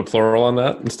up. You put a plural on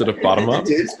that instead of bottom up.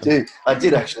 I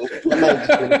did actually.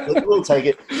 We'll take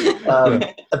it.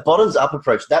 A bottoms up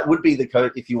approach, that would be the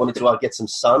code if you wanted to get some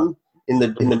sun in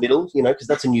the middle, because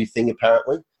that's a new thing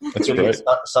apparently. That's right.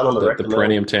 Sun on the rectum. The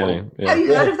perineum tanning. Yeah. Have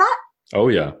you heard of that? Oh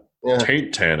yeah.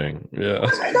 Taint tanning. Yeah.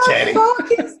 What the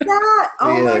fuck is that?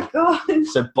 Oh my god.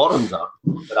 So bottoms up.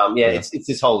 But it's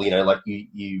this whole, like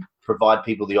you provide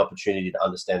people the opportunity to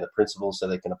understand the principles so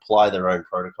they can apply their own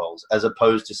protocols, as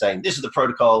opposed to saying, this is the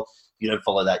protocol, if you don't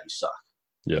follow that, you suck.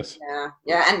 Yes.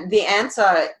 Yeah. And the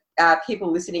answer,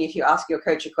 people listening, if you ask your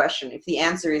coach a question, if the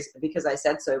answer is because I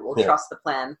said so, or trust the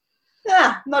plan,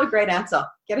 not a great answer.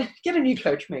 Get a new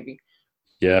coach maybe.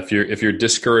 Yeah, if you're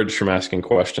discouraged from asking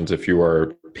questions, if you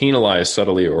are penalized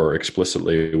subtly or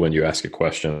explicitly when you ask a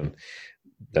question,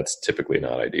 that's typically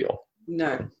not ideal.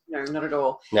 No, not at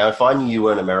all. Now, if I knew you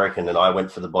weren't American and I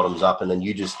went for the bottoms up and then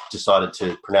you just decided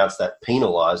to pronounce that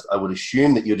penalized, I would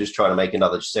assume that you're just trying to make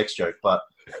another sex joke, but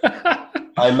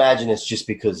I imagine it's just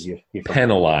because you're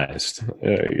penalized.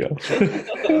 There you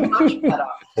go. Much better.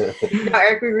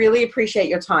 Eric, we really appreciate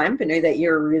your time, but know that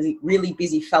you're a really, really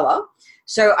busy fella.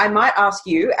 So I might ask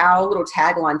you, our little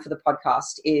tagline for the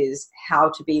podcast is how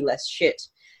to be less shit.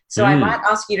 So I might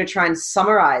ask you to try and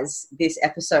summarize this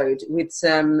episode with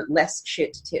some less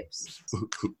shit tips.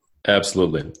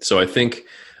 Absolutely. So I think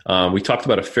we talked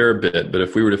about a fair bit, but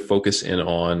if we were to focus in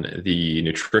on the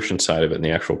nutrition side of it and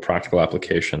the actual practical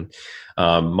application,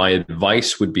 my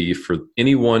advice would be for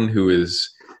anyone who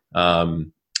is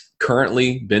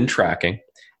currently been tracking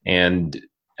and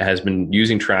has been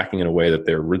using tracking in a way that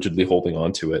they're rigidly holding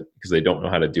on to it because they don't know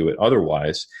how to do it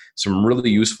otherwise, some really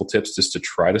useful tips just to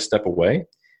try to step away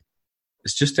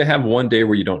is just to have one day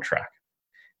where you don't track.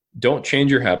 Don't change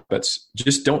your habits.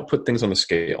 Just don't put things on the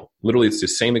scale. Literally, it's the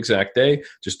same exact day.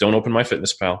 Just don't open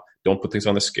MyFitnessPal. Don't put things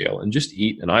on the scale and just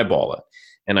eat and eyeball it.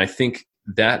 And I think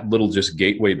that little just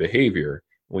gateway behavior,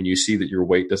 when you see that your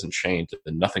weight doesn't change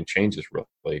and nothing changes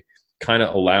really, kind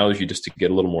of allows you just to get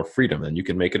a little more freedom. And you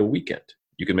can make it a weekend.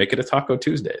 You can make it a Taco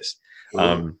Tuesdays.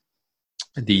 Where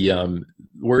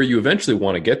you eventually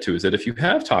want to get to is that if you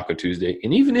have Taco Tuesday,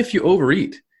 and even if you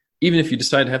overeat, even if you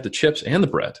decide to have the chips and the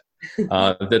bread,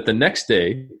 that the next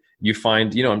day you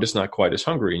find, I'm just not quite as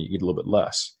hungry and you eat a little bit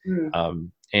less.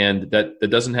 And that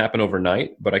doesn't happen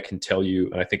overnight, but I can tell you,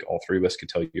 and I think all three of us can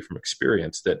tell you from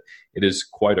experience, that it is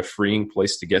quite a freeing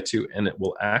place to get to, and it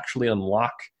will actually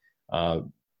unlock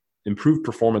improved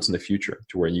performance in the future,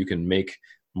 to where you can make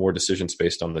more decisions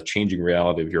based on the changing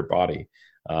reality of your body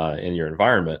and your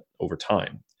environment over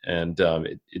time. And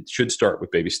it should start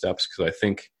with baby steps, because I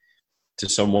think to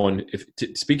someone,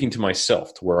 speaking to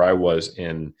myself, to where I was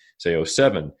in, say,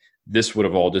 2007, this would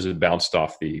have all just bounced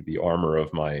off the armor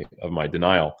of my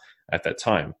denial at that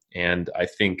time. And I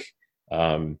think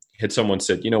had someone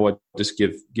said, you know what, just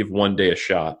give one day a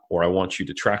shot, or I want you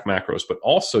to track macros, but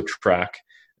also track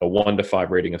a 1 to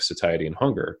 5 rating of satiety and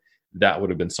hunger, that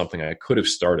would have been something I could have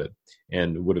started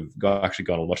and would have actually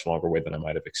gone a much longer way than I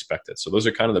might have expected. So those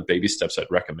are kind of the baby steps I'd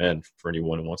recommend for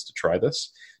anyone who wants to try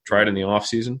this. Try it in the off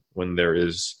season when there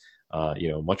is,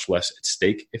 much less at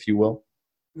stake, if you will.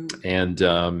 And,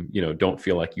 don't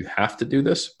feel like you have to do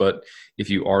this, but if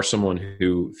you are someone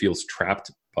who feels trapped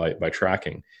by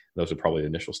tracking, those are probably the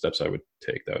initial steps I would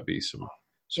take. That would be some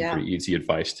pretty easy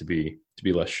advice to be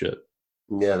less shit.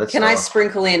 Yeah, Can I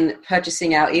sprinkle in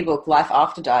purchasing our ebook, Life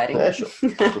After Dieting? Yeah, sure.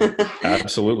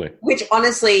 Absolutely. Which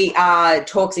honestly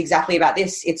talks exactly about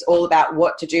this. It's all about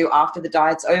what to do after the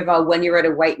diet's over, when you're at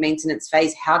a weight maintenance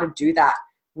phase, how to do that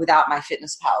without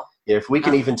MyFitnessPal. Yeah, if we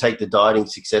can even take the dieting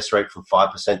success rate from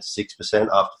 5% to 6%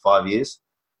 after 5 years,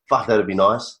 fuck, that'd be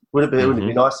nice. Wouldn't it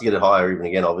be nice to get it higher even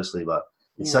again, obviously, but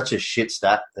it's such a shit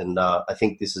stat. And I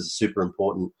think this is a super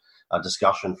important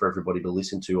discussion for everybody to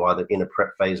listen to, either in a prep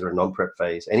phase or a non-prep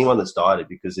phase. Anyone that's dieted,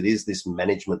 because it is this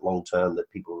management long-term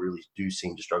that people really do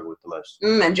seem to struggle with the most.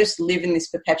 And just live in this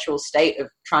perpetual state of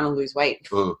trying to lose weight.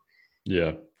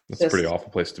 Yeah, that's a pretty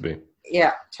awful place to be.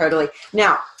 Yeah, totally.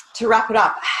 Now, to wrap it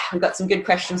up, we've got some good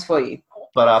questions for you.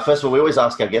 But first of all, we always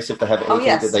ask our guests if they have anything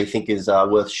that they think is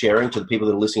worth sharing to the people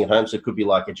that are listening at home. So it could be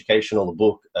like educational, a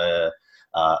book, a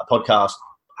podcast.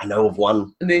 I know of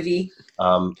one. A movie.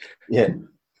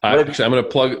 Actually, I'm going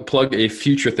to plug a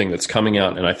future thing that's coming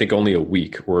out in I think only a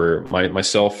week, where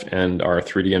myself and our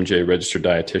 3DMJ registered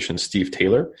dietitian, Steve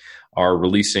Taylor, are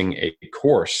releasing a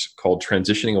course called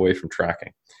Transitioning Away from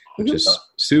Tracking, which is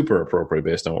super appropriate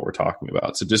based on what we're talking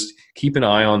about. So just keep an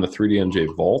eye on the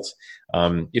 3DMJ Vault.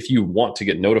 If you want to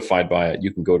get notified by it,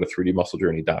 you can go to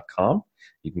 3dmusclejourney.com.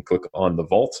 You can click on the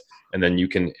Vault, and then you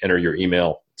can enter your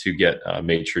email to get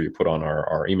made sure you put on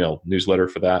our email newsletter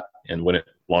for that. And when it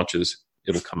launches,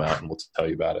 it'll come out and we'll tell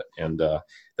you about it. And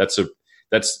that's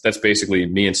basically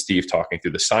me and Steve talking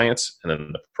through the science and then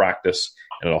the practice.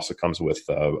 And it also comes with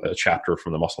a chapter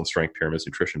from the Muscle and Strength Pyramids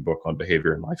Nutrition book on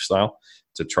behavior and lifestyle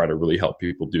to try to really help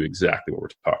people do exactly what we're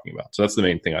talking about. So that's the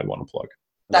main thing I'd want to plug.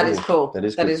 That is cool. That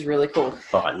is really cool.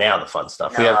 All right, now the fun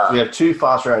stuff. We have 2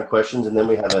 fast round questions, and then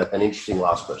we have an interesting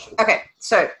last question. Okay,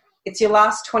 so it's your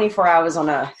last 24 hours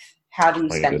on Earth. How do you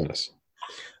spend it?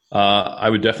 I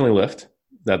would definitely lift.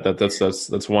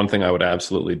 That's one thing I would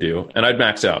absolutely do, and I'd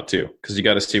max out too, because you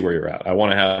got to see where you're at. I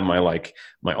want to have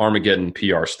my Armageddon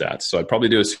PR stats, so I'd probably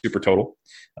do a super total,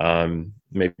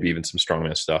 maybe even some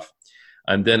strongman stuff,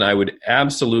 and then I would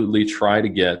absolutely try to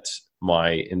get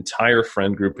my entire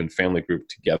friend group and family group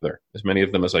together, as many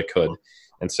of them as I could.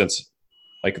 And since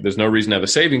there's no reason to have a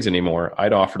savings anymore,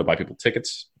 I'd offer to buy people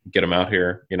tickets, get them out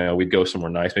here. We'd go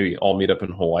somewhere nice, maybe all meet up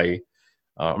in Hawaii,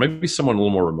 maybe someone a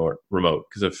little more remote,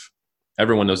 because if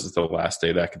everyone knows it's the last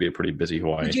day, that could be a pretty busy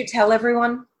Hawaii. Would you tell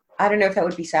everyone? I don't know if that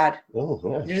would be sad. Oh,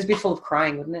 yeah. It'd just be full of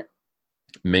crying, wouldn't it?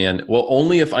 Man, well,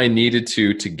 only if I needed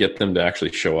to get them to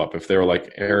actually show up. If they were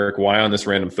like, Eric, why on this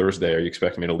random Thursday are you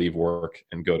expecting me to leave work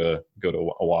and go to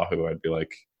Oahu? I'd be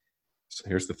like, so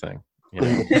here's the thing.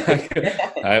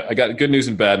 I got good news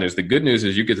and bad news. The good news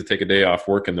is you get to take a day off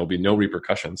work and there'll be no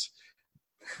repercussions.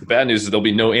 The bad news is there'll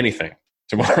be no anything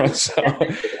tomorrow. So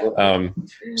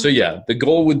yeah, the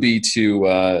goal would be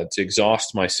to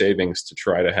exhaust my savings to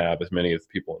try to have as many of the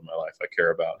people in my life I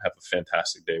care about have a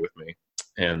fantastic day with me,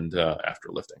 and after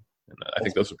lifting. And I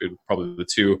think those would be probably the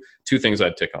two things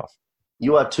I'd tick off.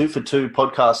 You are 2 for 2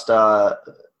 podcast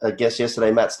guest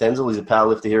yesterday, Matt Stenzel. He's a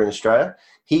powerlifter here in Australia.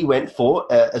 He went for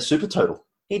a super total.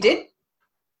 He did.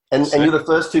 And you're the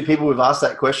first 2 people we've asked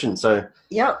that question. So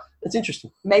yeah, it's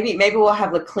interesting. Maybe we'll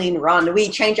have a clean run. We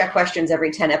change our questions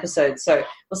every 10 episodes. So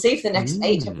we'll see if the next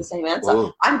 8 have the same answer.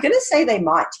 Ooh. I'm going to say they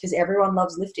might, because everyone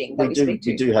loves lifting that we speak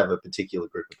to. We do have a particular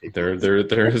group of people.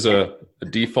 There is a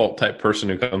default type person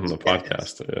who comes on the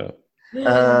podcast. Yeah.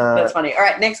 That's funny. All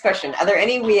right, next question. Are there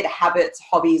any weird habits,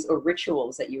 hobbies, or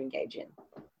rituals that you engage in?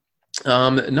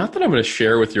 Not that I'm going to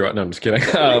share with you. No, I'm just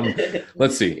kidding.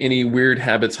 Let's see. Any weird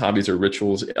habits, hobbies, or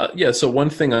rituals? Yeah. So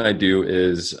one thing I do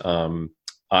is I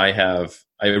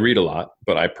read a lot,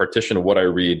 but I partition what I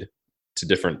read to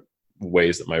different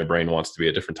ways that my brain wants to be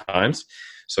at different times.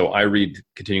 So I read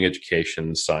continuing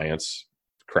education, science,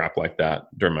 crap like that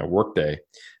during my workday.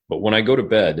 But when I go to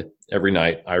bed every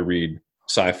night, I read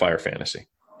sci-fi or fantasy,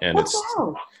 and it's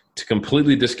to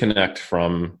completely disconnect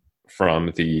from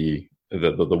the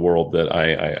world that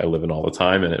I live in all the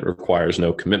time, and it requires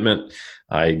no commitment.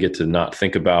 I get to not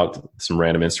think about some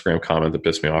random Instagram comment that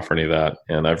pissed me off or any of that.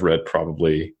 And I've read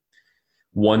probably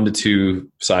 1 to 2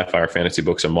 sci-fi or fantasy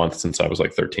books a month since I was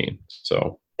like 13.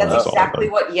 So that's exactly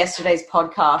what yesterday's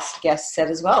podcast guest said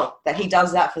as well, that he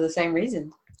does that for the same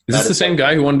reason. Is this the same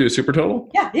guy who wanted to do a super total?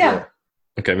 Yeah.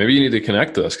 Okay, maybe you need to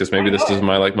connect us, because maybe this is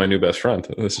my new best friend.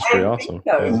 This is pretty awesome.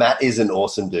 So. Yeah. Matt is an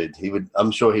awesome dude.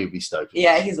 I'm sure he would be stoked.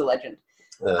 Yeah, he's a legend.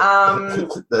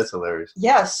 That's hilarious.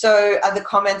 Yeah. So are the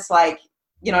comments like,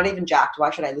 "You're not even jacked. Why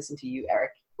should I listen to you,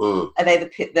 Eric"? Are they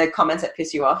the comments that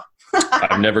piss you off?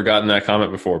 I've never gotten that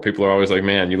comment before. People are always like,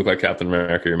 "Man, you look like Captain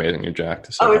America. You're amazing. You're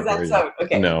jacked." So is that so?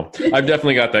 Okay. No, I've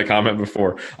definitely got that comment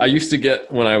before. I used to get,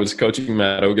 when I was coaching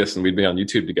Matt Ogus and we'd be on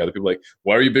YouTube together, people like,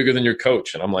 "Why are you bigger than your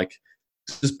coach?" And I'm like,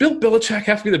 does Bill Belichick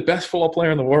have to be the best football player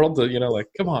in the world? To, like,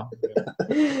 come on.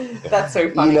 That's so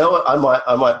funny. You know what?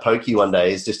 I might poke you one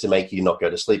day, is just to make you not go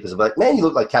to sleep. Is like, man, you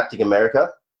look like Captain America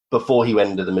before he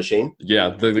went into the machine.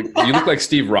 Yeah, you look like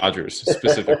Steve Rogers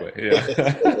specifically.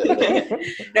 Yeah.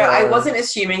 No, I wasn't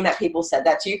assuming that people said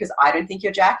that to you, because I don't think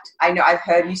you're jacked. I know I've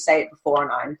heard you say it before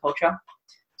in Iron Culture.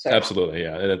 So. Absolutely,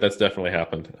 yeah, that's definitely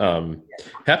happened.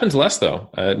 Happens less though.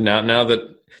 Now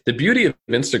that the beauty of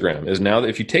Instagram is, now that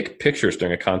if you take pictures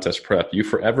during a contest prep, you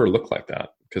forever look like that,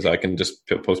 because I can just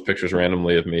post pictures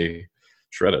randomly of me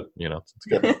shredded. It's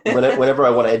good. Whenever I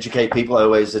want to educate people, I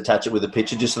always attach it with a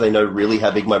picture, just so they know really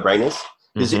how big my brain is.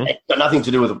 Because it's got nothing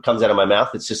to do with what comes out of my mouth.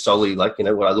 It's just solely like,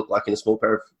 what I look like in a small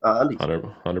pair of undies.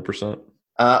 100%.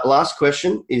 Last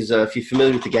question is, if you're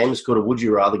familiar with the game, it's called a Would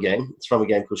You Rather game. It's from a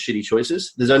game called Shitty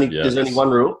Choices. There's only one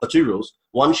rule, or 2 rules.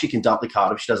 1, she can dump the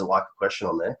card if she doesn't like a question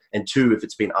on there. And 2, if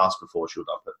it's been asked before, she'll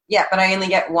dump it. Yeah, but I only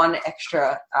get 1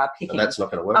 extra picking. And that's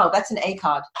not going to work. Oh, that's an A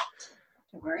card.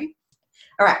 Don't worry.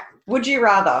 All right. Would you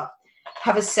rather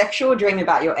have a sexual dream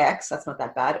about your ex, that's not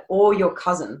that bad, or your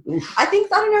cousin? I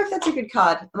don't know if that's a good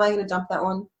card. Am I going to dump that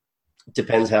one?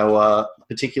 Depends how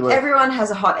particular. Everyone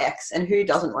has a hot ex, and who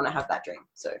doesn't want to have that dream?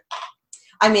 So,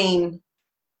 I mean,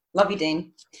 love you,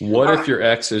 Dean. What if your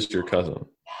ex is your cousin?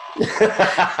 No,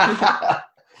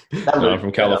 I'm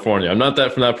from California. I'm not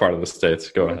from that part of the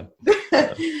States. Go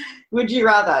ahead. Would you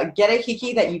rather get a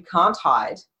hickey that you can't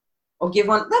hide, or give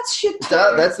one? That's shit.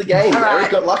 That's the game. All right.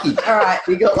 Eric got lucky. All right.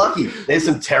 He got lucky. There's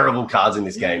some terrible cards in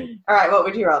this game. All right. What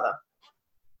would you rather?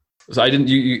 So I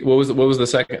didn't. What was the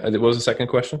second? What was the second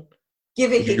question?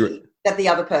 Give a hickey that the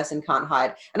other person can't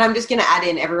hide. And I'm just going to add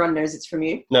in, everyone knows it's from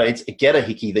you. No, it's get a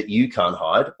hickey that you can't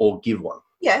hide, or give one.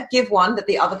 Yeah, give one that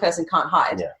the other person can't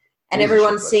hide. Yeah. And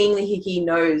everyone seeing the hickey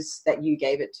knows that you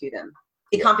gave it to them.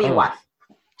 It can't be your wife.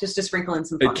 Just to sprinkle in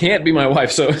some fun. It can't be my wife.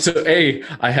 So A,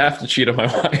 I have to cheat on my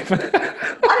wife.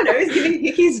 I don't know. Is giving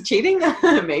hickeys cheating?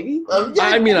 Maybe.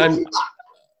 I mean,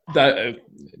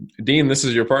 Dean, this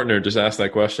is your partner. Just ask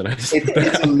that question. It's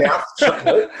a mouth.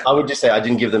 I would just say I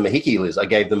didn't give them a hickey, Liz. I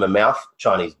gave them a mouth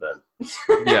Chinese burn.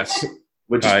 Yes.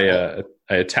 I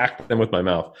attacked them with my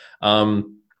mouth.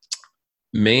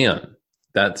 Man,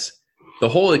 that's the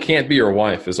whole "it can't be your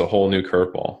wife" is a whole new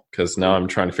curveball, because now I'm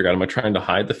trying to figure out, am I trying to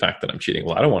hide the fact that I'm cheating?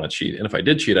 Well, I don't want to cheat. And if I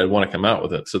did cheat, I'd want to come out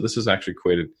with it. So this has actually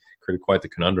created quite the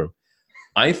conundrum.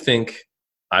 I think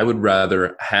I would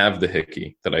rather have the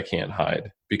hickey that I can't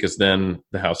hide, because then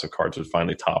the house of cards would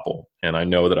finally topple. And I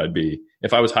know that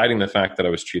if I was hiding the fact that I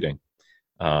was cheating,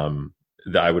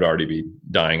 that I would already be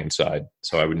dying inside.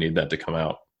 So I would need that to come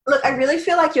out. Look, I really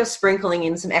feel like you're sprinkling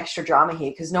in some extra drama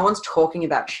here, because no one's talking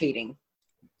about cheating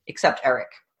except Eric.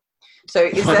 So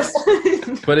is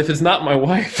this? But if it's not my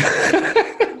wife.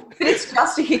 But it's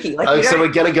just a hickey. So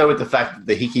we're going to go with the fact that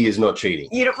the hickey is not cheating.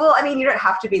 You don't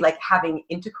have to be like having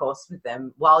intercourse with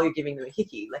them while you're giving them a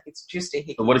hickey. Like, it's just a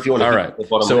hickey. But what if you want to? All right.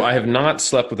 So I have not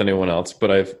slept with anyone else,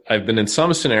 but I've been in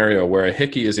some scenario where a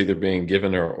hickey is either being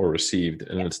given or received,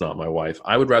 and it's not my wife.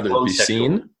 I would rather it be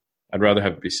seen. I'd rather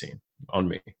have it be seen on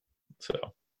me. So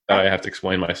I have to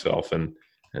explain myself, and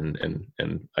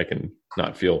I can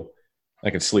not feel. I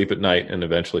can sleep at night and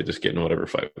eventually just get in whatever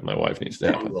fight with my wife needs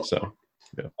to happen. So.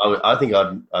 Yeah. I think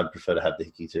I'd prefer to have the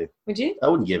hickey too. Would you? I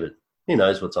wouldn't give it. Who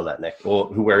knows what's on that neck, or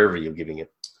wherever you're giving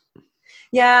it.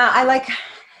 Yeah,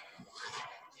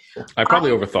 I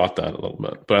probably overthought that a little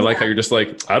bit, but I like how you're just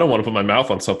like, I don't want to put my mouth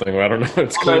on something where I don't know if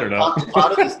it's clean or not.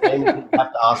 Part of this game, you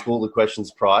have to ask all the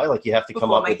questions prior. Like, you have to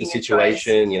come up with the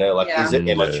situation. Am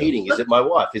I cheating? Is it my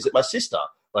wife? Is it my sister?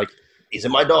 Like, is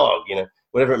it my dog?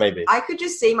 whatever it may be. I could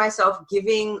just see myself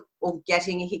giving or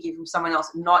getting a hickey from someone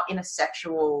else, not in a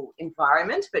sexual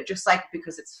environment, but just like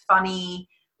because it's funny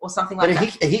or something like that.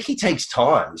 But a hickey takes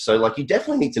time. So, like, you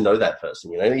definitely need to know that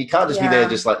person, you know? You can't just be there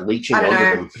just, like, leeching onto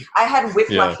them. I had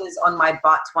whiplashes on my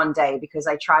butt one day because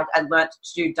I learnt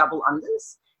to do double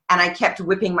unders, and I kept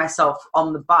whipping myself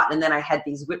on the butt, and then I had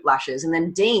these whiplashes. And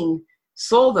then Dean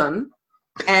saw them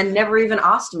and never even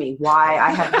asked me why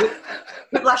I had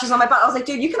whiplashes on my butt. I was like,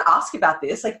 dude, you can ask about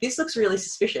this. Like, this looks really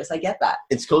suspicious. I get that.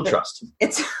 It's called trust.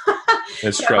 It's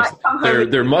trust.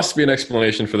 There must be an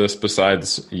explanation for this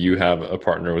besides you have a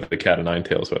partner with a cat of nine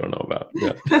tails who I don't know about.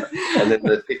 Yeah. And then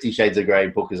the 50 Shades of Grey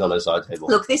book is on her side table.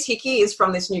 Look, this hickey is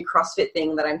from this new CrossFit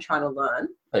thing that I'm trying to learn.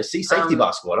 Safety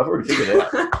bar squat. I've already figured it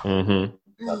out.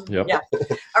 Mm-hmm. Yep. Yeah.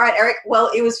 All right, Eric.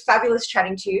 Well, it was fabulous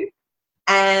chatting to you.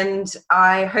 And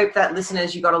I hope that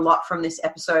listeners, you got a lot from this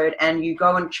episode and you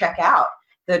go and check out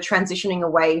the transitioning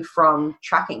away from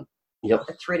tracking. Yep.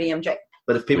 The 3DMJ.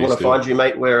 But if people want to find you,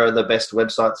 mate, where are the best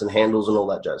websites and handles and all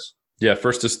that jazz? Yeah,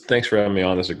 first, just thanks for having me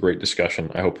on. This is a great discussion.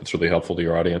 I hope it's really helpful to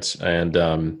your audience. And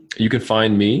you can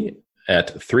find me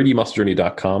at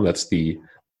 3dmusclejourney.com. That's the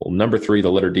number 3,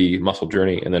 the letter D, Muscle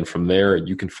Journey. And then from there,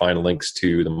 you can find links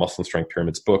to the Muscle and Strength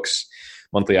Pyramids books,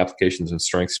 monthly applications in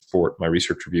strength sport, my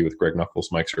research review with Greg Nuckols,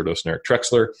 Mike Serdos, and Eric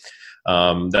Trexler.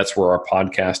 That's where our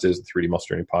podcast is, the 3D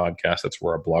Muscle Journey podcast. That's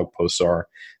where our blog posts are.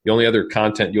 The only other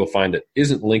content you'll find that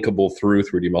isn't linkable through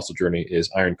 3D Muscle Journey is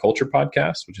Iron Culture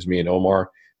Podcast, which is me and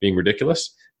Omar being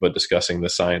ridiculous, but discussing the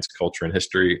science, culture, and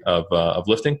history of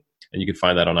lifting. And you can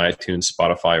find that on iTunes,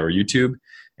 Spotify, or YouTube.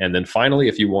 And then finally,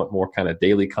 if you want more kind of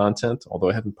daily content, although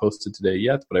I haven't posted today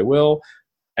yet, but I will,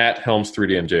 at Helms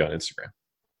 3DMJ on Instagram.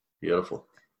 Beautiful.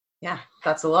 Yeah,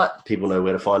 that's a lot. People know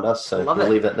where to find us, so we'll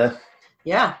leave that there.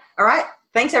 Yeah. All right.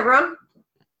 Thanks, everyone.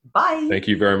 Bye. Thank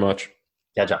you very much.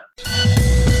 Catch up.